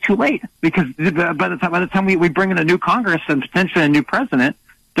going to be too late, because by the time we bring in a new Congress and potentially a new president,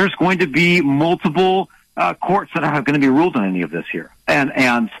 there's going to be multiple courts that are going to be ruled on any of this here. And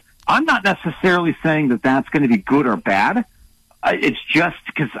I'm not necessarily saying that that's going to be good or bad. It's just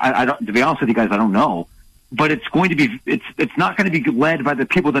because I don't, to be honest with you guys, I don't know. But it's going to be, it's not going to be led by the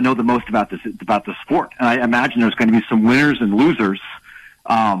people that know the most about the sport. And I imagine there's going to be some winners and losers,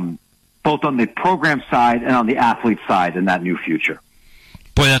 both on the program side and on the athlete side in that new future.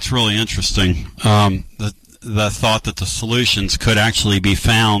 Boy, that's really interesting. The thought that the solutions could actually be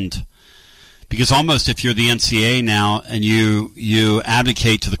found, because almost if you're the NCAA now and you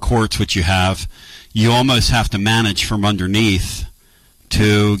advocate to the courts, which you have, you almost have to manage from underneath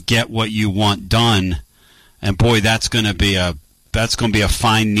to get what you want done. And boy, that's going to be a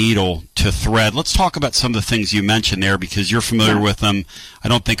fine needle to thread. Let's talk about some of the things you mentioned there, because you're familiar with them. I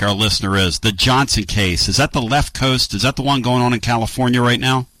don't think our listener is. The Johnson case, is that the left coast? Is that the one going on in California right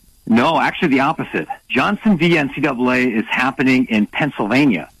now? No, actually the opposite. Johnson v. NCAA is happening in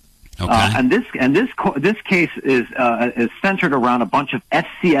Pennsylvania. Okay. And this case is centered around a bunch of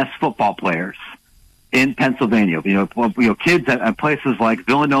FCS football players in Pennsylvania. You know, kids at places like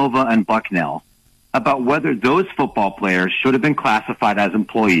Villanova and Bucknell, about whether those football players should have been classified as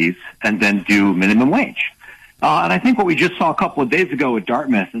employees and then do minimum wage. And I think what we just saw a couple of days ago at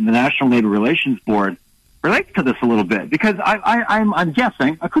Dartmouth and the National Labor Relations Board relates to this a little bit, because I'm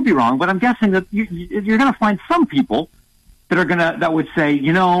guessing, I could be wrong, but I'm guessing that you're going to find some people that would say,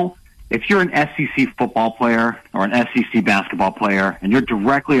 you know, if you're an SEC football player or an SEC basketball player and you're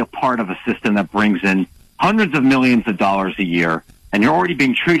directly a part of a system that brings in hundreds of millions of dollars a year, and you're already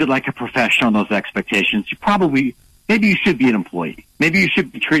being treated like a professional on those expectations, maybe you should be an employee. Maybe you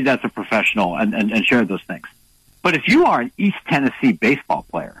should be treated as a professional and share those things. But if you are an East Tennessee baseball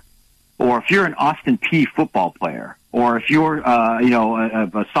player, or if you're an Austin Peay football player, or if you're a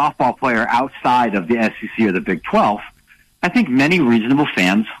softball player outside of the SEC or the Big 12, I think many reasonable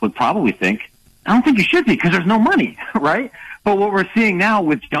fans would probably think, I don't think you should be, because there's no money, right? But what we're seeing now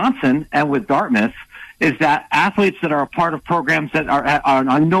with Johnson and with Dartmouth is that athletes that are a part of programs that are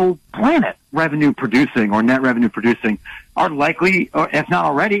on no planet revenue producing or net revenue producing are likely, or if not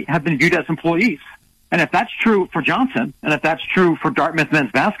already, have been viewed as employees. And if that's true for Johnson, and if that's true for Dartmouth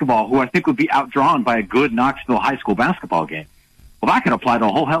men's basketball, who I think would be outdrawn by a good Knoxville high school basketball game, well, that could apply to a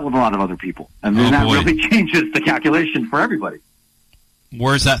whole hell of a lot of other people. And then that really changes the calculation for everybody.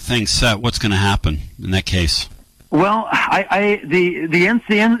 Where's that thing set? What's going to happen in that case? Well, the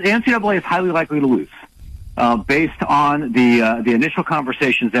NCAA is highly likely to lose. Based on the initial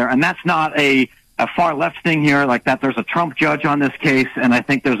conversations there, and that's not a far left thing here, like that there's a Trump judge on this case, and I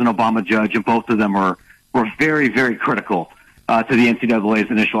think there's an Obama judge, and both of them were very, very critical to the NCAA's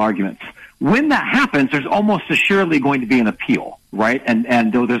initial arguments. When that happens, there's almost assuredly going to be an appeal, right? And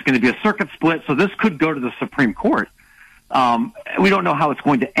there's going to be a circuit split, so this could go to the Supreme Court. We don't know how it's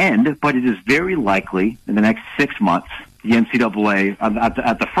going to end, but it is very likely in the next 6 months, the NCAA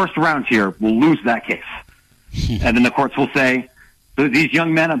at the first round here will lose that case. And then the courts will say, these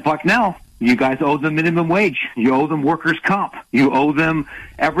young men at Bucknell, you guys owe them minimum wage. You owe them workers' comp. You owe them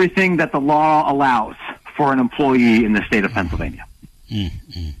everything that the law allows for an employee in the state of Pennsylvania.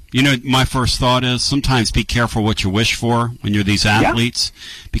 Mm-hmm. You know, my first thought is sometimes be careful what you wish for when you're these athletes,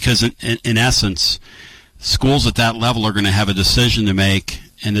 because in essence, schools at that level are going to have a decision to make,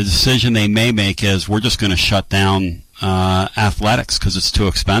 and the decision they may make is we're just going to shut down athletics because it's too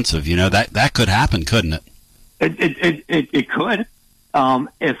expensive. You know, that could happen, couldn't it? It could.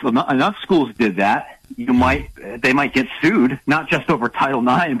 If enough schools did that, they might get sued, not just over Title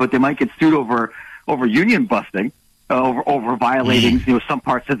IX, but they might get sued over union busting, over violating some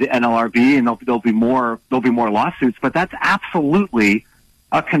parts of the NLRB, and there'll be more lawsuits. But that's absolutely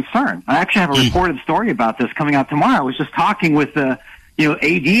a concern. I actually have a reported story about this coming out tomorrow. I was just talking with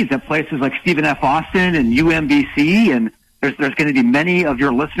ADs at places like Stephen F. Austin and UMBC, and there's going to be many of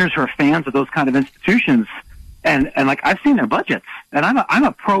your listeners who are fans of those kind of institutions. And like I've seen their budgets, and I'm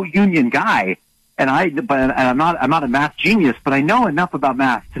a pro-union guy, and I'm not a math genius, but I know enough about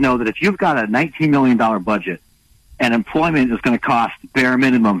math to know that if you've got a $19 million budget and employment is going to cost bare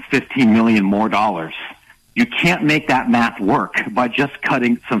minimum $15 million more dollars, you can't make that math work by just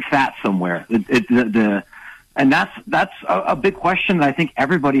cutting some fat somewhere. And that's a big question that I think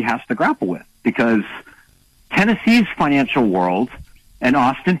everybody has to grapple with, because Tennessee's financial world and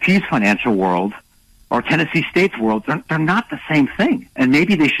Austin Peay's financial world, or Tennessee State's world, they're not the same thing, and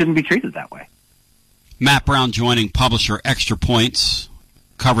maybe they shouldn't be treated that way. Matt Brown joining publisher Extra Points,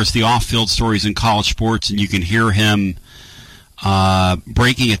 covers the off-field stories in college sports, and you can hear him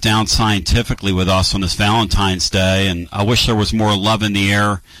breaking it down scientifically with us on this Valentine's Day. And I wish there was more love in the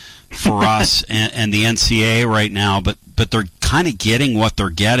air for us and the NCAA right now, but they're kind of getting what they're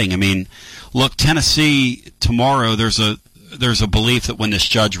getting. I mean, look, Tennessee tomorrow, there's a belief that when this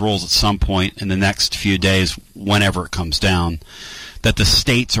judge rules at some point in the next few days, whenever it comes down, that the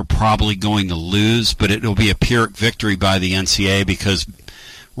states are probably going to lose, but it'll be a Pyrrhic victory by the NCAA, because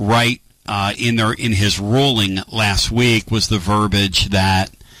in his ruling last week was the verbiage that,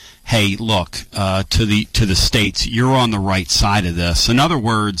 hey, look, to the states, you're on the right side of this. In other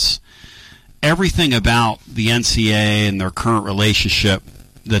words, everything about the NCAA and their current relationship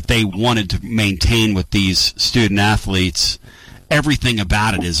that they wanted to maintain with these student athletes, everything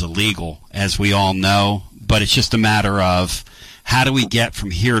about it is illegal, as we all know, but it's just a matter of how do we get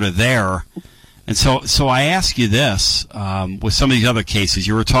from here to there. And so I ask you this, with some of these other cases,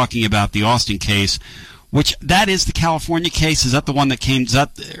 you were talking about the Austin case, which that is the California case. Is that the one that came?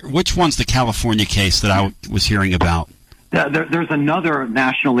 Which one's the California case that I was hearing about? There's another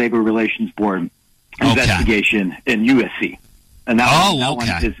National Labor Relations Board investigation in USC, and that one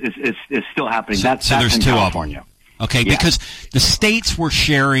is still happening. So there's in two California. of them. Okay, yeah. Because the states were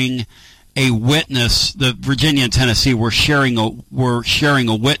sharing a witness. The Virginia and Tennessee were sharing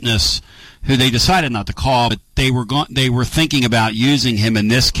a witness who they decided not to call, but they were thinking about using him in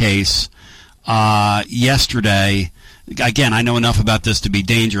this case yesterday. Again, I know enough about this to be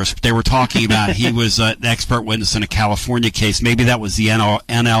dangerous. But they were talking about he was an expert witness in a California case. Maybe that was the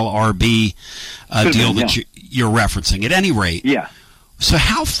NLRB deal that you're referencing. At any rate, yeah. So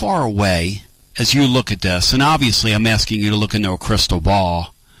how far away, as you look at this, and obviously I'm asking you to look into a crystal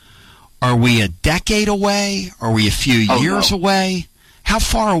ball, are we a decade away? Are we a few years away? How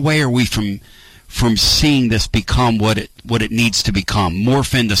far away are we from seeing this become what it needs to become,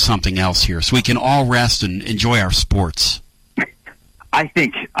 morph into something else here, so we can all rest and enjoy our sports? I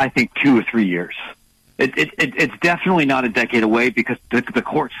think 2 or 3 years. It's definitely not a decade away, because the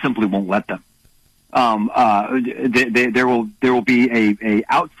courts simply won't let them. There will be a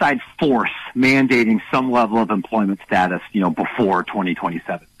outside force mandating some level of employment status, before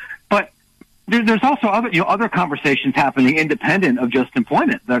 2027. But there's also other conversations happening independent of just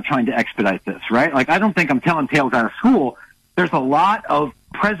employment that are trying to expedite this, right? Like, I don't think I'm telling tales out of school. There's a lot of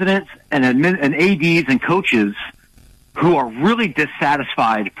presidents and ADs and coaches who are really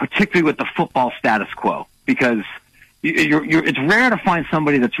dissatisfied, particularly with the football status quo, because it's rare to find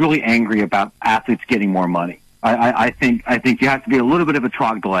somebody that's really angry about athletes getting more money. I think you have to be a little bit of a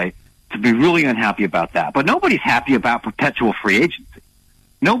troglodyte to be really unhappy about that. But nobody's happy about perpetual free agency.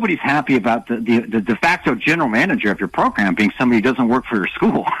 Nobody's happy about the de facto general manager of your program being somebody who doesn't work for your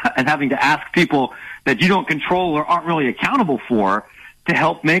school and having to ask people that you don't control or aren't really accountable for to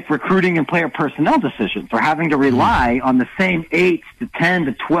help make recruiting and player personnel decisions, or having to rely on the same 8 to 10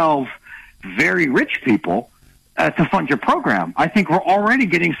 to 12 very rich people to fund your program. I think we're already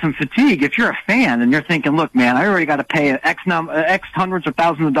getting some fatigue. If you're a fan and you're thinking, look, man, I already got to pay X hundreds of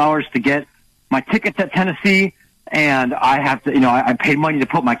thousands of dollars to get my tickets at Tennessee, and I have to, I paid money to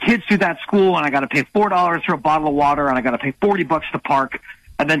put my kids through that school, and I got to pay $4 for a bottle of water, and I got to pay $40 to park,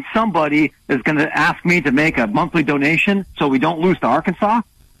 and then somebody is going to ask me to make a monthly donation so we don't lose to Arkansas,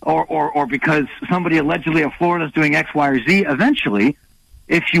 or because somebody allegedly at Florida is doing X, Y, or Z. Eventually,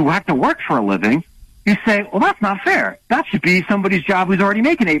 if you have to work for a living, you say, well, that's not fair. That should be somebody's job who's already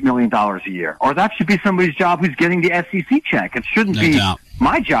making $8 million a year, or that should be somebody's job who's getting the SEC check. It shouldn't be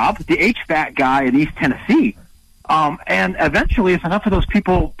my job, the HVAC guy in East Tennessee. And eventually, if enough of those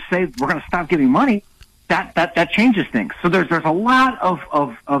people say we're going to stop giving money, that changes things. So there's a lot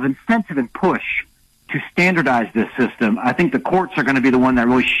of incentive and push to standardize this system. I think the courts are going to be the one that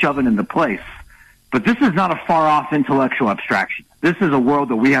really shove it into place. But this is not a far-off intellectual abstraction. This is a world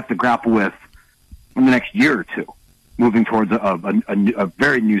that we have to grapple with in the next year or two, moving towards a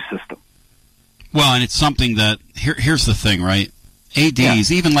very new system. Well, and it's something that, here's the thing, right?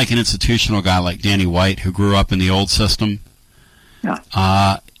 ADs, even like an institutional guy like Danny White, who grew up in the old system,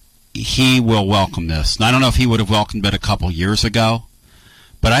 he will welcome this. And I don't know if he would have welcomed it a couple years ago,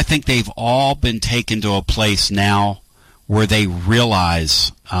 but I think they've all been taken to a place now where they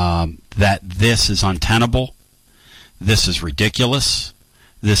realize that this is untenable, this is ridiculous,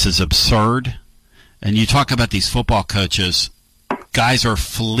 this is absurd. And you talk about these football coaches, guys are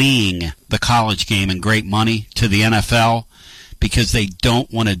fleeing the college game and great money to the NFL because they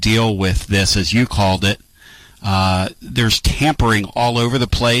don't want to deal with this, as you called it. There's tampering all over the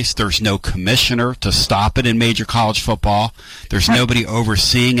place. There's no commissioner to stop it in major college football. There's nobody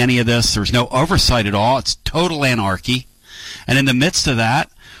overseeing any of this. There's no oversight at all. It's total anarchy. And in the midst of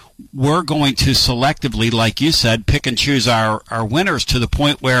that, we're going to selectively, like you said, pick and choose our winners to the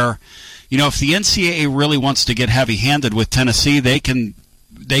point where, you know, if the NCAA really wants to get heavy-handed with Tennessee, they could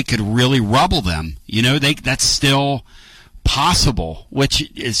really rubble them. You know, that's still possible, which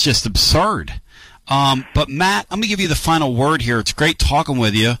is just absurd. But Matt, let me give you the final word here. It's great talking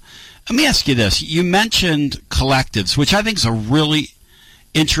with you. Let me ask you this. You mentioned collectives, which I think is a really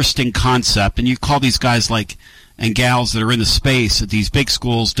interesting concept, and you call these guys and gals that are in the space at these big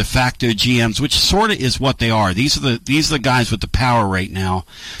schools de facto GMs, which sort of is what they are. These are the guys with the power right now.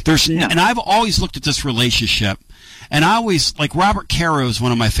 And I've always looked at this relationship, and I always, like, Robert Caro is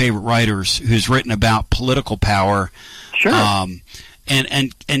one of my favorite writers who's written about political power. Sure.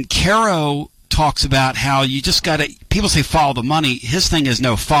 And Caro talks about how you just got to, people say follow the money. His thing is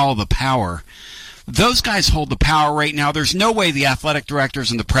no, follow the power. Those guys hold the power right now. There's no way the athletic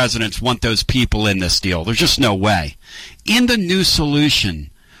directors and the presidents want those people in this deal. There's just no way. In the new solution,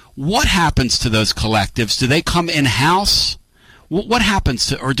 what happens to those collectives? Do they come in-house? What happens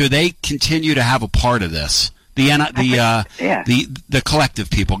to, or do they continue to have a part of this? The collective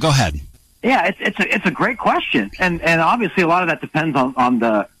people. Go ahead. Yeah, it's a great question, and obviously a lot of that depends on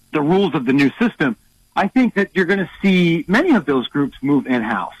the rules of the new system. I think that you're going to see many of those groups move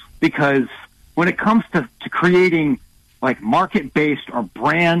in-house because when it comes to creating like market-based or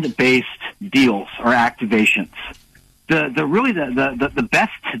brand-based deals or activations, the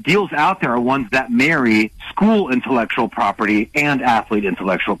best deals out there are ones that marry school intellectual property and athlete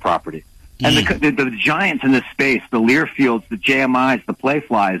intellectual property. And the giants in this space, the Learfields, the JMIs, the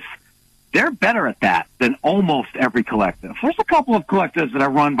Playflies, they're better at that than almost every collective. There's a couple of collectives that are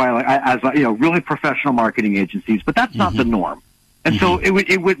run by really professional marketing agencies, but that's not the norm. And so it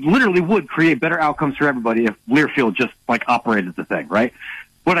would literally create better outcomes for everybody if Learfield just like operated the thing, right?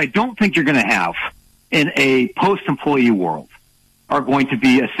 What I don't think you're going to have in a post-employee world are going to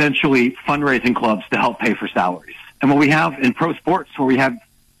be essentially fundraising clubs to help pay for salaries. And what we have in pro sports, where we have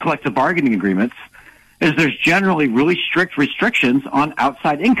collective bargaining agreements, is there's generally really strict restrictions on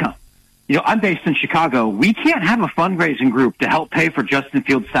outside income. You know, I'm based in Chicago. We can't have a fundraising group to help pay for Justin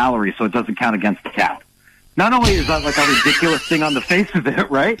Fields' salary so it doesn't count against the cap. Not only is that like a ridiculous thing on the face of it,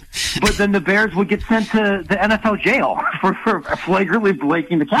 right? But then the Bears would get sent to the NFL jail for flagrantly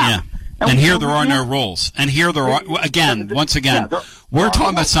breaking the cap. Yeah. And here there are no rules. And here there are, once again, we're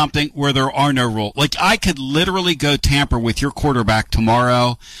talking about something where there are no rules. Like, I could literally go tamper with your quarterback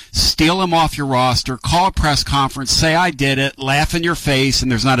tomorrow, steal him off your roster, call a press conference, say I did it, laugh in your face, and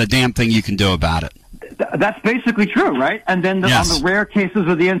there's not a damn thing you can do about it. That's basically true, right? And then on the rare cases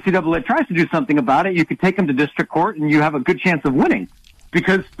where the NCAA tries to do something about it, you could take them to district court and you have a good chance of winning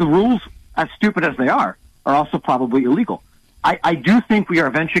because the rules, as stupid as they are also probably illegal. I do think we are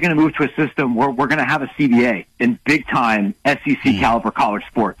eventually going to move to a system where we're going to have a CBA in big-time SEC caliber college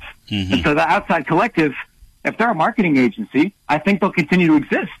sports. And so the outside collective, if they're a marketing agency, I think they'll continue to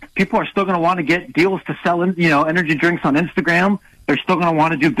exist. People are still going to want to get deals to sell, energy drinks on Instagram. They're still going to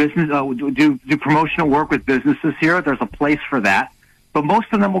want to do business, do promotional work with businesses here. There's a place for that. But most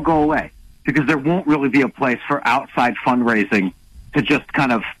of them will go away because there won't really be a place for outside fundraising to just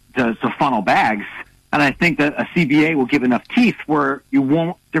kind of to funnel bags. And I think that a CBA will give enough teeth where there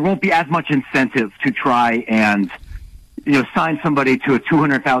won't be as much incentive to try and, sign somebody to a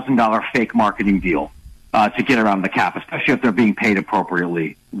 $200,000 fake marketing deal to get around the cap, especially if they're being paid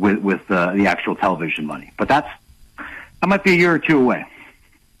appropriately with the actual television money. But that might be a year or two away.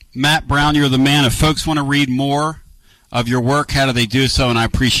 Matt Brown, you're the man. If folks want to read more of your work, how do they do so? And I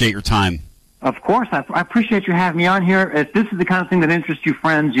appreciate your time. Of course. I appreciate you having me on here. If this is the kind of thing that interests you,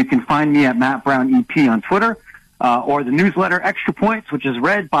 friends, you can find me at Matt Brown EP on Twitter, or the newsletter Extra Points, which is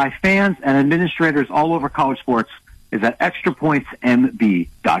read by fans and administrators all over college sports, is at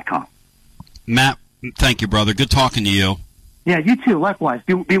extrapointsmb.com. Matt, thank you, brother. Good talking to you. Yeah, you too. Likewise.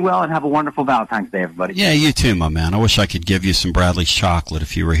 Be well and have a wonderful Valentine's Day, everybody. Yeah, you too, my man. I wish I could give you some Bradley's chocolate.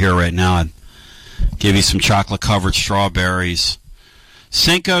 If you were here right now, I'd give you some chocolate-covered strawberries.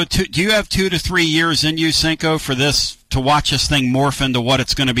 Cinco, do you have 2 to 3 years in you, Cinco, for this, to watch this thing morph into what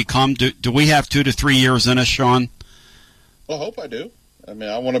it's going to become? Do we have 2 to 3 years in us, Sean? Well, I hope I do. I mean,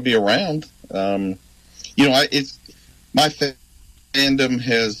 I want to be around. My fandom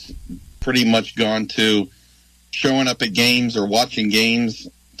has pretty much gone to showing up at games or watching games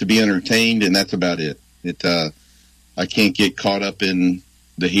to be entertained, and that's about it. I can't get caught up in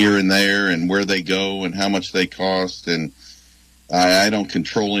the here and there and where they go and how much they cost, and I don't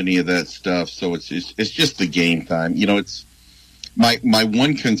control any of that stuff. So it's just the game time. It's my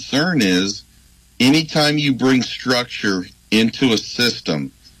one concern is anytime you bring structure into a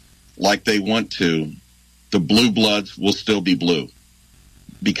system like they want to, the blue bloods will still be blue,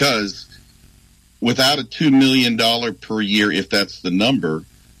 because without a $2 million per year, if that's the number,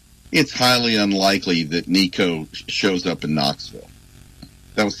 it's highly unlikely that Nico shows up in Knoxville.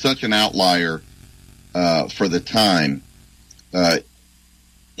 That was such an outlier for the time.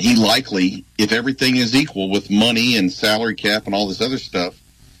 He likely, if everything is equal with money and salary cap and all this other stuff,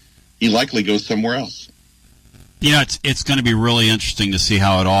 he likely goes somewhere else. It's going to be really interesting to see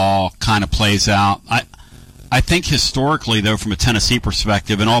how it all kind of plays out. I think historically, though, from a Tennessee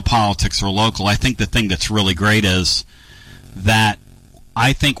perspective, and all politics are local, I think the thing that's really great is that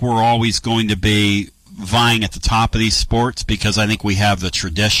I think we're always going to be vying at the top of these sports, because I think we have the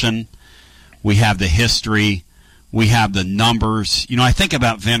tradition, we have the history, we have the numbers. I think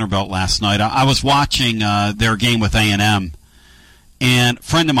about Vanderbilt last night. I was watching their game with A&M, and a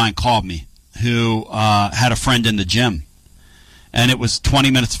friend of mine called me who had a friend in the gym. And it was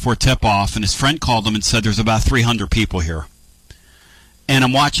 20 minutes before tip-off, and his friend called him and said, there's about 300 people here. And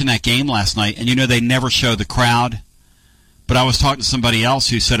I'm watching that game last night, and they never show the crowd. But I was talking to somebody else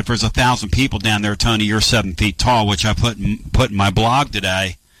who said, if there's 1,000 people down there, Tony, you're 7 feet tall, which I put in my blog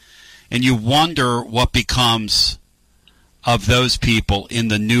today. And you wonder what becomes of those people in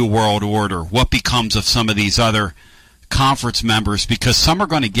the New World Order, what becomes of some of these other conference members, because some are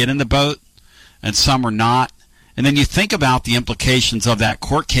going to get in the boat and some are not. And then you think about the implications of that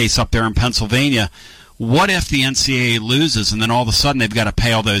court case up there in Pennsylvania. What if the NCAA loses and then all of a sudden they've got to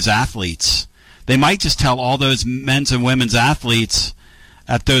pay all those athletes? They might just tell all those men's and women's athletes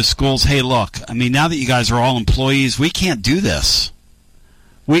at those schools, hey, look, now that you guys are all employees, we can't do this.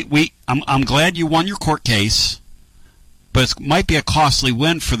 I'm glad you won your court case, but it might be a costly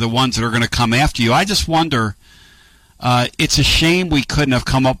win for the ones that are going to come after you. I just wonder, it's a shame we couldn't have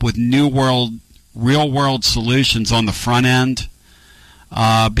come up with real-world solutions on the front end,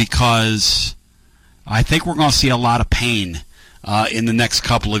 because I think we're going to see a lot of pain in the next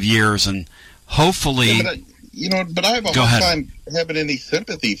couple of years, and hopefully... Yeah, but I have a hard time having any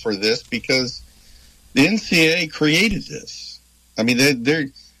sympathy for this, because the NCAA created this.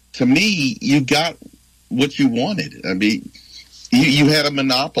 To me, you got what you wanted. You had a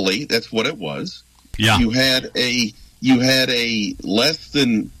monopoly. That's what it was. Yeah. You had a less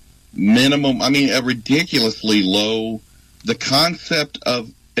than minimum, a ridiculously low, the concept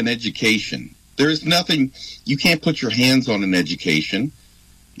of an education. There's nothing, you can't put your hands on an education.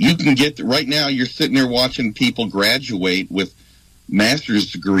 You can right now you're sitting there watching people graduate with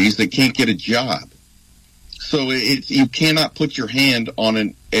master's degrees that can't get a job. So you cannot put your hand on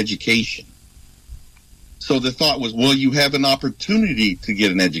an education. So the thought was, well, you have an opportunity to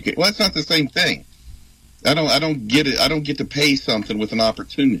get an education. Well, that's not the same thing. I don't get it. I don't get to pay something with an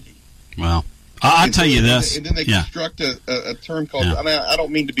opportunity. Well, I'll tell you this. And then they construct a term called, I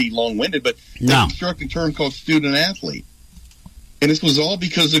don't mean to be long-winded, but they construct a term called student-athlete. And this was all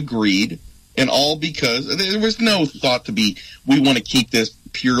because of greed, and all because there was no thought we want to keep this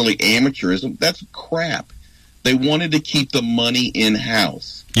purely amateurism. That's crap. They wanted to keep the money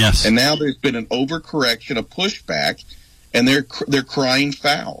in-house. Yes. And now there's been an overcorrection, a pushback, and they're crying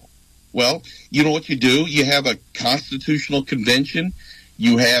foul. Well, you know what you do? You have a constitutional convention.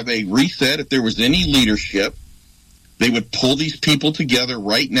 You have a reset. If there was any leadership, they would pull these people together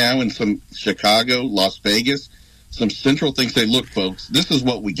right now in some Chicago, Las Vegas, some central things. Say, look, folks, this is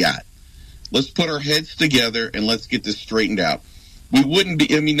what we got. Let's put our heads together and let's get this straightened out. We wouldn't be,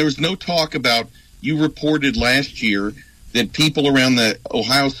 there was no talk about, you reported last year that people around the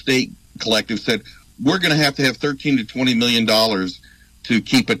Ohio State collective said, we're going to have $13 to $20 million to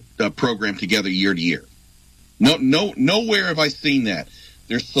keep a program together year to year. Nowhere have I seen that.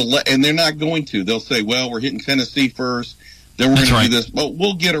 And they're not going to. They'll say, well, we're hitting Tennessee first, then we're going to do this. But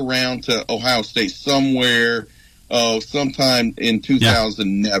we'll get around to Ohio State somewhere, sometime in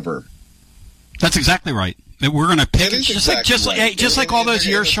 2000. Never. That's exactly right. We're going to pick just like all those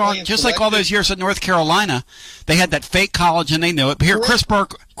years, Sean. Just like all those years at North Carolina, they had that fake college and they knew it. But here, Chris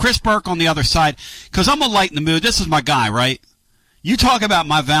Burke on the other side, because I'm gonna lighten the mood. This is my guy, right? You talk about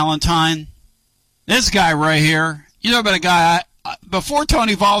my Valentine. This guy right here. You know about a guy. Before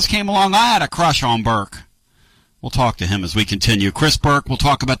Tony Vols came along, I had a crush on Burke. We'll talk to him as we continue. Chris Burke. We'll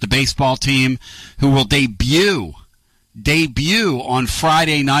talk about the baseball team who will debut on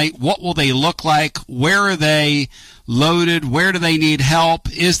Friday night. What will they look like? Where are they loaded? Where do they need help?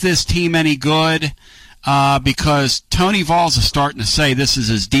 Is this team any good? Because Tony Vols is starting to say this is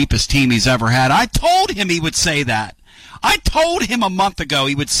his deepest team he's ever had. I told him he would say that. I told him a month ago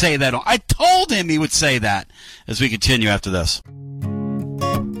he would say that. I told him he would say that. As we continue after this.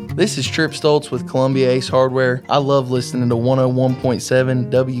 This is Trip Stoltz with Columbia Ace Hardware. I love listening to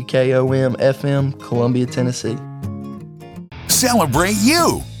 101.7 WKOM FM, Columbia, Tennessee. Celebrate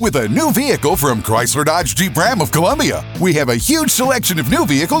you with a new vehicle from Chrysler Dodge Jeep Ram of Columbia. We have a huge selection of new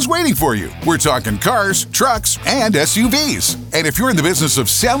vehicles waiting for you. We're talking cars, trucks, and SUVs. And if you're in the business of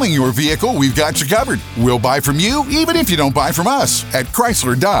selling your vehicle, we've got you covered. We'll buy from you even if you don't buy from us. At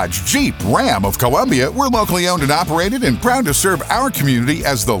Chrysler Dodge Jeep Ram of Columbia, we're locally owned and operated and proud to serve our community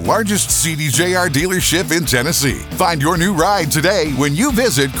as the largest CDJR dealership in Tennessee. Find your new ride today when you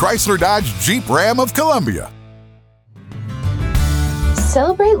visit Chrysler Dodge Jeep Ram of Columbia.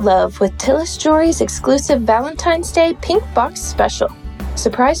 Celebrate love with Tillis Jewelry's exclusive Valentine's Day Pink Box Special.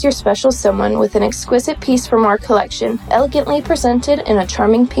 Surprise your special someone with an exquisite piece from our collection, elegantly presented in a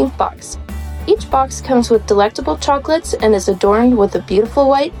charming pink box. Each box comes with delectable chocolates and is adorned with a beautiful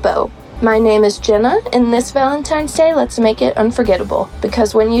white bow. My name is Jenna, and this Valentine's Day, let's make it unforgettable.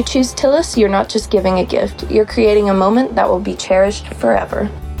 Because when you choose Tillis, you're not just giving a gift, you're creating a moment that will be cherished forever.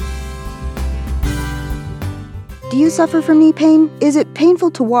 Do you suffer from knee pain? Is it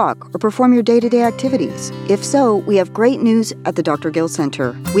painful to walk or perform your day-to-day activities? If so, we have great news at the Dr. Gill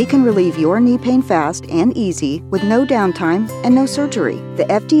Center. We can relieve your knee pain fast and easy with no downtime and no surgery. The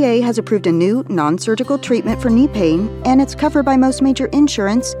FDA has approved a new non-surgical treatment for knee pain, and it's covered by most major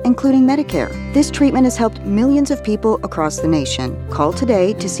insurance, including Medicare. This treatment has helped millions of people across the nation. Call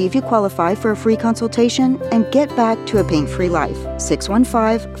today to see if you qualify for a free consultation and get back to a pain-free life.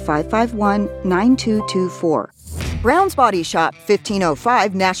 615-551-9224. Brown's Body Shop,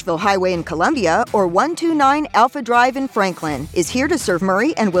 1505 Nashville Highway in Columbia, or 129 Alpha Drive in Franklin, is here to serve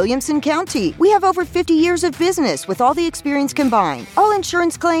Murray and Williamson County. We have over 50 years of business with all the experience combined. All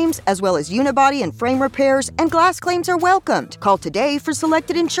insurance claims, as well as unibody and frame repairs and glass claims are welcomed. Call today for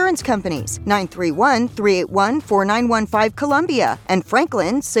selected insurance companies. 931-381-4915 Columbia and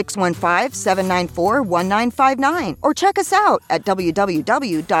Franklin, 615-794-1959. Or check us out at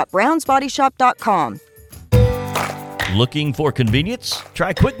www.brownsbodyshop.com. Looking for convenience?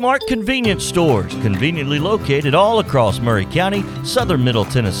 Try Quick Mart Convenience Stores, conveniently located all across Murray County, southern Middle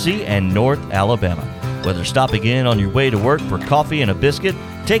Tennessee, and North Alabama. Whether stopping in on your way to work for coffee and a biscuit,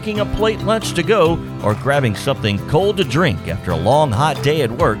 taking a plate lunch to go, or grabbing something cold to drink after a long, hot day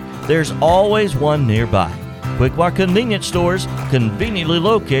at work, there's always one nearby. Quick Mart Convenience Stores, conveniently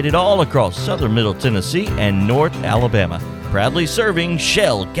located all across southern Middle Tennessee and North Alabama. Proudly serving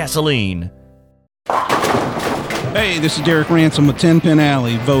Shell gasoline. Hey, this is Derek Ransom with 10 Pin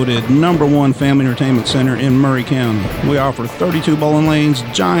Alley, voted #1 family entertainment center in Murray County. We offer 32 bowling lanes,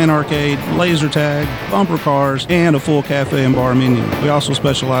 giant arcade, laser tag, bumper cars, and a full cafe and bar menu. We also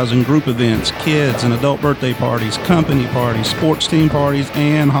specialize in group events, kids and adult birthday parties, company parties, sports team parties,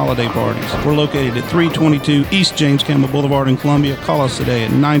 and holiday parties. We're located at 322 East James Campbell Boulevard in Columbia. Call us today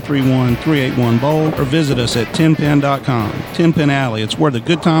at 931-381-BOWL or visit us at 10pin.com. 10 Pin Alley, it's where the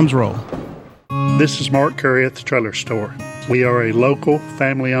good times roll. This is Mark Curry at the Trailer Store. We are a local,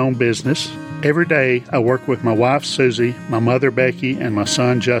 family-owned business. Every day, I work with my wife, Susie, my mother, Becky, and my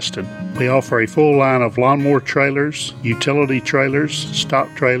son, Justin. We offer a full line of lawnmower trailers, utility trailers, stock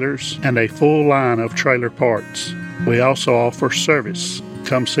trailers, and a full line of trailer parts. We also offer service.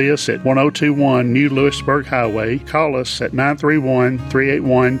 Come see us at 1021 New Lewisburg Highway. Call us at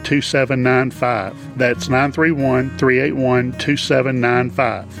 931-381-2795. That's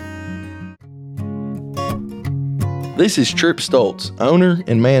 931-381-2795. This is Trip Stoltz, owner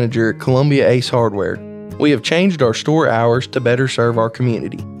and manager at Columbia Ace Hardware. We have changed our store hours to better serve our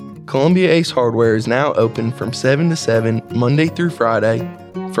community. Columbia Ace Hardware is now open from 7 to 7 Monday through Friday,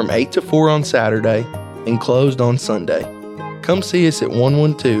 from 8 to 4 on Saturday, and closed on Sunday. Come see us at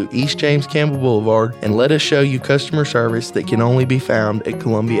 112 East James Campbell Boulevard and let us show you customer service that can only be found at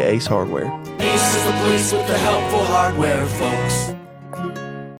Columbia Ace Hardware. Ace is the place with the helpful hardware, folks.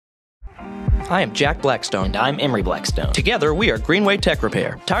 I am Jack Blackstone. And I'm Emery Blackstone. Together, we are Greenway Tech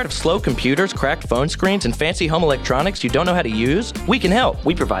Repair. Tired of slow computers, cracked phone screens, and fancy home electronics you don't know how to use? We can help.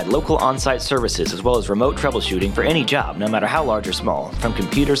 We provide local on-site services as well as remote troubleshooting for any job, no matter how large or small, from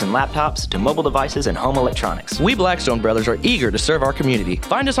computers and laptops to mobile devices and home electronics. We Blackstone brothers are eager to serve our community.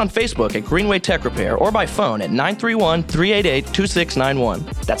 Find us on Facebook at Greenway Tech Repair or by phone at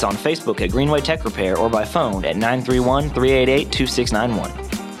 931-388-2691. That's on Facebook at Greenway Tech Repair or by phone at 931-388-2691.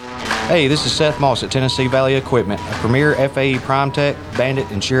 Hey, this is Seth Moss at Tennessee Valley Equipment, a premier FAE PrimeTech, Bandit,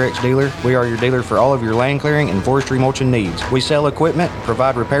 and SureX dealer. We are your dealer for all of your land clearing and forestry mulching needs. We sell equipment,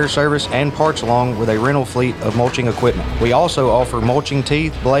 provide repair service, and parts along with a rental fleet of mulching equipment. We also offer mulching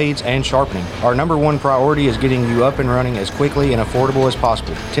teeth, blades, and sharpening. Our number one priority is getting you up and running as quickly and affordable as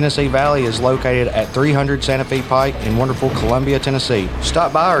possible. Tennessee Valley is located at 300 Santa Fe Pike in wonderful Columbia, Tennessee.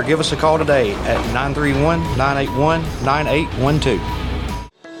 Stop by or give us a call today at 931-981-9812.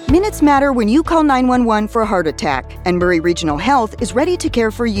 Minutes matter when you call 911 for a heart attack, and Murray Regional Health is ready to care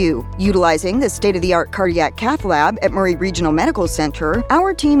for you. Utilizing the state-of-the-art cardiac cath lab at Murray Regional Medical Center,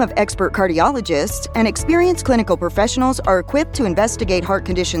 our team of expert cardiologists and experienced clinical professionals are equipped to investigate heart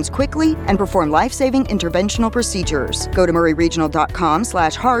conditions quickly and perform life-saving interventional procedures. Go to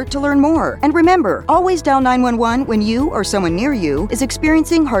murrayregional.com/heart to learn more. And remember, always dial 911 when you or someone near you is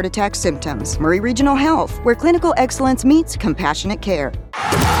experiencing heart attack symptoms. Murray Regional Health, where clinical excellence meets compassionate care.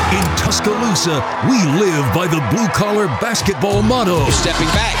 In Tuscaloosa, we live by the blue-collar basketball motto. Stepping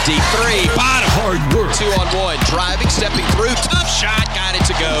back, deep three, bottom. Hard work. 2-on-1, driving, stepping through, tough shot, got it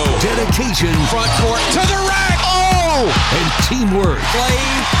to go. Dedication. Front court, to the rack, oh! And teamwork. Play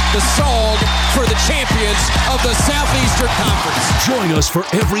the song for the champions of the Southeastern Conference. Join us for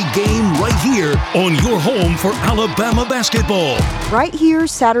every game right here on your home for Alabama basketball. Right here,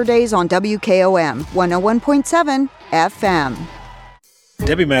 Saturdays on WKOM 101.7 FM.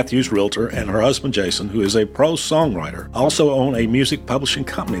 Debbie Matthews, realtor, and her husband Jason, who is a pro songwriter, also own a music publishing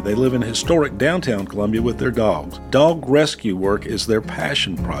company. They live in historic downtown Columbia with their dogs. Dog rescue work is their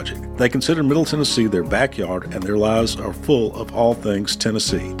passion project. They consider Middle Tennessee their backyard, and their lives are full of all things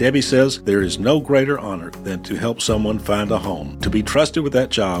Tennessee. Debbie says there is no greater honor than to help someone find a home. To be trusted with that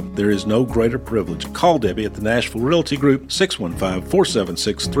job, there is no greater privilege. Call Debbie at the Nashville Realty Group,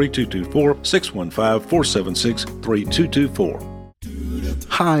 615-476-3224, 615-476-3224.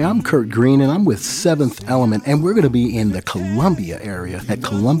 Hi, I'm Kurt Green, and I'm with Seventh Element, and we're going to be in the Columbia area at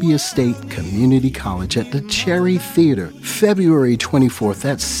Columbia State Community College at the Cherry Theater, February 24th.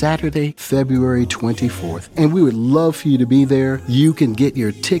 That's Saturday, February 24th. And we would love for you to be there. You can get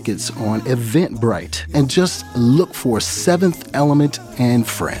your tickets on Eventbrite, and just look for Seventh Element and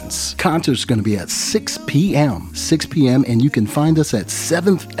Friends. Concert's going to be at 6 p.m., and you can find us at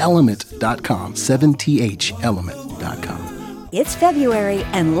seventhelement.com, 7THelement.com. It's February,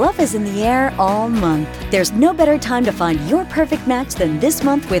 and love is in the air all month. There's no better time to find your perfect match than this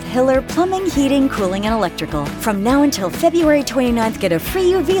month with Hiller Plumbing, Heating, Cooling, and Electrical. From now until February 29th, get a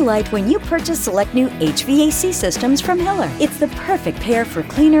free UV light when you purchase select new HVAC systems from Hiller. It's the perfect pair for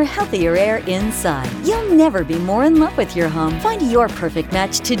cleaner, healthier air inside. You'll never be more in love with your home. Find your perfect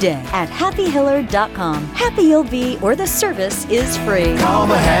match today at happyhiller.com. Happy you'll be, or the service is free. Call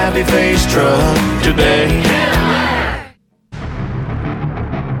the Happy Face Truck today.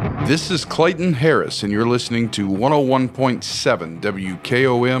 This is Clayton Harris, and you're listening to 101.7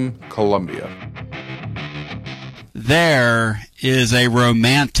 WKOM Columbia. There is a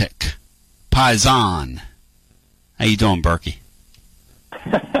romantic paisan. How you doing, Berkey?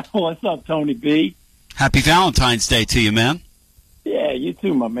 What's up, Tony B? Happy Valentine's Day to you, man. Yeah, you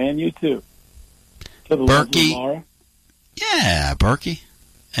too, my man. You too. To the Berkey. Laura. Yeah, Berkey.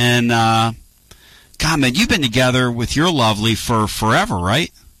 And, God, man, you've been together with your lovely for forever,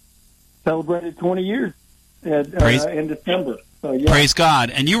 right? Celebrated 20 years in December. So, yeah. Praise God.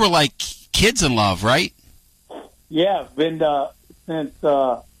 And you were like kids in love, right? Yeah, been since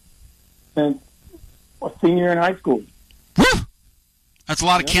senior in high school. Woo! That's a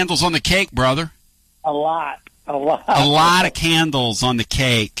lot of candles on the cake, brother. A lot. A lot of candles on the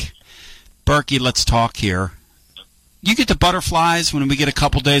cake. Berkey, let's talk here. You get the butterflies when we get a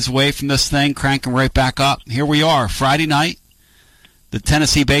couple days away from this thing, cranking right back up. Here we are, Friday night. The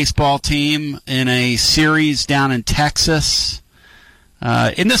Tennessee baseball team in a series down in Texas.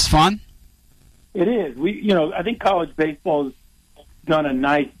 Isn't this fun? It is. I think college baseball's done a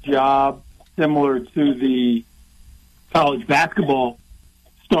nice job, similar to the college basketball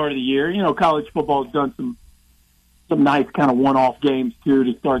start of the year. College football's done some some nice kind of one-off games too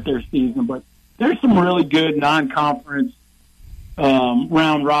to start their season. But there's some really good non-conference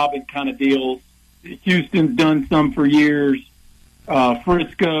round robin kind of deals. Houston's done some for years.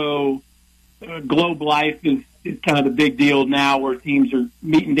 Frisco, Globe Life is kind of the big deal now, where teams are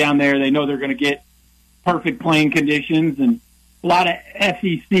meeting down there. They know they're going to get perfect playing conditions, and a lot of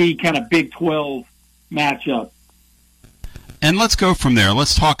SEC kind of Big 12 matchups. And let's go from there.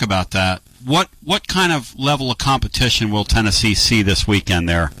 Let's talk about that. What kind of level of competition will Tennessee see this weekend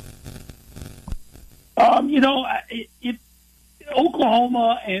there?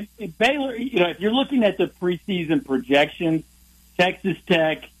 Oklahoma and Baylor, if you're looking at the preseason projections, Texas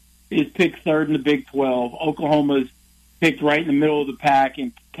Tech is picked third in the Big 12. Oklahoma's picked right in the middle of the pack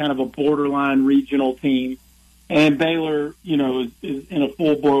and kind of a borderline regional team. And Baylor, is in a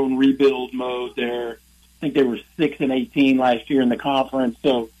full-blown rebuild mode there. I think they were 6-18 last year in the conference,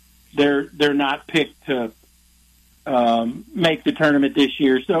 so they're not picked to make the tournament this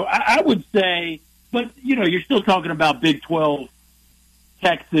year. So I would say, but you're still talking about Big 12,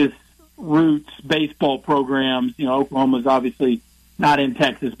 Texas roots baseball programs. Oklahoma's obviously not in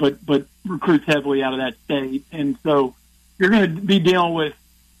Texas, but recruits heavily out of that state, and so you're going to be dealing with,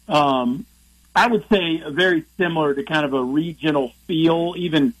 I would say, a very similar to kind of a regional feel,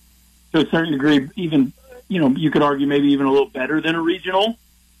 even to a certain degree. Even you could argue maybe even a little better than a regional,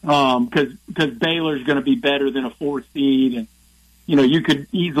 because Baylor's going to be better than a 4 seed, and you could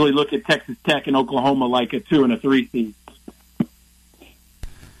easily look at Texas Tech and Oklahoma like a 2 and a 3 seed.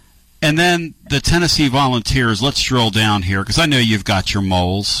 And then the Tennessee Volunteers, let's drill down here, because I know you've got your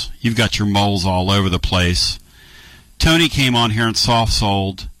moles. You've got your moles all over the place. Tony came on here and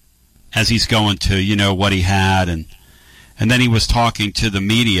soft-sold, as he's going to, what he had. And then he was talking to the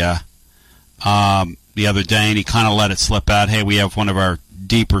media the other day, and he kind of let it slip out, hey, we have one of our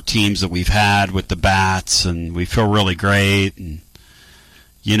deeper teams that we've had with the Bats, and we feel really great. And,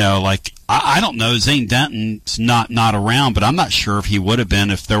 I don't know, Zane Denton's not around, but I'm not sure if he would have been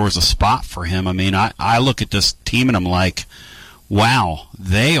if there was a spot for him. I mean, I look at this team and I'm like, wow,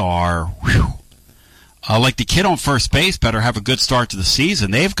 they are, whew. Like the kid on first base better have a good start to the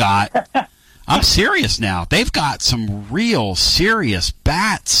season. They've got, I'm serious now, they've got some real serious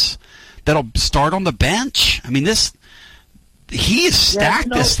bats that'll start on the bench. I mean, he has stacked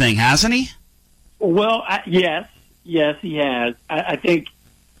this thing, hasn't he? Well, yes, he has. I think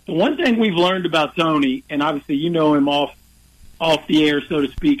the one thing we've learned about Tony, and obviously you know him off the air, so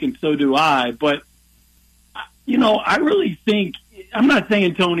to speak, and so do I, but, I really think, I'm not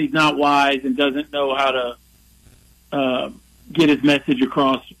saying Tony's not wise and doesn't know how to get his message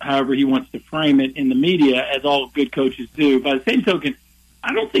across however he wants to frame it in the media, as all good coaches do. By the same token,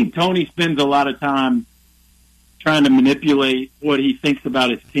 I don't think Tony spends a lot of time trying to manipulate what he thinks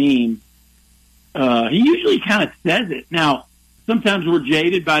about his team. He usually kind of says it. Now, sometimes we're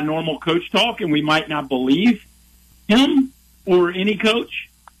jaded by normal coach talk, and we might not believe him or any coach.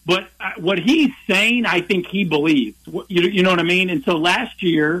 But what he's saying, I think he believes. You know what I mean? And so last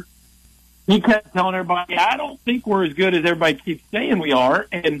year, he kept telling everybody, I don't think we're as good as everybody keeps saying we are.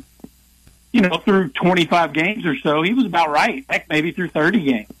 And, through 25 games or so, he was about right. Heck, maybe through 30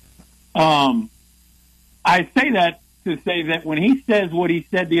 games. I say that to say that when he says what he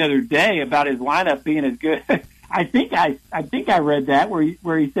said the other day about his lineup being as good, I think I read that where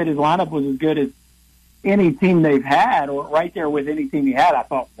he said his lineup was as good as any team they've had, or right there with any team he had. I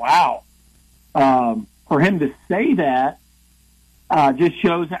thought, wow, for him to say that just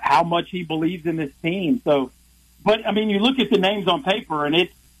shows how much he believes in this team. So, but I mean, you look at the names on paper, and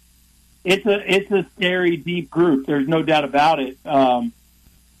it's a scary, deep group. There's no doubt about it.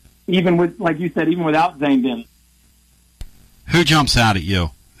 Even with, like you said, even without Zane Denton. Who jumps out at you?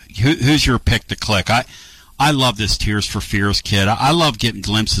 Who's your pick to click? I love this Tears for Fears kid. I love getting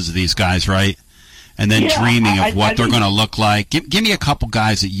glimpses of these guys, right? And then dreaming of what they're going to look like. Give me a couple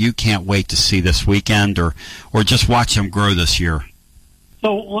guys that you can't wait to see this weekend, or just watch them grow this year.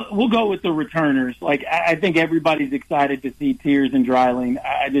 So we'll go with the returners. Like, I think everybody's excited to see Tears and Dreiling.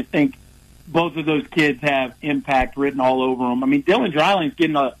 I just think both of those kids have impact written all over them. I mean, Dylan Dreiling's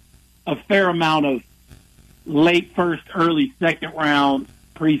getting a fair amount of late first, early second round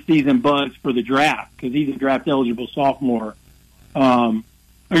preseason buzz for the draft because he's a draft eligible sophomore.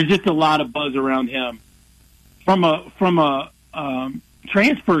 There's just a lot of buzz around him. From a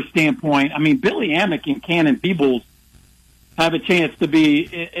transfer standpoint, I mean, Billy Amick and Cannon Peebles have a chance to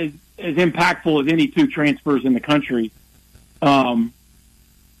be as impactful as any two transfers in the country.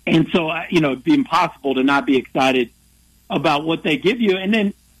 And so, it'd be impossible to not be excited about what they give you. And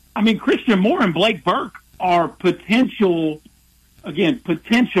then, I mean, Christian Moore and Blake Burke are potential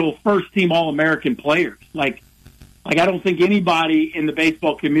first-team All-American players. Like Like, I don't think anybody in the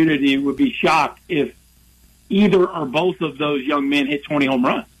baseball community would be shocked if either or both of those young men hit 20 home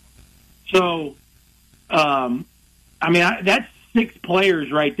runs. So, that's 6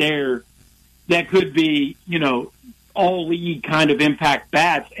 players right there that could be, all league kind of impact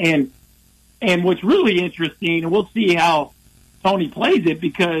bats. And what's really interesting, and we'll see how Tony plays it,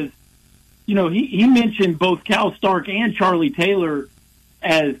 because, he mentioned both Cal Stark and Charlie Taylor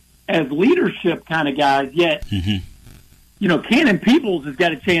as leadership kind of guys, yet, Cannon Peoples has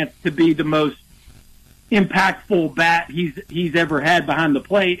got a chance to be the most impactful bat he's ever had behind the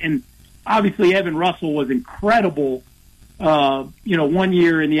plate. And obviously Evan Russell was incredible, 1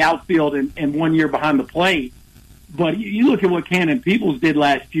 year in the outfield and 1 year behind the plate. But you look at what Cannon Peoples did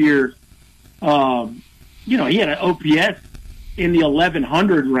last year, he had an OPS in the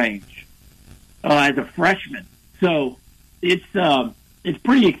 1100 range as a freshman. So it's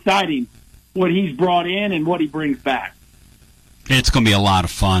pretty exciting what he's brought in and what he brings back. It's going to be a lot of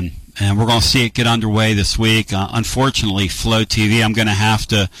fun, and we're going to see it get underway this week. Unfortunately, Flow TV, I'm going to have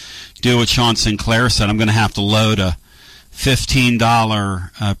to do what Sean Sinclair said. I'm going to have to load a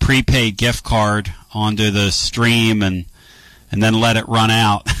 $15 prepaid gift card onto the stream and then let it run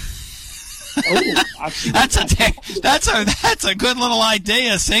out. That's a good little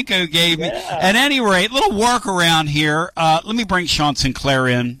idea Cinco gave me. At any rate, little workaround here. Let me bring Sean Sinclair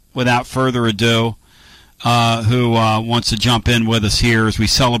in without further ado, who wants to jump in with us here as we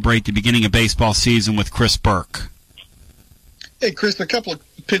celebrate the beginning of baseball season with Chris Burke. Hey, Chris, a couple of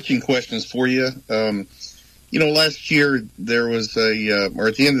pitching questions for you. Last year there was or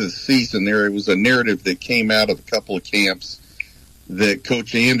at the end of the season there was a narrative that came out of a couple of camps that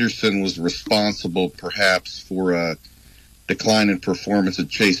Coach Anderson was responsible perhaps for a decline in performance of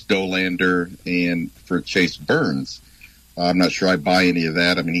Chase Dolander and for Chase Burns. I'm not sure I buy any of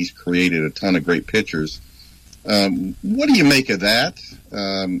that. I mean, he's created a ton of great pitchers. What do you make of that?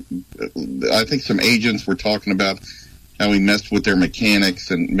 I think some agents were talking about how he messed with their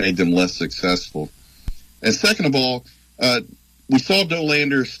mechanics and made them less successful. And second of all, we saw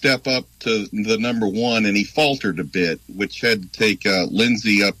Dolander step up to the number 1, and he faltered a bit, which had to take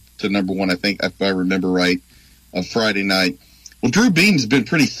Lindsey up to number 1, I think, if I remember right, Friday night. Well, Drew Beam's been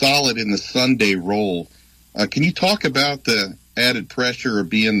pretty solid in the Sunday role. Can you talk about the added pressure of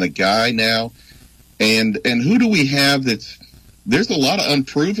being the guy now? And who do we have there's a lot of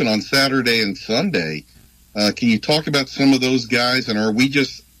unproven on Saturday and Sunday. Can you talk about some of those guys, and are we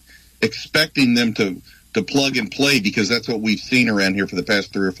just expecting them to plug and play because that's what we've seen around here for the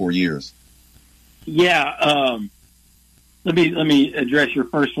past 3 or 4 years? Yeah. Let me address your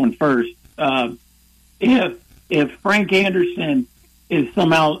first one first. If Frank Anderson is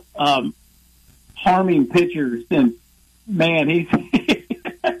somehow harming pitchers, then man,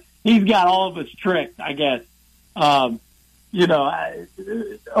 he's got all of us tricked, I guess.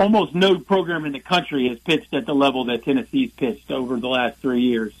 Almost no program in the country has pitched at the level that Tennessee's pitched over the last 3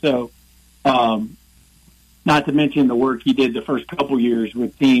 years. So, not to mention the work he did the first couple years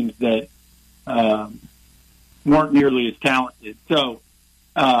with teams that weren't nearly as talented. So,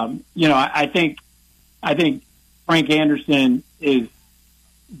 I think Frank Anderson is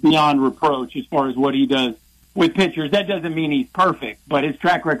beyond reproach as far as what he does with pitchers. That doesn't mean he's perfect, but his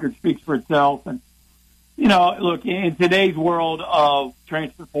track record speaks for itself. And, look, in today's world of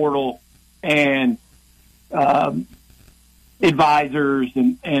transfer portal and advisors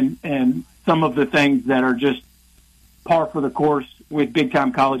and some of the things that are just par for the course with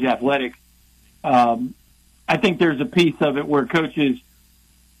big-time college athletics, I think there's a piece of it where coaches,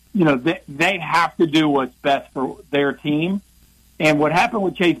 they have to do what's best for their team. And what happened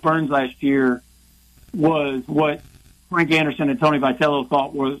with Chase Burns last year was what Frank Anderson and Tony Vitello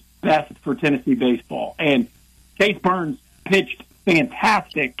thought was best for Tennessee baseball. And Chase Burns pitched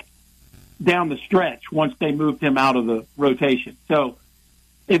fantastic down the stretch once they moved him out of the rotation. So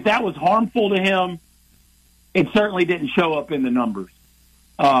if that was harmful to him, it certainly didn't show up in the numbers.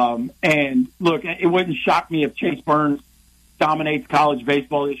 And look, it wouldn't shock me if Chase Burns dominates college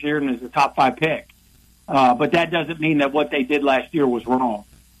baseball this year and is a top 5 pick. But that doesn't mean that what they did last year was wrong.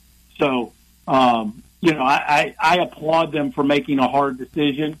 So, I applaud them for making a hard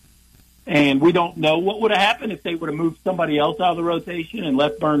decision. And we don't know what would have happened if they would have moved somebody else out of the rotation and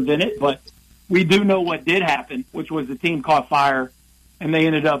left Burns in it. But we do know what did happen, which was the team caught fire, and they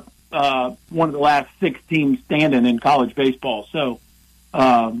ended up one of the last 6 teams standing in college baseball. So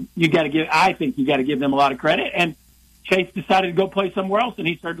I think you got to give them a lot of credit. And Chase decided to go play somewhere else, and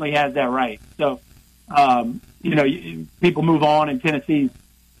he certainly has that right. So, people move on, and Tennessee's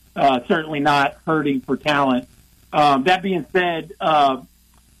certainly not hurting for talent. That being said,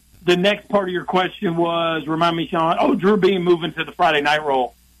 the next part of your question was, remind me, Sean. Oh, Drew Beam moving to the Friday night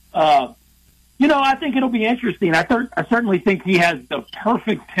role. I think it'll be interesting. I certainly think he has the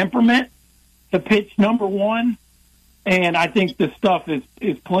perfect temperament to pitch number one, and I think the stuff is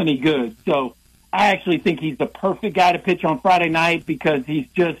plenty good. So I actually think he's the perfect guy to pitch on Friday night because he's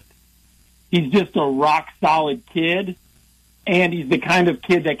just a rock solid kid, and he's the kind of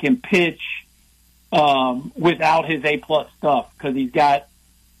kid that can pitch without his A+ stuff because he's got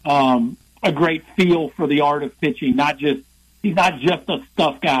a great feel for the art of pitching. He's not just a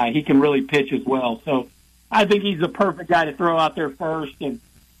stuff guy. He can really pitch as well. So I think he's the perfect guy to throw out there first. And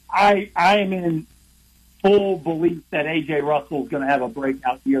I am in full belief that A.J. Russell is going to have a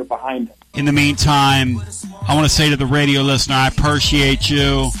breakout year behind him. In the meantime, I want to say to the radio listener, I appreciate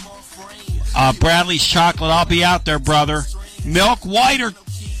you. Bradley's Chocolate, I'll be out there, brother. Milk white or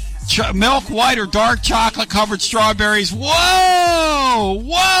dark chocolate covered strawberries. Whoa!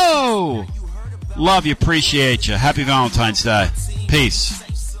 Love you, appreciate you. Happy Valentine's Day. Peace.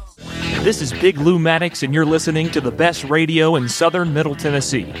 This is Big Lou Maddox, and you're listening to the best radio in southern Middle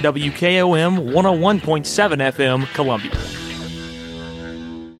Tennessee. WKOM 101.7 FM, Columbia.